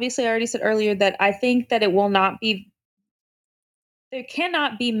obviously, I already said earlier that I think that it will not be, there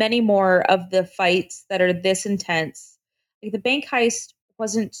cannot be many more of the fights that are this intense. Like the bank heist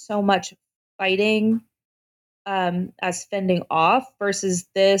wasn't so much fighting as fending off versus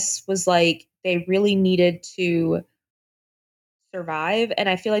this was like they really needed to survive. And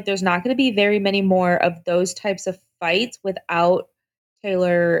I feel like there's not going to be very many more of those types of fights without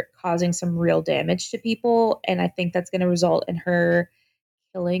Taylor causing some real damage to people. And I think that's going to result in her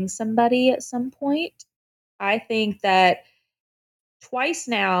killing somebody at some point. I think that twice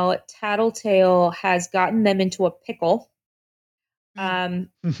now, Tattletale has gotten them into a pickle. And,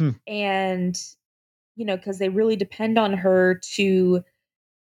 you know, because they really depend on her to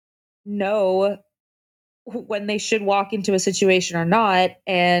know when they should walk into a situation or not.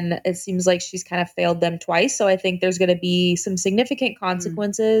 And it seems like she's kind of failed them twice. So I think there's going to be some significant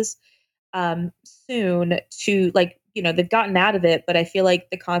consequences soon to, like, you know, they've gotten out of it, but I feel like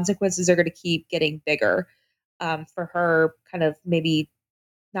the consequences are going to keep getting bigger for her kind of maybe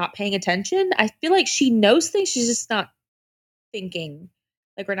not paying attention. I feel like she knows things. She's just not thinking,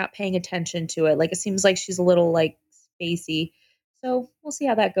 like, we're not paying attention to it. Like, it seems like she's a little like spacey. So we'll see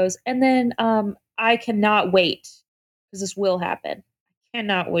how that goes. And then I cannot wait, because this will happen. I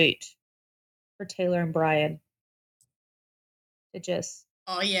cannot wait for Taylor and Brian to just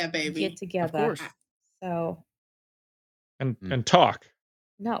Oh yeah, baby. get together. Of course. So and talk.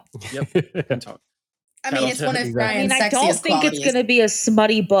 no. Yep. And talk. I mean, it's one of Exactly. Brian's I mean, I sexiest don't think it's qualities. going to be a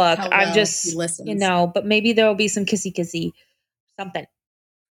smutty book. How I'm well just, he listens. you know, but maybe there will be some kissy something.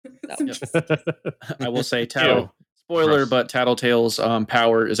 I will say, Ew. spoiler, Gross. but Tattletale's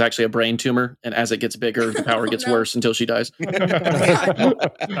power is actually a brain tumor, and as it gets bigger, the power gets no. worse until she dies.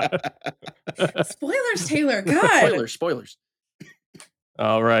 Spoilers, Taylor. God. Spoilers.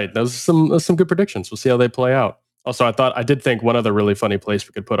 All right, those are some good predictions. We'll see how they play out. Also, I did think one other really funny place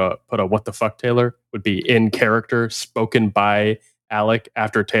we could put a what the fuck Taylor would be in character, spoken by Alec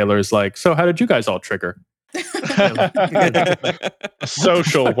after Taylor's like, so how did you guys all trigger? A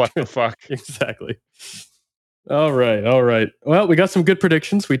social what the fuck. Exactly. All right. Well, we got some good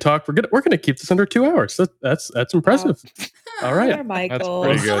predictions. We talked. We're gonna keep this under 2 hours. That's impressive. All right. Poor Michael.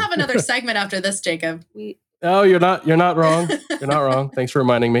 pretty We'll still good. have another segment after this, Jacob. Oh, you're not wrong. You're not wrong. Thanks for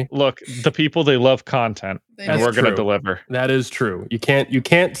reminding me. Look, the people, they love content, They and do. we're going to true. deliver. That is true. You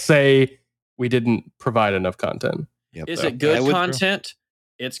can't say we didn't provide enough content. Yep. Is So, it good I would- content?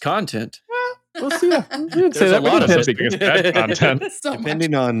 It's content. We'll see. You didn't say There's that. a We lot can of nitpick. Because bad content. So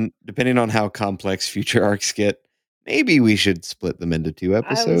much. Depending on how complex future arcs get, maybe we should split them into 2 I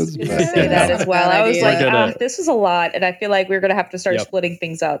episodes. was going but, to say you that know. as well. I was We're like, gonna- this is a lot, and I feel like we're going to have to start Yep. splitting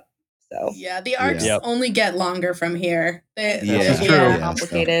things up. So Yeah, the arcs Yep. only get longer from here. Yeah. This is yeah, true. Yeah,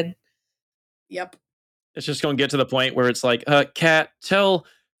 complicated. Yep. It's just going to get to the point where it's like, Kat, tell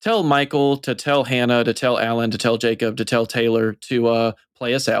Michael to tell Hannah to tell Alan to tell Jacob to tell Taylor to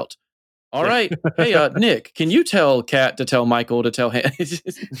play us out. All right. Hey, Nick, can you tell Kat to tell Michael to tell Hannah?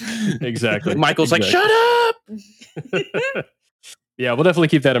 Exactly. Michael's like, Exactly. shut up. Yeah, we'll definitely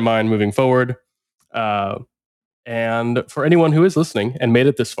keep that in mind moving forward. And for anyone who is listening and made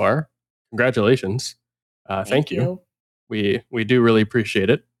it this far, congratulations. Thank you. We do really appreciate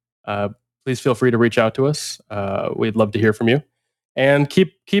it. Please feel free to reach out to us. We'd love to hear from you, and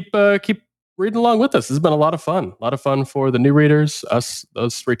keep reading along with us. This has been a lot of fun. A lot of fun for the new readers. Us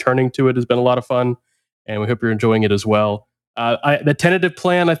returning to it has been a lot of fun, and we hope you're enjoying it as well. The tentative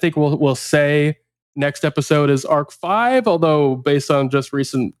plan, I think we'll say next episode is Arc 5, although based on just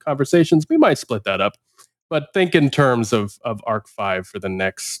recent conversations, we might split that up. But think in terms of Arc 5 for the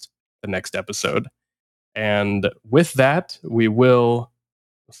next episode. And with that, we will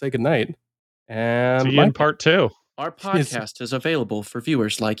say goodnight. And See you in Michael. part 2. Our podcast is available for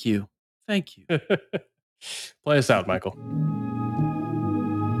viewers like you. Thank you. Play us out, Michael.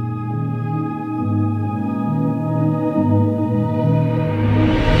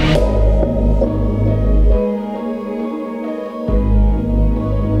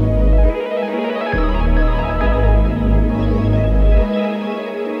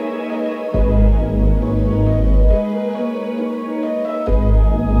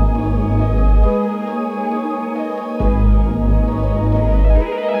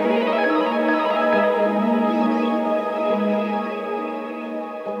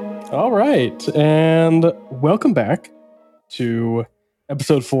 All right, and welcome back to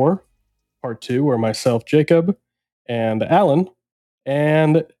episode 4, part 2, where myself, Jacob, and Alan,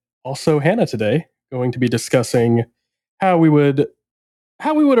 and also Hannah today, going to be discussing how we would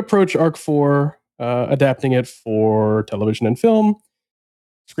approach Arc 4, adapting it for television and film,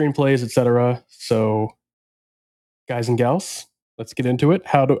 screenplays, etc. So, guys and gals, let's get into it.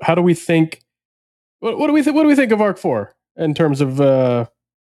 How do we think? What do we think of Arc 4 in terms of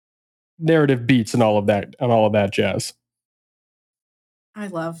narrative beats and all of that jazz? I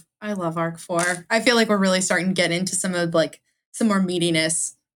love Arc 4. I feel like we're really starting to get into some more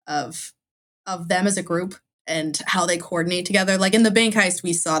meatiness of them as a group how they coordinate together. Like in the bank heist,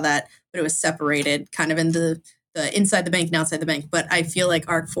 we saw that, but it was separated kind of in the inside the bank and outside the bank. But I feel like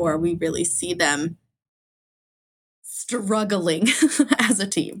Arc 4, we really see them struggling as a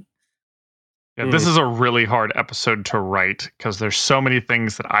team. Yeah, this is a really hard episode to write because there's so many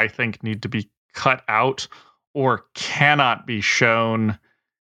things that I think need to be cut out or cannot be shown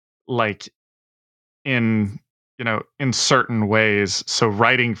like in certain ways. So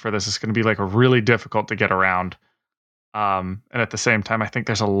writing for this is going to be like a really difficult to get around. And at the same time, I think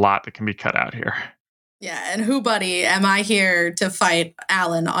there's a lot that can be cut out here. Yeah, and who, buddy, am I here to fight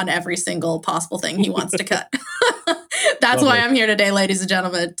Alan on every single possible thing he wants to cut? That's why I'm here today, ladies and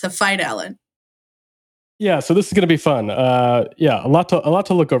gentlemen, to fight Alan. Yeah, so this is going to be fun. Yeah, a lot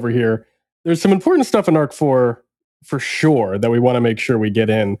to look over here. There's some important stuff in Arc 4 for sure that we want to make sure we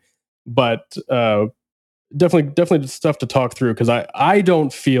get in, but definitely stuff to talk through because I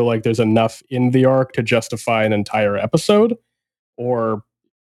don't feel like there's enough in the arc to justify an entire episode or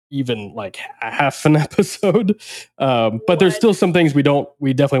even like half an episode. But there's still some things we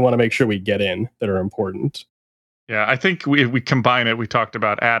definitely want to make sure we get in that are important. Yeah, I think we combine it. We talked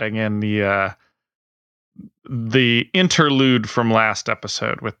about adding in the interlude from last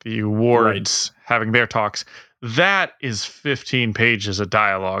episode with the wards having their talks. That is 15 pages of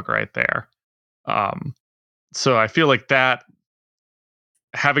dialogue right there. So I feel like that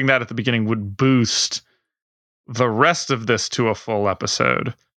having that at the beginning would boost the rest of this to a full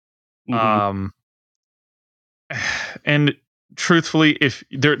episode. And truthfully, if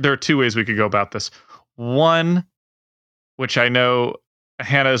there are two ways we could go about this. One, which I know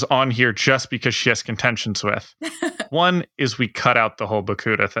Hannah is on here just because she has contentions with. One is we cut out the whole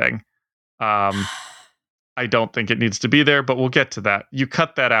Bakuda thing. I don't think it needs to be there, but we'll get to that. You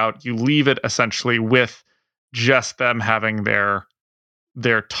cut that out. You leave it essentially with just them having their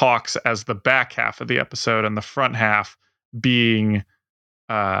talks as the back half of the episode, and the front half being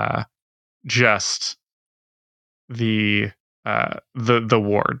just the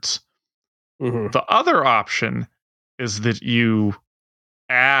wards. The other option is that you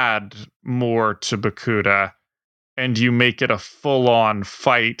add more to Bakuda and you make it a full-on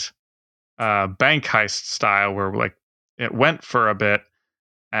fight, bank heist style, where like it went for a bit,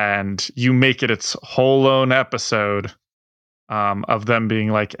 and you make it its whole own episode, of them being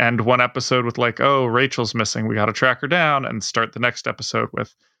like, end one episode with like, oh, Rachel's missing, we got to track her down, and start the next episode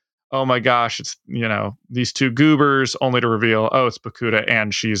with, oh my gosh, it's these two goobers, only to reveal, oh, it's Bakuda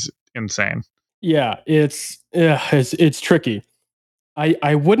and she's insane. Yeah, it's tricky. I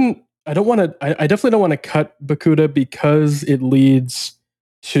definitely don't want to cut Bakuda because it leads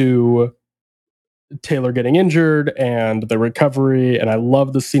to Taylor getting injured and the recovery. And I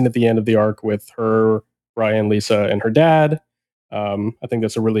love the scene at the end of the arc with her, Brian, Lisa, and her dad. I think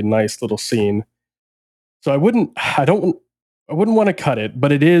that's a really nice little scene. So I wouldn't want to cut it,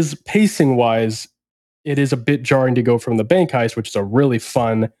 but it is, pacing wise, it is a bit jarring to go from the bank heist, which is a really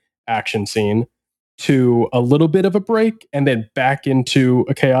fun action scene, to a little bit of a break and then back into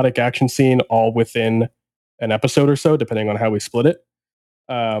a chaotic action scene all within an episode or so, depending on how we split it.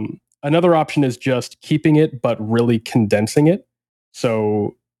 Another option is just keeping it, but really condensing it.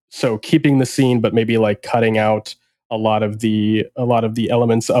 So keeping the scene, but maybe like cutting out a lot of the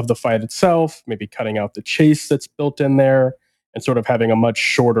elements of the fight itself, maybe cutting out the chase that's built in there, and sort of having a much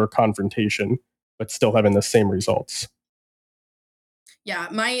shorter confrontation, but still having the same results. Yeah,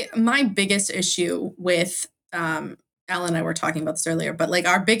 my biggest issue with Alan and I were talking about this earlier, but like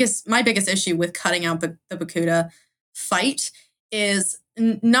my biggest issue with cutting out the Bakuda fight is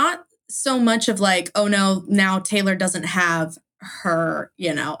not so much of like, oh no, now Taylor doesn't have her,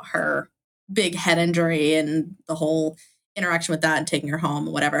 her big head injury and the whole interaction with that and taking her home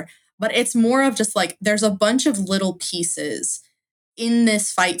or whatever. But it's more of just like, there's a bunch of little pieces in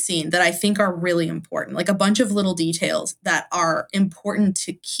this fight scene that I think are really important, like a bunch of little details that are important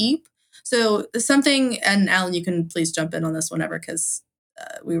to keep. So something, and Alan, you can please jump in on this whenever, because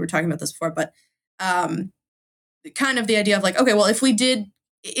we were talking about this before, but kind of the idea of like, okay, well, if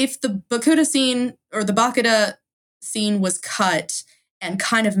the Bakuda scene or the Bakuda scene was cut and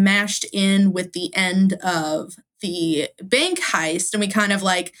kind of mashed in with the end of the bank heist, and we kind of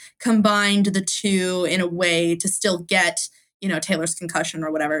like combined the two in a way to still get, Taylor's concussion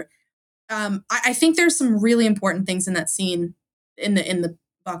or whatever. I think there's some really important things in that scene, in the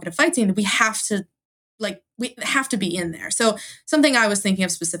Bakuda fight scene, that we have to be in there. So something I was thinking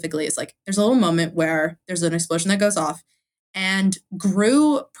of specifically is like, there's a little moment where there's an explosion that goes off, and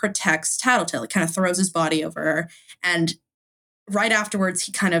Gru protects Tattletale. He kind of throws his body over her, and right afterwards,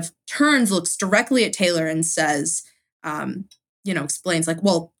 he kind of turns, looks directly at Taylor, and says, explains like,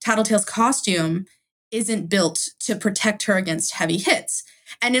 well, Tattletale's costume isn't built to protect her against heavy hits.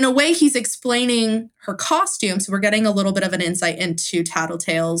 And in a way, he's explaining her costume. So we're getting a little bit of an insight into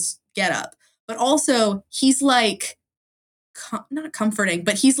Tattletale's getup. But also, he's like, not comforting,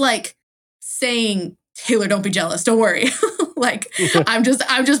 but he's like saying, Taylor, don't be jealous. Don't worry. Like, I'm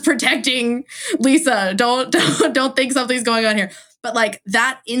just protecting Lisa. Don't think something's going on here. But like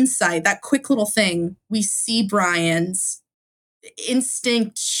that insight, that quick little thing, we see Brian's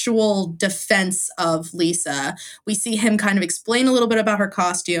instinctual defense of Lisa. We see him kind of explain a little bit about her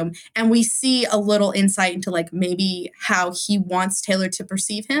costume, and we see a little insight into like maybe how he wants Taylor to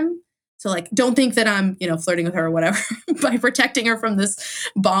perceive him. So like, don't think that I'm, flirting with her or whatever by protecting her from this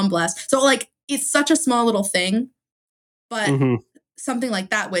bomb blast. So like, it's such a small little thing, but something like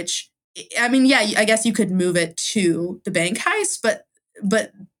that, which, I mean, yeah, I guess you could move it to the bank heist,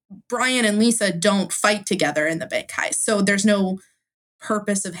 but Brian and Lisa don't fight together in the bank heist. So there's no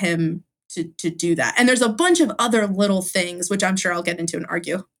purpose of him to do that. And there's a bunch of other little things, which I'm sure I'll get into and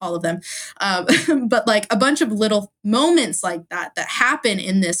argue all of them. But like a bunch of little moments like that happen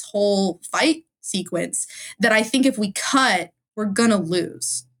in this whole fight sequence that I think if we cut, we're gonna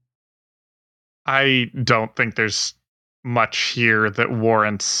lose. I don't think there's much here that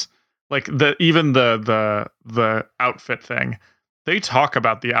warrants like the outfit thing. They talk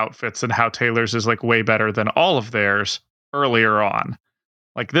about the outfits and how Taylor's is like way better than all of theirs earlier on.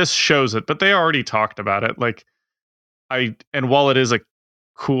 Like this shows it, but they already talked about it. Like and while it is a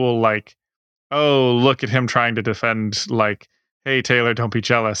cool like, oh, look at him trying to defend, like, hey Taylor, don't be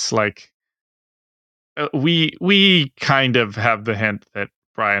jealous. Like we kind of have the hint that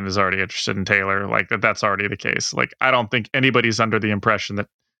Brian is already interested in Taylor, like that's already the case. Like I don't think anybody's under the impression that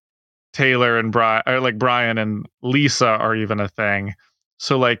Taylor and Brian, or like Brian and Lisa are even a thing.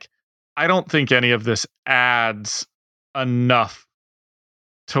 So like I don't think any of this adds enough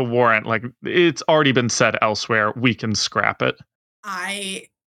to warrant, like it's already been said elsewhere, we can scrap it. I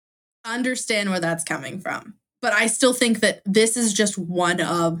understand where that's coming from, but I still think that this is just one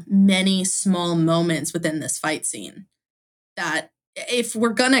of many small moments within this fight scene that if we're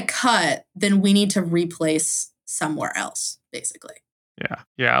gonna cut, then we need to replace somewhere else, basically.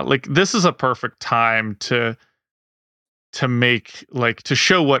 Yeah, like this is a perfect time to make, like, to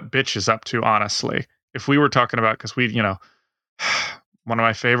show what Bitch is up to, honestly. If we were talking about, because we, one of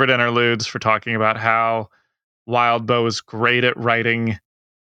my favorite interludes for talking about how Wildbow is great at writing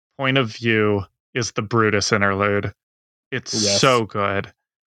point of view is the Brutus interlude. It's so good.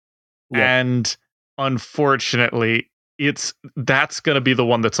 Yep. And unfortunately, that's going to be the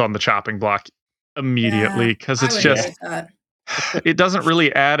one that's on the chopping block immediately, because it's just, it doesn't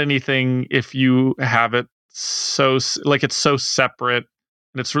really add anything if you have it so, like, it's so separate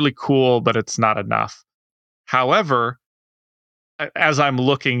and it's really cool, but it's not enough. However, as I'm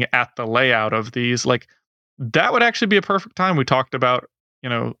looking at the layout of these, like, that would actually be a perfect time. We talked about,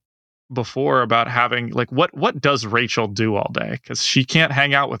 before, about having, like, what does Rachel do all day? Because she can't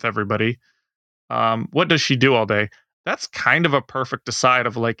hang out with everybody. What does she do all day? That's kind of a perfect aside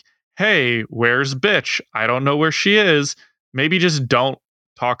of like, hey, where's Bitch? I don't know where she is. Maybe just don't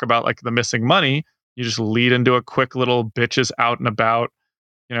talk about like the missing money. You just lead into a quick little Bitch is out and about,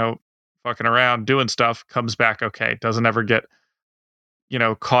 fucking around, doing stuff, comes back okay. Doesn't ever get,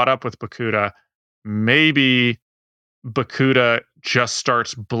 caught up with Bakuda. Maybe Bakuda just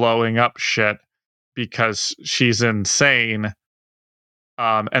starts blowing up shit because she's insane.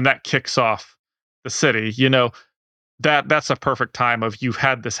 And that kicks off the city. That's a perfect time of, you've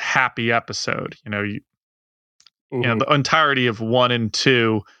had this happy episode. The entirety of 1 and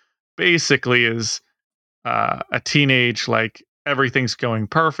 2 basically is a teenage, like, everything's going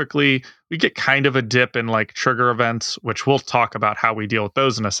perfectly. We get kind of a dip in like trigger events, which we'll talk about how we deal with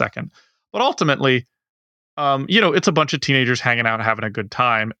those in a second. But ultimately, it's a bunch of teenagers hanging out, having a good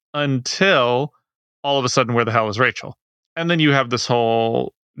time, until all of a sudden, where the hell is Rachel? And then you have this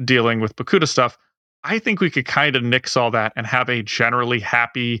whole dealing with Bakuda stuff. I think we could kind of nix all that and have a generally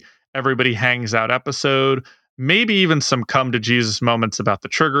happy, everybody hangs out episode. Maybe even some come to Jesus moments about the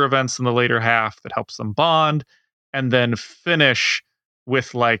trigger events in the later half that helps them bond. And then finish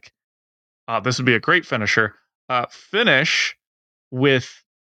with like, this would be a great finisher. Finish with,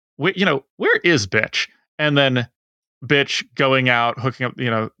 where is Bitch? And then Bitch going out, hooking up,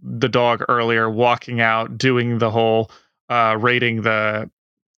 the dog earlier, walking out, doing the whole raiding the,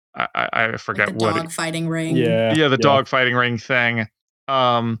 I forget like the what dog fighting ring. The dog fighting ring thing.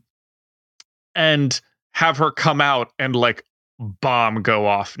 And have her come out and like bomb go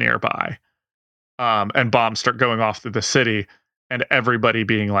off nearby. And bombs start going off through the city, and everybody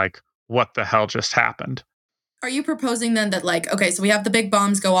being like, what the hell just happened? Are you proposing then that, like, okay, so we have the big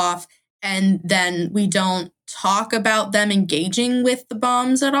bombs go off and then we don't talk about them engaging with the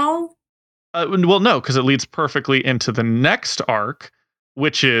bombs at all? Well, no, because it leads perfectly into the next arc,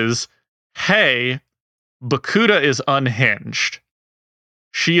 which is, hey, Bakuda is unhinged.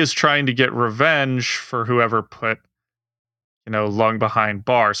 She is trying to get revenge for whoever put, Lung behind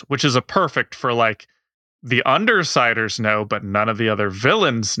bars, which is a perfect for like the Undersiders know, but none of the other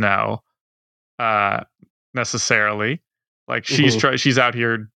villains know necessarily. Like she's out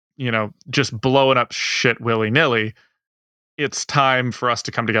here, just blowing up shit willy-nilly. It's time for us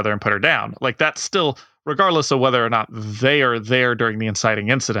to come together and put her down. Like that's still, regardless of whether or not they are there during the inciting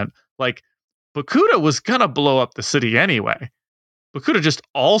incident, like Bakuda was gonna blow up the city anyway. Bakuda just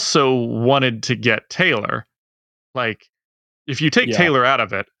also wanted to get Taylor. Like, if you take Taylor out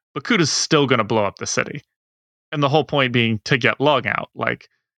of it, Bakuda's still gonna blow up the city. And the whole point being to get Lung out. Like,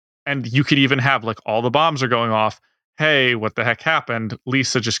 and you could even have like all the bombs are going off. Hey, what the heck happened?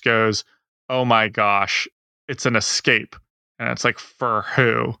 Lisa just goes, oh my gosh, it's an escape. And it's like, for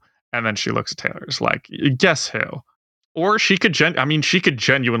who? And then she looks at Taylor's like, guess who? Or she could she could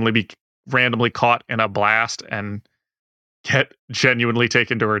genuinely be randomly caught in a blast and get genuinely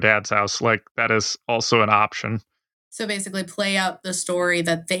taken to her dad's house. Like that is also an option. So basically play out the story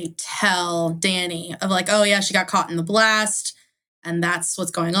that they tell Danny of like, oh yeah, she got caught in the blast and that's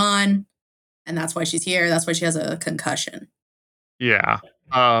what's going on. And that's why she's here. That's why she has a concussion. Yeah.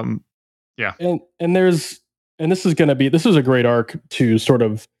 Yeah. And this is a great arc to sort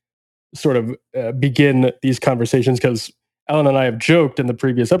of begin these conversations, because Alan and I have joked in the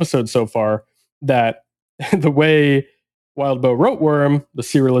previous episode so far that the way Wildbow wrote Worm, the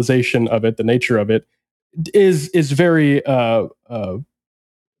serialization of it, the nature of it, is very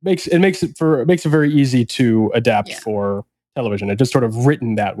makes it very easy to adapt for television. It's just sort of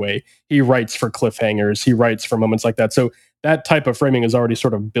written that way. He writes for cliffhangers. He writes for moments like that. So that type of framing is already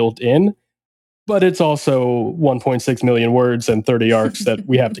sort of built in. But it's also 1.6 million words and 30 arcs that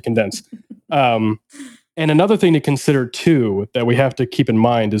we have to condense. And another thing to consider too that we have to keep in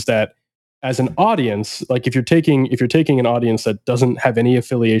mind is that as an audience, like if you're taking an audience that doesn't have any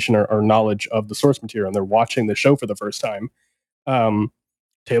affiliation or knowledge of the source material and they're watching the show for the first time,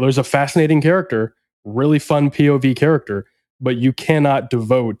 Taylor's a fascinating character, really fun POV character, but you cannot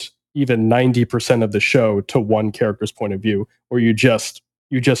devote even 90% of the show to one character's point of view, or you just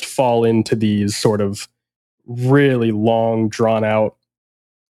fall into these sort of really long, drawn out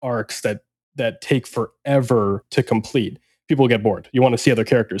arcs that take forever to complete. People get bored. You want to see other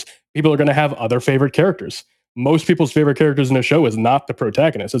characters. People are going to have other favorite characters. Most people's favorite characters in a show is not the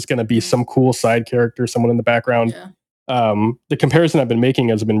protagonist. It's going to be some cool side character, someone in the background. Yeah. The comparison I've been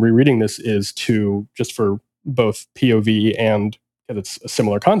making as I've been rereading this is to, just for both POV and, because it's a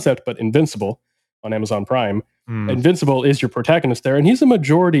similar concept, but Invincible on Amazon Prime. Invincible is your protagonist there, and he's a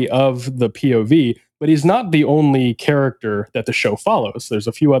majority of the POV, but he's not the only character that the show follows. There's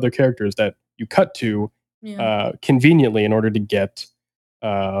a few other characters that you cut to conveniently in order to get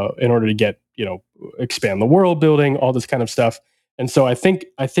expand the world building, all this kind of stuff. And so I think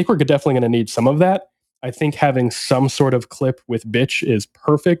we're definitely going to need some of that. I think having some sort of clip with Bitch is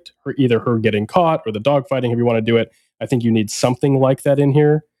perfect, or either her getting caught or the dogfighting, if you want to do it. I think you need something like that in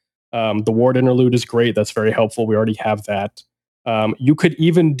here. The Ward interlude is great. That's very helpful. We already have that. You could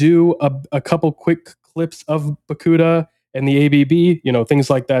even do a couple quick clips of Bakuda and the ABB, things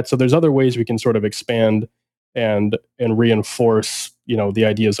like that. So there's other ways we can sort of expand and reinforce, the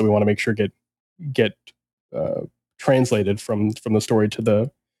ideas that we want to make sure get translated from the story to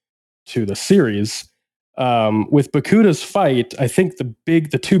the series. With Bakuda's fight, I think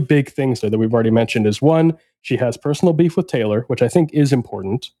the two big things there that we've already mentioned is, one, she has personal beef with Taylor, which I think is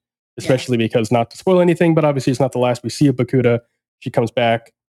important. Especially because, not to spoil anything, but obviously it's not the last we see of Bakuda. She comes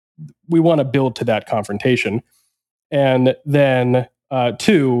back. We want to build to that confrontation. And then,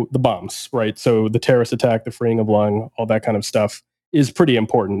 two, the bombs, right? So the terrorist attack, the freeing of Lung, all that kind of stuff is pretty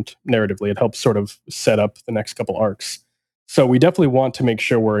important narratively. It helps sort of set up the next couple arcs. So we definitely want to make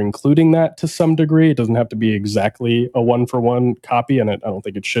sure we're including that to some degree. It doesn't have to be exactly a one-for-one copy, and I don't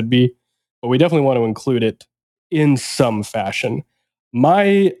think it should be. But we definitely want to include it in some fashion.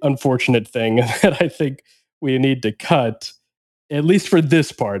 My unfortunate thing that I think we need to cut, at least for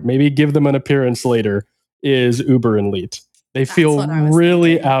this part, maybe give them an appearance later, is Uber and Leet. They feel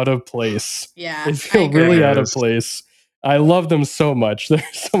really out of place. Yeah, they feel really out of place. I love them so much. They're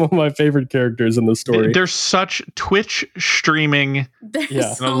some of my favorite characters in the story. They're such Twitch streaming,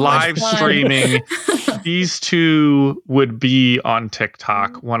 live streaming. These two would be on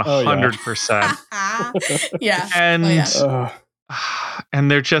TikTok 100%. Yeah. And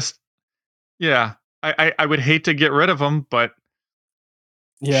and they're just, I would hate to get rid of them, but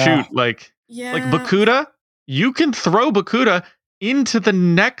Yeah. shoot, like Yeah. Bakuda, you can throw Bakuda into the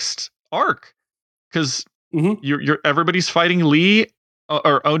next arc because Mhm. you're everybody's fighting Lee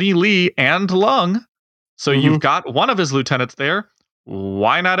or Oni Lee and Lung, so Mhm. you've got one of his lieutenants there.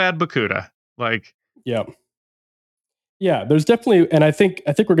 Why not add Bakuda? Like, Yeah. Yeah, there's definitely, and I think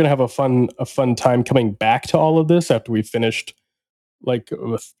we're gonna have a fun time coming back to all of this after we've finished, like,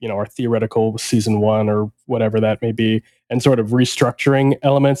 with our theoretical season one or whatever that may be, and sort of restructuring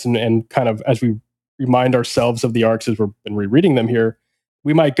elements and kind of as we remind ourselves of the arcs as we've been rereading them here,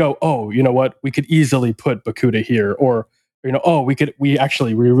 we might go, oh, you know what, we could easily put Bakuda here, or oh, we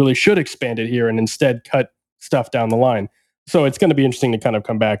really should expand it here and instead cut stuff down the line. So it's going to be interesting to kind of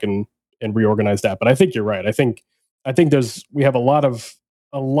come back and reorganize that. But I think you're right. I think we have a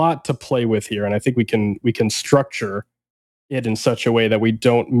lot to play with here, and I think we can structure it in such a way that we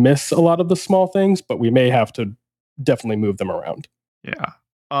don't miss a lot of the small things, but we may have to definitely move them around. yeah.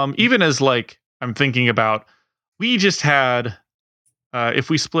 Even as like I'm thinking about, we just had if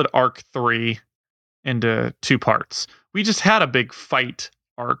we split arc 3 into 2 parts, we just had a big fight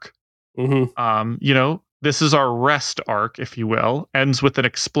arc. Mm-hmm. This is our rest arc, if you will, ends with an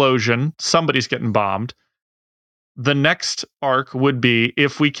explosion, somebody's getting bombed. The next arc would be,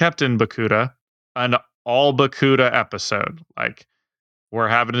 if we kept in Bakuda, an all Bakuda episode. Like, we're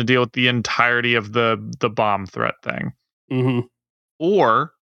having to deal with the entirety of the bomb threat thing. Mm-hmm.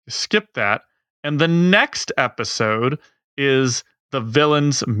 Or skip that, and the next episode is the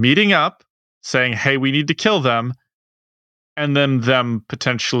villains meeting up, saying, hey, we need to kill them, and then them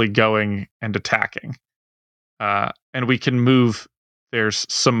potentially going and attacking. And we can move, there's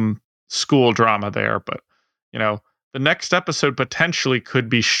some school drama there, but, the next episode potentially could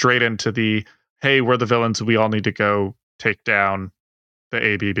be straight into the, hey, we're the villains, we all need to go take down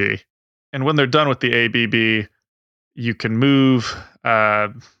the ABB. And when they're done with the ABB, you can move.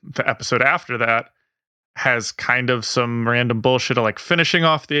 The episode after that has kind of some random bullshit of like finishing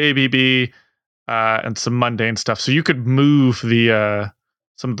off the ABB and some mundane stuff. So you could move the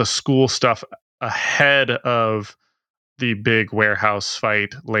some of the school stuff ahead of the big warehouse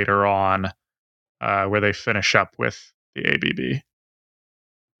fight later on, where they finish up with the ABB.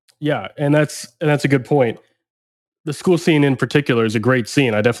 Yeah, and that's a good point. The school scene in particular is a great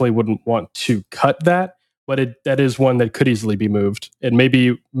scene. I definitely wouldn't want to cut that, but that is one that could easily be moved, and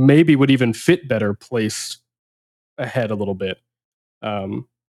maybe would even fit better placed ahead a little bit.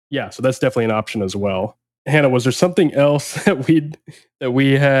 Yeah, so that's definitely an option as well. Hannah, was there something else that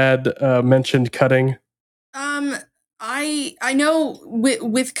we had mentioned cutting? I know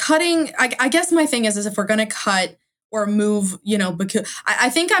with cutting, I guess my thing is if we're gonna cut or move, Bakuda, I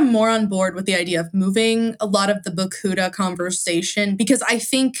think I'm more on board with the idea of moving a lot of the Bakuda conversation, because I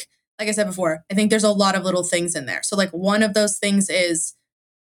think, like I said before, I think there's a lot of little things in there. So like one of those things is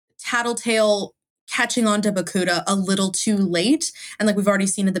Tattletale catching on to Bakuda a little too late. And like we've already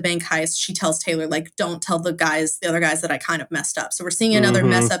seen in the bank heist, she tells Taylor, like, don't tell the other guys that I kind of messed up. So we're seeing another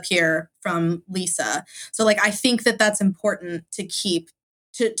mess up here from Lisa. So like I think that that's important to keep,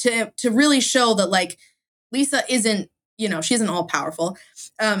 to really show that like Lisa isn't, she isn't all powerful.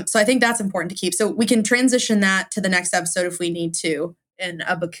 So I think that's important to keep. So we can transition that to the next episode if we need to in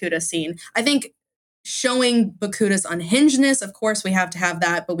a Bakuda scene. I think showing Bakuda's unhingedness, of course, we have to have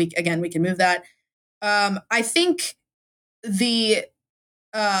that, but we can move that. I think the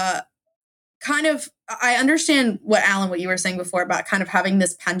kind of, I understand what Alan, what you were saying before about kind of having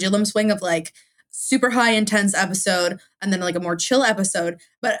this pendulum swing of like super high intense episode and then like a more chill episode.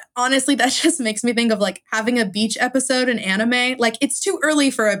 But honestly, that just makes me think of like having a beach episode in anime. Like it's too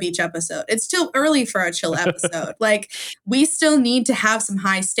early for a beach episode. It's too early for a chill episode. Like we still need to have some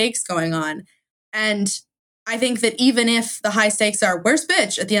high stakes going on. And I think that even if the high stakes are, where's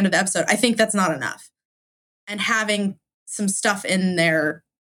bitch at the end of the episode, I think that's not enough. And having some stuff in there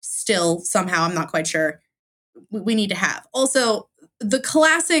still somehow, I'm not quite sure, we need to have. Also, the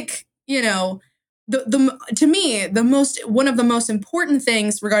classic, to me, one of the most important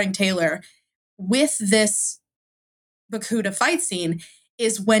things regarding Taylor with this Bakuda fight scene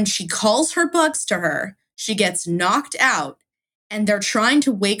is when she calls her bugs to her, she gets knocked out, and they're trying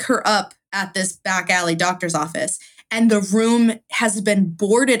to wake her up at this back alley doctor's office, and the room has been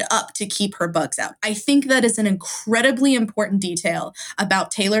boarded up to keep her bugs out. I think that is an incredibly important detail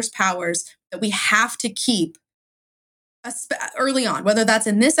about Taylor's powers that we have to keep early on, whether that's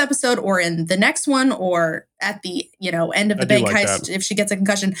in this episode or in the next one or at the end of the bank heist if she gets a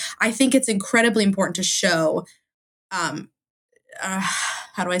concussion. I think it's incredibly important to show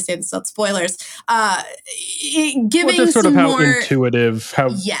how do I say this without spoilers? Giving just sort some of how more intuitive, how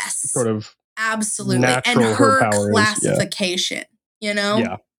yes, sort of absolutely, natural and her powers, classification. you know?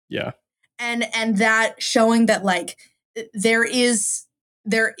 Yeah. Yeah. And that showing that like there is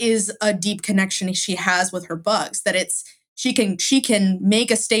a deep connection she has with her bugs, that it's she can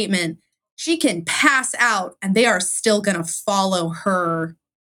make a statement, she can pass out, and they are still gonna follow her,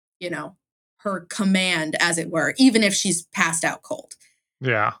 you know, her command, as it were, even if she's passed out cold.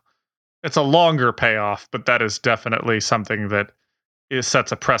 Yeah. It's a longer payoff, but that is definitely something that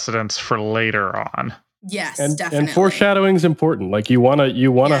sets a precedence for later on. Yes, And definitely. foreshadowing is important. Like you want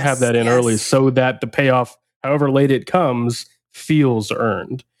to have that in early so that the payoff, however late it comes, feels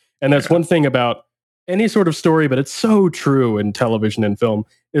earned. And that's one thing about any sort of story, but it's so true in television and film,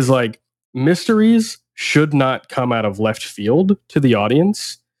 is like mysteries should not come out of left field to the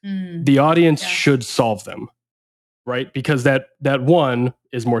audience. The audience should solve them, right? Because that one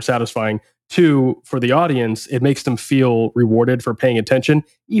is more satisfying. Two, for the audience, it makes them feel rewarded for paying attention,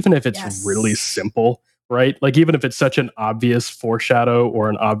 even if it's really simple, right? Like even if it's such an obvious foreshadow or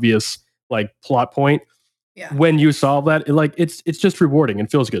an obvious like plot point, when you solve that, it's just rewarding and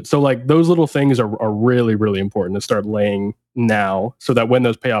feels good. So like those little things are really, really important to start laying now, so that when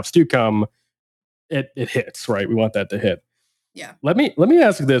those payoffs do come, it hits, right? We want that to hit. Yeah. Let me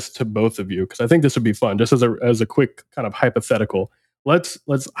ask this to both of you, because I think this would be fun, just as a quick kind of hypothetical. Let's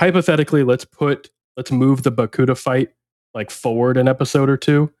hypothetically let's move the Bakuda fight like forward an episode or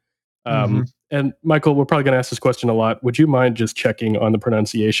two. And Michael, we're probably going to ask this question a lot. Would you mind just checking on the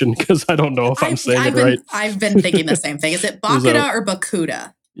pronunciation, because I don't know if I'm saying it right? I've been thinking the same thing. Is it Bakuda or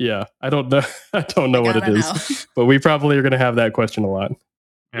Bakuda? Yeah, I don't know. I don't know what it is, but we probably are going to have that question a lot.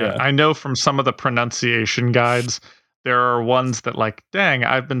 Yeah, I know from some of the pronunciation guides, there are ones that like, dang,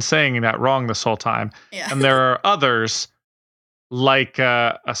 I've been saying that wrong this whole time. Yeah. And there are others, like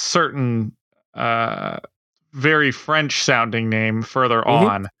a certain very French sounding name further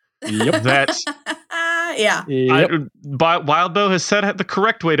on. Yep. That yeah. Wildbow has said the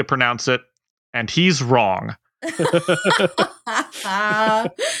correct way to pronounce it, and he's wrong.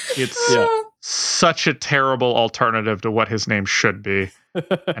 It's such a terrible alternative to what his name should be,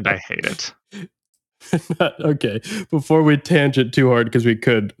 and I hate it. Okay, before we tangent too hard, because we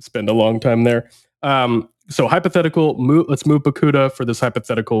could spend a long time there. So hypothetical, let's move Bakuda for this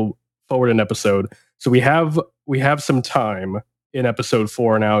hypothetical forward an episode. So we have some time in episode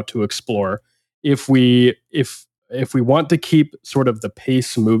 4 now to explore. If we want to keep sort of the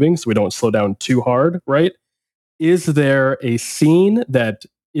pace moving, so we don't slow down too hard, right? Is there a scene that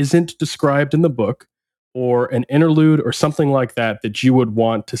isn't described in the book, or an interlude or something like that, that you would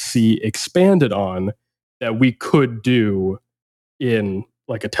want to see expanded on, that we could do in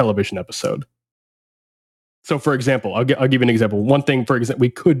like a television episode? So for example, I'll give you an example. One thing, for example, we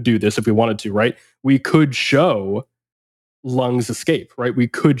could do this if we wanted to, right? We could show Lung's escape, right? We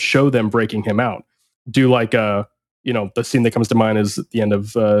could show them breaking him out. Do like the scene that comes to mind is at the end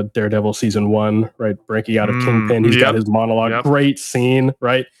of Daredevil season 1, right? Breaking out of Kingpin. He's got his monologue. Great scene,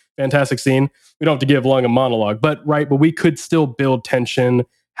 right? Fantastic scene. We don't have to give Lung a monologue, but we could still build tension,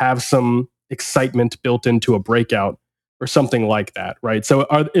 have some excitement built into a breakout or something like that, right? So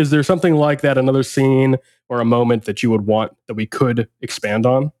is there something like that, another scene or a moment that you would want that we could expand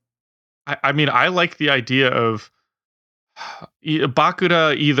on? I mean, I like the idea of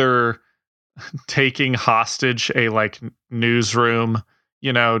Bakuda either taking hostage a like newsroom,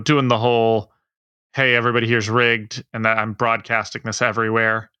 doing the whole, hey, everybody here's rigged and that I'm broadcasting this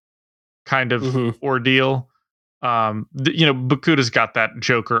everywhere kind of ordeal. Bakuda's got that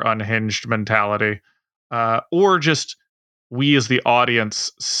Joker unhinged mentality. Or just we as the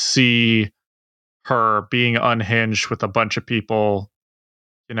audience see her being unhinged with a bunch of people,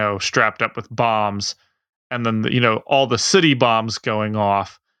 strapped up with bombs, and then all the city bombs going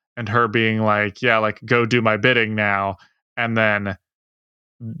off, and her being like, yeah, like go do my bidding now. And then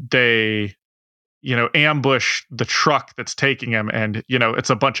they ambush the truck that's taking him, and it's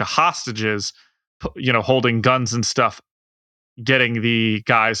a bunch of hostages, holding guns and stuff, getting the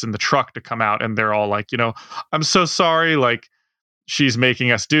guys in the truck to come out, and they're all like, I'm so sorry, like she's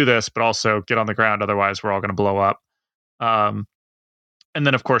making us do this, but also get on the ground, otherwise we're all going to blow up. And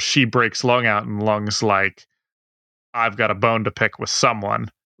then of course she breaks Lung out, and Lung's like, I've got a bone to pick with someone.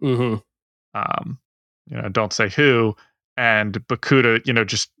 Don't say who. And Bakuda,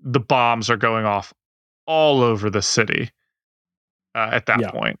 just the bombs are going off all over the city at that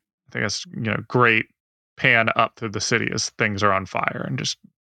point. I think it's great pan up through the city as things are on fire and just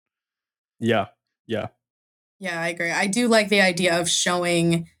Yeah, I agree. I do like the idea of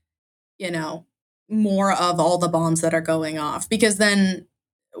showing, more of all the bombs that are going off, because then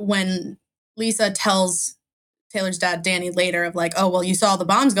when Lisa tells Taylor's dad, Danny, later of like, oh, well, you saw the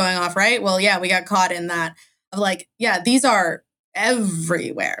bombs going off, right? Well, yeah, we got caught in that. Of like, yeah, these are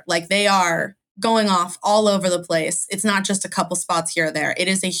everywhere. Like they are going off all over the place. It's not just a couple spots here or there. It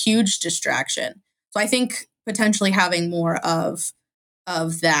is a huge distraction. So I think potentially having more of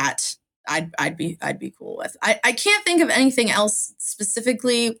that I'd be cool with. I can't think of anything else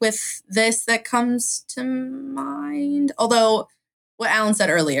specifically with this that comes to mind. Although what Alan said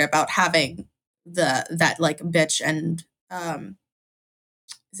earlier about having that like bitch and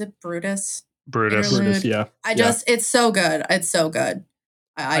is it Brutus? Brutus. Brutus, yeah. It's so good. It's so good.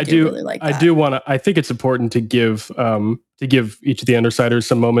 I do really like that. I do want to. I think it's important to give each of the Undersiders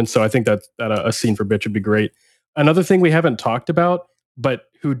some moments. So I think that a scene for bitch would be great. Another thing we haven't talked about, but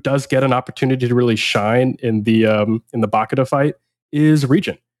who does get an opportunity to really shine in the Bakuda fight is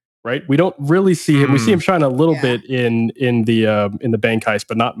Regent. Right? We don't really see him. We see him shine a little bit in the bank heist,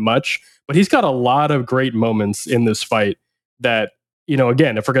 but not much. But he's got a lot of great moments in this fight that,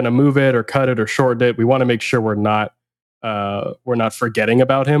 again, if we're going to move it or cut it or shorten it, we want to make sure we're not forgetting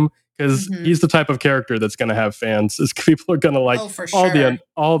about him, because he's the type of character that's going to have fans. As people are going to like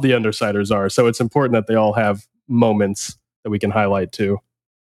all the Undersiders are. So it's important that they all have moments that we can highlight too.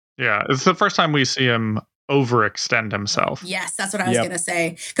 Yeah, it's the first time we see him overextend himself. Yes, that's what I was going to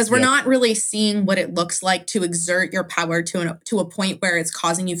say. Because we're not really seeing what it looks like to exert your power to a point where it's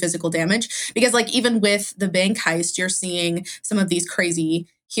causing you physical damage. Because like even with the bank heist, you're seeing some of these crazy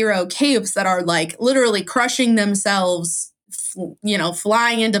hero capes that are like literally crushing themselves,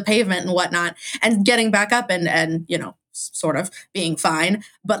 flying into pavement and whatnot, and getting back up and sort of being fine.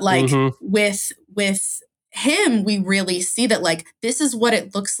 But like with him, we really see that like this is what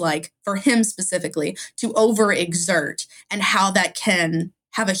it looks like for him specifically to overexert, and how that can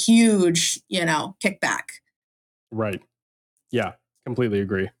have a huge kickback. Right. Yeah, completely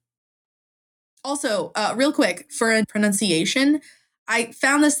agree. Also, real quick, for pronunciation, I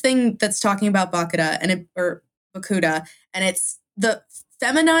found this thing that's talking about Bakuda or Bakuda, and it's the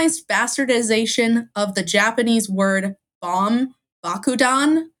feminized bastardization of the Japanese word bomb,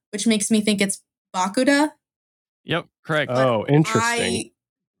 Bakudan, which makes me think it's Bakuda. Yep, correct. Oh, interesting.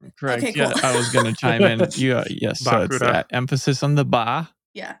 Correct. Okay, cool. Yeah, I was going to chime in. Yes, so it's that emphasis on the ba.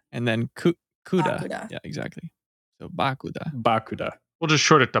 Yeah. And then kuda. Bakuda. Yeah, exactly. So Bakuda. Bakuda. We'll just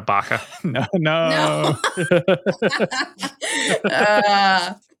short it to Baka. No.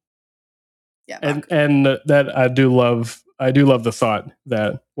 Yeah. And that I do love the thought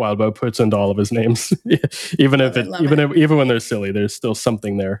that Wildbow puts into all of his names, even when they're silly, there's still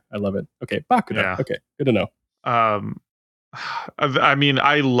something there. I love it. Okay, Bakuda. Yeah. Okay, good to know. I mean,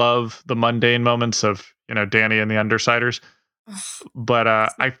 I love the mundane moments of Danny and the Undersiders, but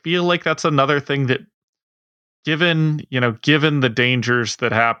I feel like that's another thing that, given the dangers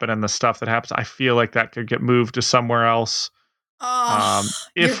that happen and the stuff that happens, I feel like that could get moved to somewhere else.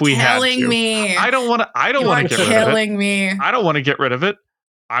 If we had to. Me. I don't want to get rid of it. Killing me. I don't want to get rid of it.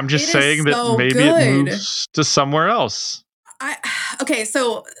 I'm just saying that maybe it moves to somewhere else. Okay,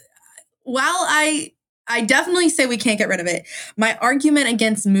 so while I definitely say we can't get rid of it, my argument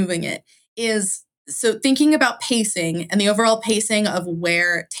against moving it is, so thinking about pacing and the overall pacing of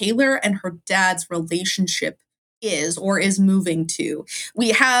where Taylor and her dad's relationship is moving to. We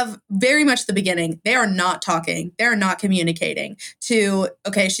have very much the beginning. They are not talking. They're not communicating. To,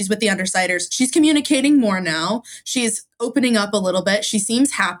 okay, she's with the Undersiders. She's communicating more now. She's opening up a little bit. She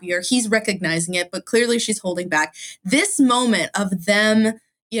seems happier. He's recognizing it, but clearly she's holding back. This moment of them,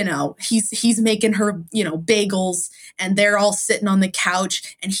 he's making her, bagels, and they're all sitting on the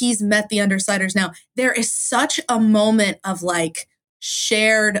couch, and he's met the Undersiders now. There is such a moment of like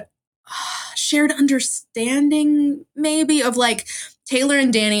shared understanding, maybe, of like Taylor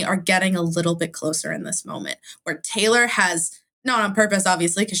and Danny are getting a little bit closer in this moment, where Taylor has, not on purpose,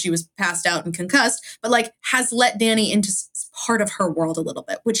 obviously, because she was passed out and concussed, but like has let Danny into part of her world a little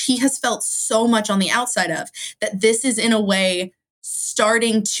bit, which he has felt so much on the outside of, that this is in a way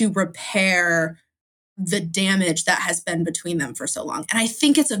starting to repair the damage that has been between them for so long. And I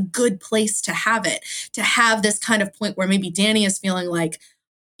think it's a good place to have it, to have this kind of point where maybe Danny is feeling like,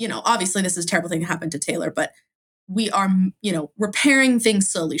 obviously this is a terrible thing to happen to Taylor, but we are, repairing things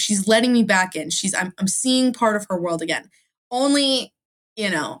slowly. She's letting me back in. I'm seeing part of her world again. Only,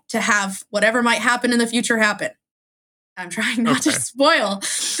 to have whatever might happen in the future happen. I'm trying not to spoil,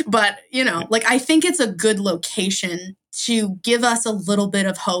 but, like, I think it's a good location to give us a little bit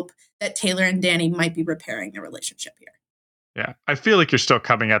of hope that Taylor and Danny might be repairing their relationship here. Yeah. I feel like you're still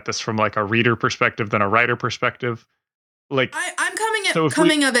coming at this from like a reader perspective than a writer perspective. Like, I'm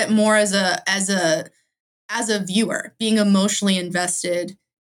coming of it more as a viewer, being emotionally invested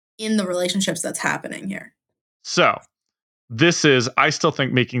in the relationships that's happening here. So this is, I still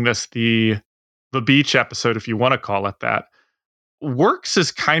think, making this the beach episode, if you want to call it that, works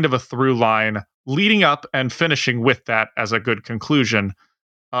as kind of a through line leading up and finishing with that as a good conclusion.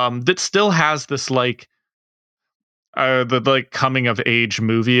 That still has this like the like coming of age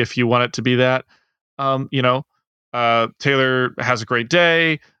movie, if you want it to be that. You know, Taylor has a great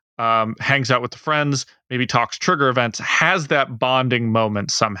day, hangs out with the friends, maybe talks trigger events, has that bonding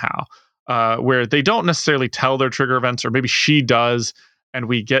moment somehow, where they don't necessarily tell their trigger events, or maybe she does, and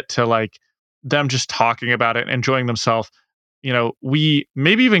we get to like them just talking about it, enjoying themselves. You know, we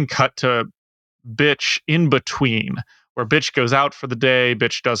maybe even cut to Bitch in between, where Bitch goes out for the day,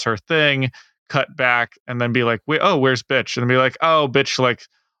 Bitch does her thing, cut back, and then be like, wait, oh, where's Bitch? And then be like, oh, Bitch, like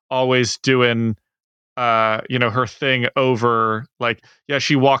always doing you know, her thing over, like, yeah,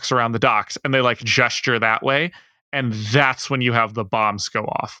 she walks around the docks, and they like gesture that way. And that's when you have the bombs go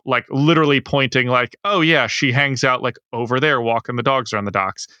off, like literally pointing like, oh yeah, she hangs out like over there walking the dogs around the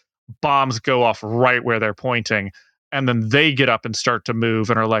docks. Bombs go off right where they're pointing, and then they get up and start to move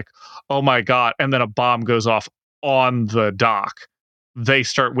and are like, oh my god. And then a bomb goes off on the dock. They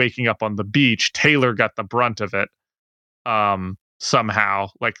start waking up on the beach. Taylor got the brunt of it somehow.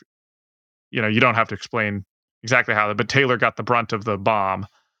 Like, you know, you don't have to explain exactly how, but Taylor got the brunt of the bomb.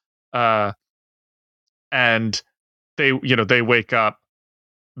 And they, you know, they wake up,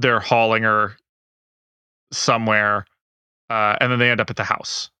 they're hauling her somewhere, and then they end up at the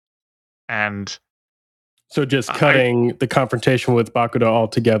house. And so just cutting the confrontation with Bakuda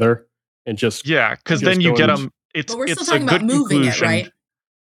altogether, and just because then you get them. But we're it's still talking a good about moving conclusion. it, right?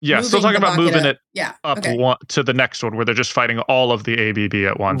 Yeah, Moving still talking the about moving Bakuda. it up to the next one, where they're just fighting all of the ABB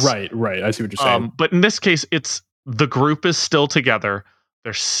at once. Right. I see what you're saying. But in this case, it's the group is still together.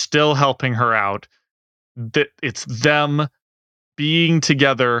 They're still helping her out. That it's them being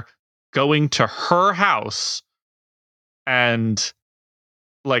together, going to her house, and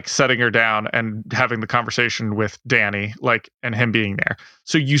like setting her down and having the conversation with Danny, like, and him being there.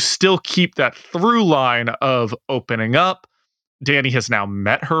 So you still keep that through line of opening up. Danny has now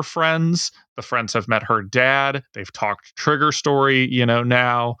met her friends. The friends have met her dad. They've talked trigger story, you know,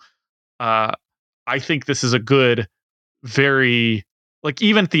 now. I think this is a good, very, like,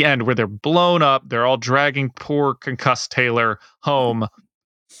 even at the end where they're blown up, they're all dragging poor concussed Taylor home.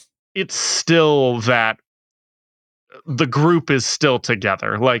 It's still that the group is still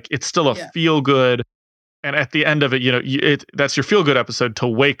together. Like, it's still a feel good. And at the end of it, you know, that's your feel good episode, to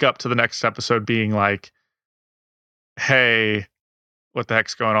wake up to the next episode being like, hey, what the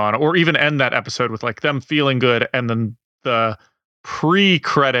heck's going on? Or even end that episode with like them feeling good, and then the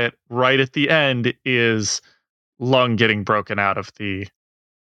pre-credit right at the end is Lung getting broken out of the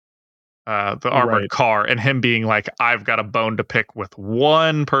armored car, and him being like, I've got a bone to pick with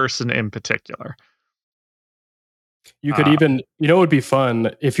one person in particular. You could even, you know, it would be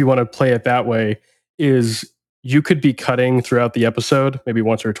fun if you want to play it that way, is you could be cutting throughout the episode, maybe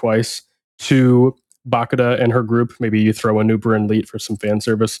once or twice, to Bakuda and her group. Maybe you throw in Uber and Leet for some fan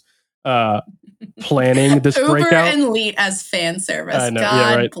service. Planning this breakout. Uber and Leet as fan service. I know,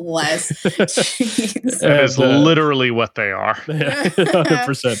 God bless. That is literally what they are.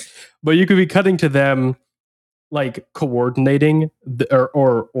 100%. But you could be cutting to them, like coordinating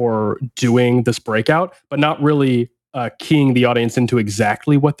or doing this breakout, but not really keying the audience into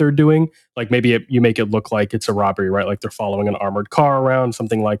exactly what they're doing. Like maybe you make it look like it's a robbery, right? Like they're following an armored car around,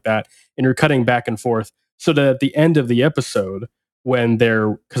 something like that, and you're cutting back and forth, so that at the end of the episode, when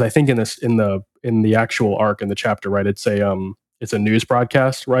they're, because I think in the actual arc in the chapter, right, it's a news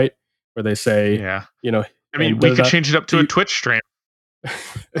broadcast, right, where they say, you know, I mean, we could change it up to a Twitch stream.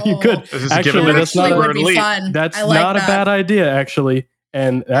 You could actually. That's not a bad idea, actually.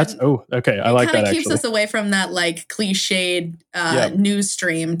 And that's okay. I like that. Actually, keeps us away from that like cliched news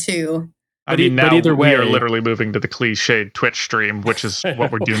stream too. I mean, now either way, we are literally moving to the cliched Twitch stream, which is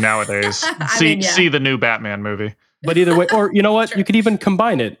what we do nowadays. See the new Batman movie. But either way, or you know what, you could even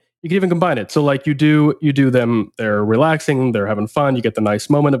combine it. So like you do them. They're relaxing. They're having fun. You get the nice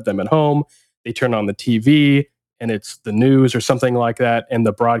moment of them at home. They turn on the TV, and it's the news or something like that. And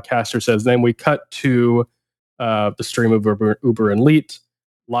the broadcaster says, then we cut to the stream of Uber and Leet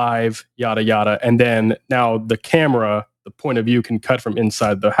live, yada, yada. And then now the camera, the point of view can cut from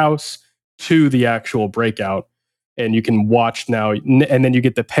inside the house to the actual breakout. And you can watch now. And then you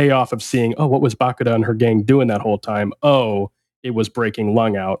get the payoff of seeing, oh, what was Bakuda and her gang doing that whole time? Oh, it was breaking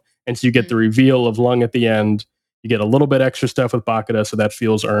Lung out. And so you get the reveal of Lung at the end. You get a little bit extra stuff with Bakuda, so that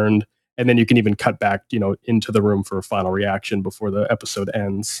feels earned. And then you can even cut back, you know, into the room for a final reaction before the episode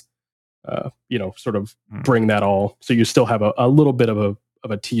ends. You know, sort of bring that all. So you still have a little bit of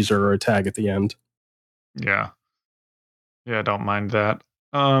a teaser or a tag at the end. Yeah. Yeah, I don't mind that.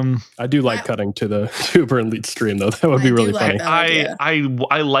 I do like cutting to the Uber and Lead stream though. That would be really funny. that idea.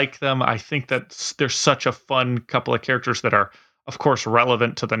 I like them. I think that they're such a fun couple of characters that are, of course,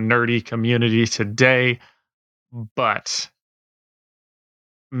 relevant to the nerdy community today. But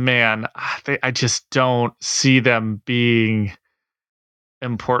man, I just don't see them being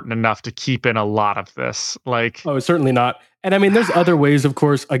important enough to keep in a lot of this. Like, Oh, certainly not. And I mean, there's other ways, of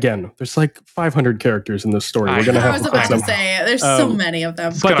course. Again, there's like 500 characters in this story. We're gonna I have was to about fix to them. say there's so many of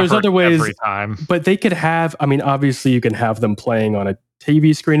them. it's But gonna there's hurt other ways- every time. But they could have, I mean, obviously you can have them playing on a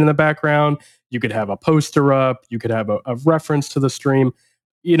TV screen in the background. You could have a poster up. You could have a reference to the stream.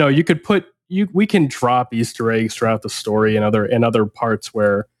 You know, you could put we can drop Easter eggs throughout the story and other parts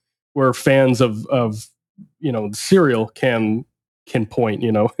where fans of the serial can point,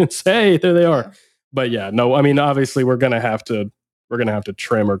 and say, hey, there they are. But yeah, no, I mean, obviously we're gonna have to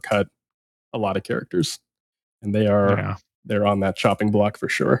trim or cut a lot of characters, and they're on that chopping block for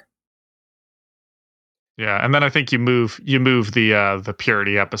sure. Yeah, and then I think you move the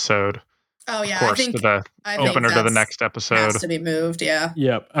Purity episode, Oh yeah, of course, to the opener to the next episode. Has to be moved. Yeah,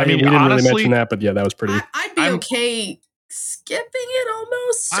 Yeah, I I mean, mean, we didn't really honestly, mention that, but yeah, that was pretty. I'd be okay skipping it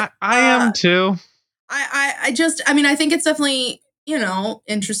almost. I am too. I think it's definitely,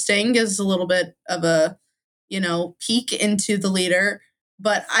 interesting, gives a little bit of a, peek into the leader,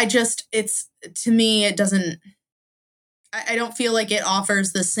 but to me, it doesn't, I don't feel like it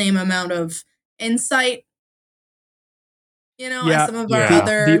offers the same amount of insight, as some of our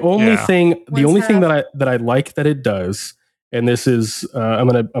other. The only thing have. that I like that it does, and this is I'm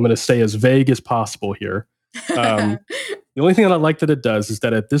gonna stay as vague as possible here. The only thing that I like that it does is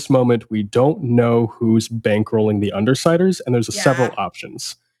that at this moment we don't know who's bankrolling the Undersiders, and there's several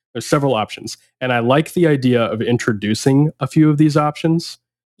options. There's several options, and I like the idea of introducing a few of these options,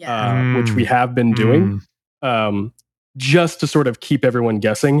 which we have been doing, just to sort of keep everyone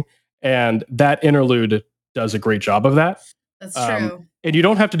guessing. And that interlude does a great job of that. That's true. And you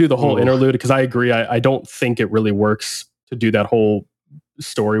don't have to do the whole interlude, because I agree. I don't think it really works to do that whole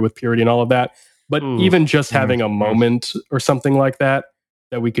story with Purity and all of that. But even just having a moment or something like that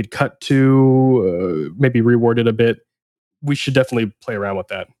we could cut to, maybe reword it a bit, we should definitely play around with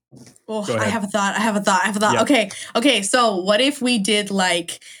that. Well, I have a thought. Yeah. Okay. So what if we did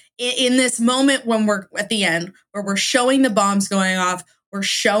like in this moment when we're at the end, where we're showing the bombs going off, we're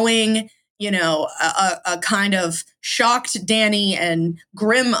showing, a kind of shocked Danny and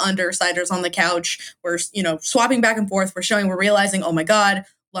grim Undersiders on the couch. We're, swapping back and forth. We're realizing, oh my God,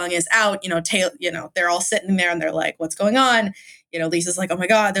 Lung is out, they're all sitting there and they're like, what's going on? Lisa's like, oh my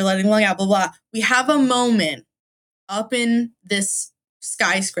God, they're letting Lung out, blah, blah. We have a moment up in this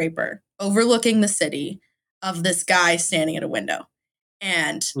skyscraper overlooking the city of this guy standing at a window.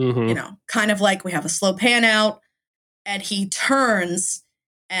 And, kind of like we have a slow pan out and he turns,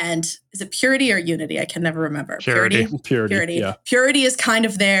 and is it Purity or Unity? I can never remember. Purity. Yeah. Purity is kind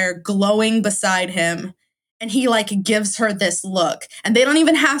of there glowing beside him. And he like gives her this look, and they don't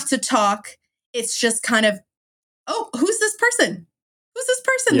even have to talk. It's just kind of, oh, who's this person? Who's this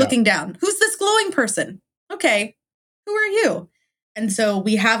person looking down? Who's this glowing person? Okay, who are you? And so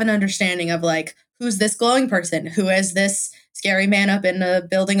we have an understanding of like, who's this glowing person? Who is this scary man up in a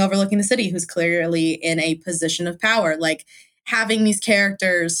building overlooking the city who's clearly in a position of power? Like having these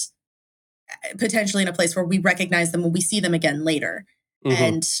characters potentially in a place where we recognize them when we see them again later,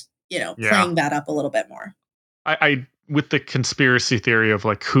 and playing that up a little bit more. I with the conspiracy theory of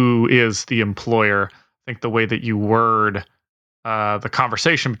like who is the employer, I think the way that you word the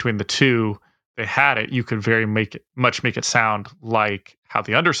conversation between the two, they had it, you could very make it sound like how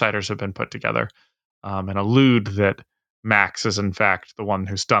the Undersiders have been put together, and allude that Max is in fact the one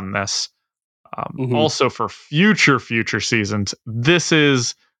who's done this. Also for future seasons, this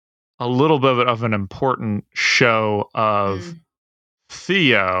is a little bit of an important show of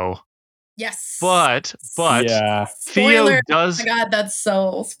Theo. Yes. But yeah. Theo does. Oh my God, that's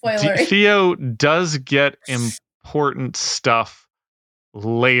so spoilery. Theo does get important stuff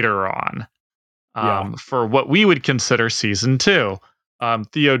later on. For what we would consider season 2.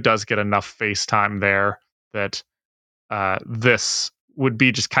 Theo does get enough face time there that this would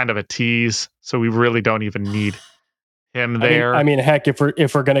be just kind of a tease. So we really don't even need him there. I mean, heck, if we're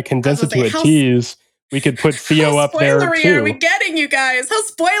going to condense it to a tease, we could put Theo up there too. How spoilery are we getting, you guys? How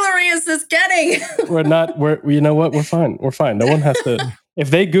spoilery is this getting? You know what? We're fine. No one has to. If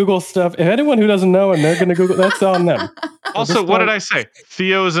they Google stuff, if anyone who doesn't know and they're going to Google, that's on them. Also, what did I say?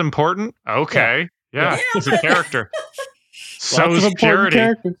 Theo is important? Okay. Yeah. He's a character. So's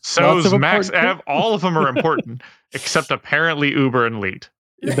Purity. So's Max. All of them are important, except apparently Uber and Lead.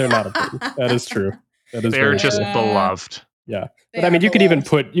 They're not important. That is true. They're just beloved. Yeah, They but I mean, are you could even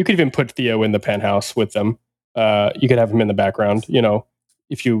beloved. put Theo in the penthouse with them. You could have him in the background. You know,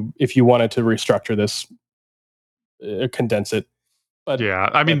 if you wanted to restructure this, condense it. But Yeah,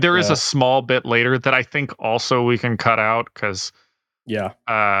 I mean, but there is a small bit later that I think also we can cut out because yeah,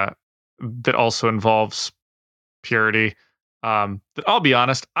 that also involves Purity. That I'll be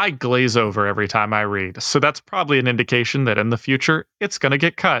honest, I glaze over every time I read. So that's probably an indication that in the future it's going to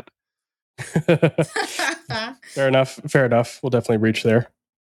get cut. fair enough. Fair enough. We'll definitely reach there.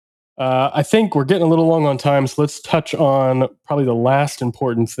 I think we're getting a little long on time, so let's touch on probably the last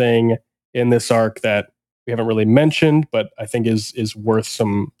important thing in this arc that we haven't really mentioned, but I think is worth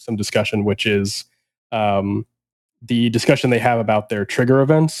some discussion, which is the discussion they have about their trigger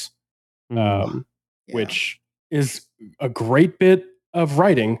events, Ooh. which is a great bit of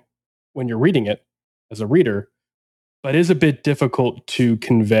writing when you're reading it as a reader, but is a bit difficult to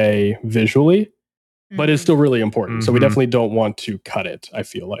convey visually, but is still really important. So we Mhm. definitely don't want to cut it, I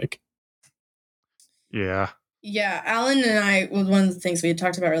feel like. Yeah. Yeah, Alan and I, was one of the things we had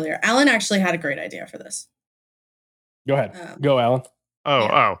talked about earlier. Alan actually had a great idea for this. Go ahead. Go, Alan.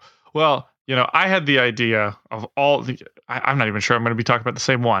 Oh. Well, I had the idea of all the. I'm not even sure I'm going to be talking about the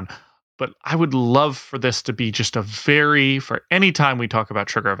same one, but I would love for this to be just for any time we talk about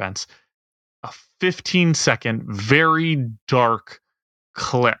trigger events, a 15-second, very dark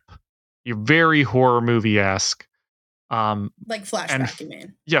clip. You're very horror movie-esque. Like flashback, you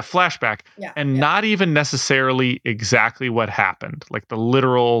mean? Yeah, flashback. Yeah. And not even necessarily exactly what happened, like the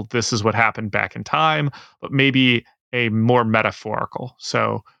literal, this is what happened back in time, but maybe a more metaphorical.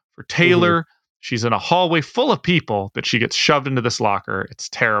 So for Taylor, she's in a hallway full of people that she gets shoved into this locker. It's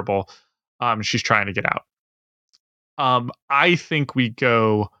terrible. She's trying to get out. I think we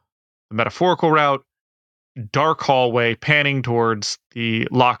go the metaphorical route, dark hallway, panning towards the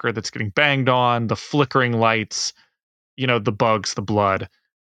locker that's getting banged on, the flickering lights, the bugs, the blood,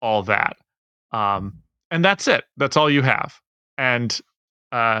 all that. And that's it. That's all you have. And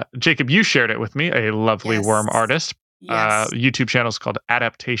Jacob, you shared it with me, a lovely worm artist. Yes. YouTube channel is called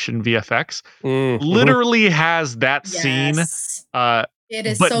Adaptation VFX. Mm-hmm. Literally has that scene. It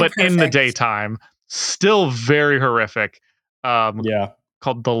is but in the daytime, still very horrific.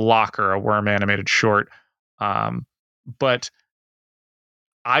 Called The Locker, a worm animated short. But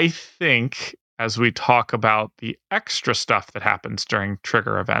I think as we talk about the extra stuff that happens during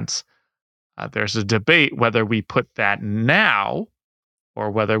trigger events, there's a debate whether we put that now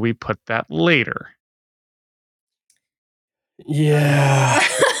or whether we put that later. Yeah.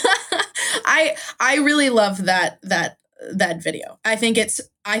 I really love that video. I think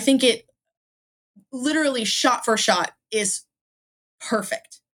it literally shot for shot is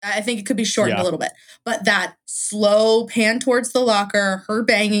perfect. I think it could be shortened a little bit, but that slow pan towards the locker, her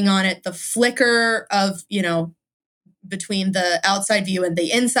banging on it, the flicker of, between the outside view and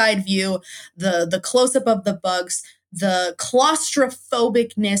the inside view, the close up of the bugs, the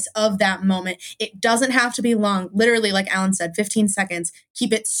claustrophobicness of that moment. It doesn't have to be long. Literally, like Alan said, 15 seconds.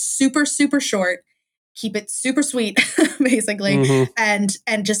 Keep it super, super short. Keep it super sweet, basically, and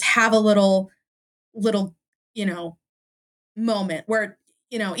just have a little, moment where,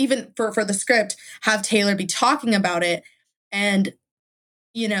 even for the script, have Taylor be talking about it and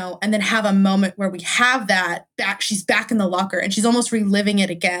and then have a moment where we have that back, she's back in the locker and she's almost reliving it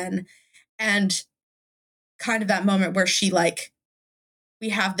again. And kind of that moment where she we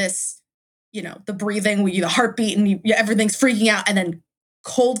have this, the breathing, the heartbeat and everything's freaking out. And then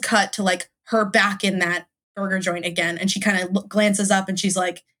cold cut to her back in that burger joint again. And she kind of glances up and she's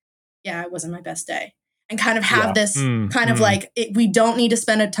like, yeah, it wasn't my best day. And kind of have this we don't need to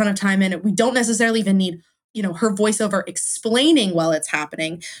spend a ton of time in it. We don't necessarily even need, her voiceover explaining while it's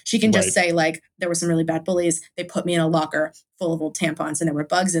happening. She can just say there were some really bad bullies. They put me in a locker full of old tampons and there were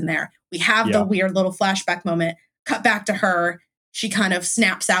bugs in there. We have the weird little flashback moment, cut back to her. She kind of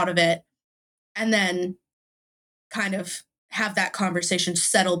snaps out of it and then kind of have that conversation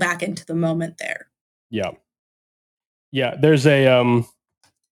settle back into the moment there. Yeah. Yeah. There's a,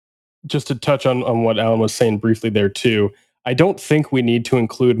 just to touch on what Alan was saying briefly there too, I don't think we need to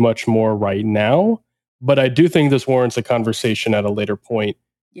include much more right now, but I do think this warrants a conversation at a later point.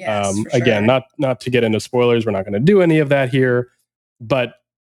 Yes, again, not to get into spoilers, we're not going to do any of that here, but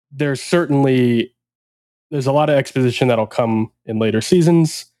there's a lot of exposition that'll come in later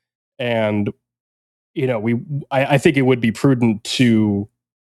seasons, and I think it would be prudent to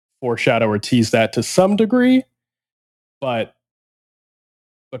foreshadow or tease that to some degree, but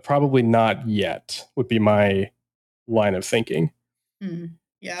probably not yet would be my line of thinking.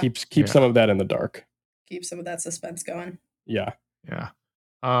 Yeah. Keep some of that in the dark. Keep some of that suspense going. Yeah. Yeah.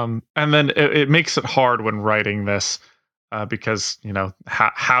 And then it makes it hard when writing this. because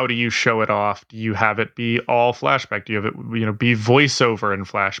how do you show it off? Do you have it be all flashback? Do you have it be voiceover in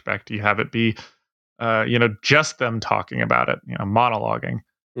flashback? Do you have it be just them talking about it, monologuing?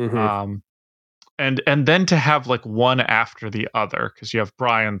 Mhm. And then to have like one after the other, because you have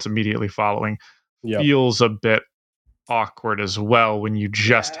Brian's immediately following, Yep. feels a bit awkward as well when you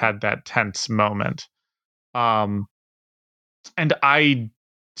just Yeah. had that tense moment. And I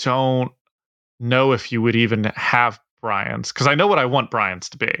don't know if you would even have Brian's, because I know what I want Brian's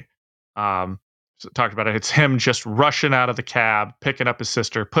to be. So talked about it. It's him just rushing out of the cab, picking up his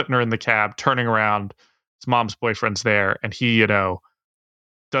sister, putting her in the cab, turning around. His mom's boyfriend's there, and he,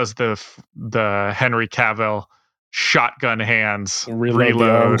 does the Henry Cavill shotgun hands Reload the reload.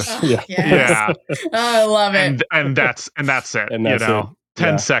 arms. Ugh, Yeah. Yeah, Oh, I love it. and that's it. And that's it.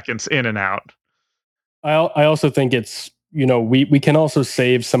 10 Yeah. seconds in and out. I also think it's, we can also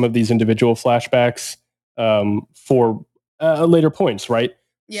save some of these individual flashbacks for later points, right?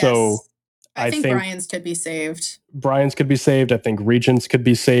 Yes. So I think think Brian's could be saved. Brian's could be saved. I think Regent's could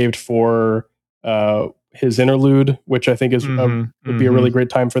be saved for his interlude, which I think is would be a really great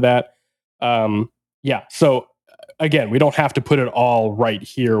time for that. Yeah. So again, we don't have to put it all right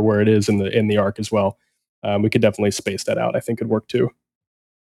here where it is in the arc as well. We could definitely space that out. I think could work too.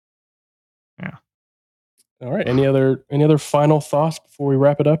 Yeah. All right. Any other final thoughts before we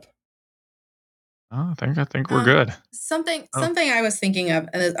wrap it up? I think we're good. Something I was thinking of,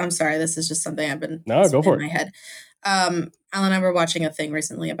 and I'm sorry, this is just something I've been go for in my head. Alan and I were watching a thing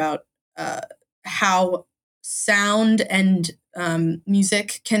recently about how sound and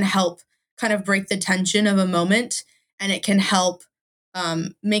music can help kind of break the tension of a moment, and it can help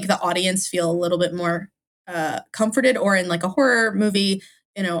make the audience feel a little bit more comforted, or in like a horror movie,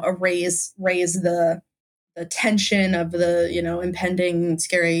 raise the tension of the impending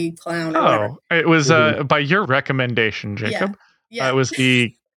scary clown or whatever. It was by your recommendation, Jacob. Yeah. It was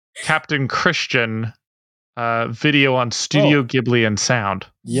the Captain Christian video on Studio Ghibli and sound.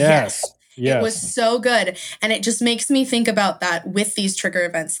 Yes. It was so good, and it just makes me think about that with these trigger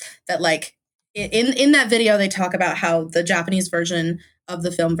events, that like in that video they talk about how the Japanese version of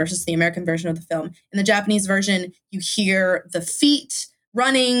the film versus the American version of the film. In the Japanese version, you hear the feet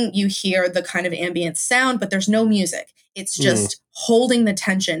running, you hear the kind of ambient sound, but there's no music. It's just holding the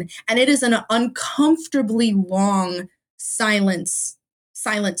tension, and it is an uncomfortably long silent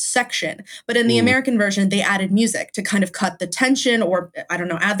section. But in the American version, they added music to kind of cut the tension, or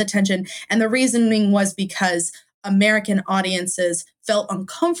add the tension. And the reasoning was because American audiences felt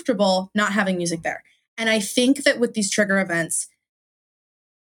uncomfortable not having music there. And I think that with these trigger events,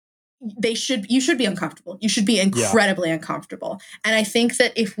 you should be uncomfortable. You should be incredibly uncomfortable. And I think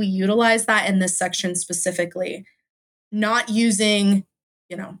that if we utilize that in this section specifically, not using,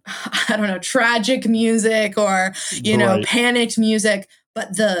 tragic music or, panicked music,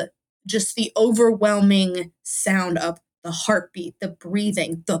 but the overwhelming sound of the heartbeat, the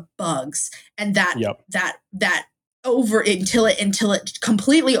breathing, the bugs, and that over until it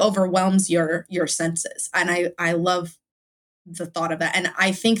completely overwhelms your senses. And I love the thought of that. And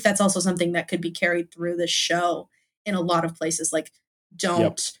I think that's also something that could be carried through the show in a lot of places. Like,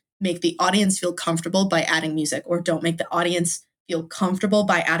 don't make the audience feel comfortable by adding music, or don't make the audience feel comfortable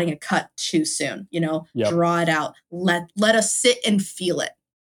by adding a cut too soon. Draw it out. Let us sit and feel it.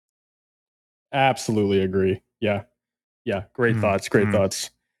 Absolutely agree. Yeah. Great thoughts.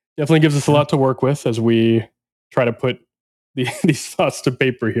 Definitely gives us a lot to work with as we try to put these thoughts to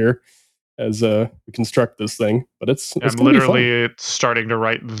paper here as we construct this thing. But it's literally starting to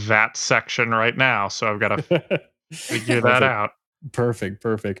write that section right now, so I've got to figure that out. Perfect.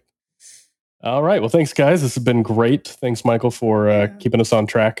 All right. Well, thanks, guys. This has been great. Thanks, Michael, for keeping us on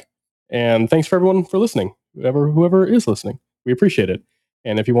track. And thanks for everyone for listening. Whoever is listening, we appreciate it.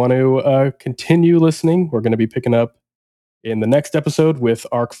 And if you want to continue listening, we're going to be picking up in the next episode with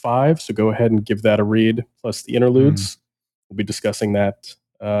Arc 5. So go ahead and give that a read, plus the interludes. We'll be discussing that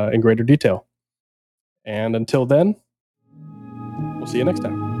in greater detail. And until then, we'll see you next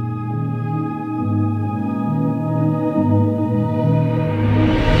time.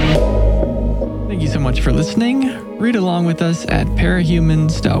 Thank you so much for listening. Read along with us at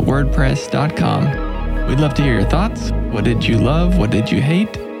parahumans.wordpress.com. We'd love to hear your thoughts. What did you love? What did you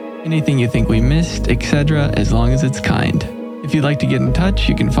hate? Anything you think we missed, etc., as long as it's kind. If you'd like to get in touch,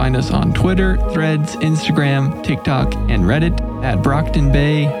 you can find us on Twitter, Threads, Instagram, TikTok, and Reddit at Brockton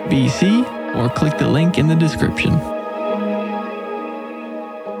Bay, BC, or click the link in the description.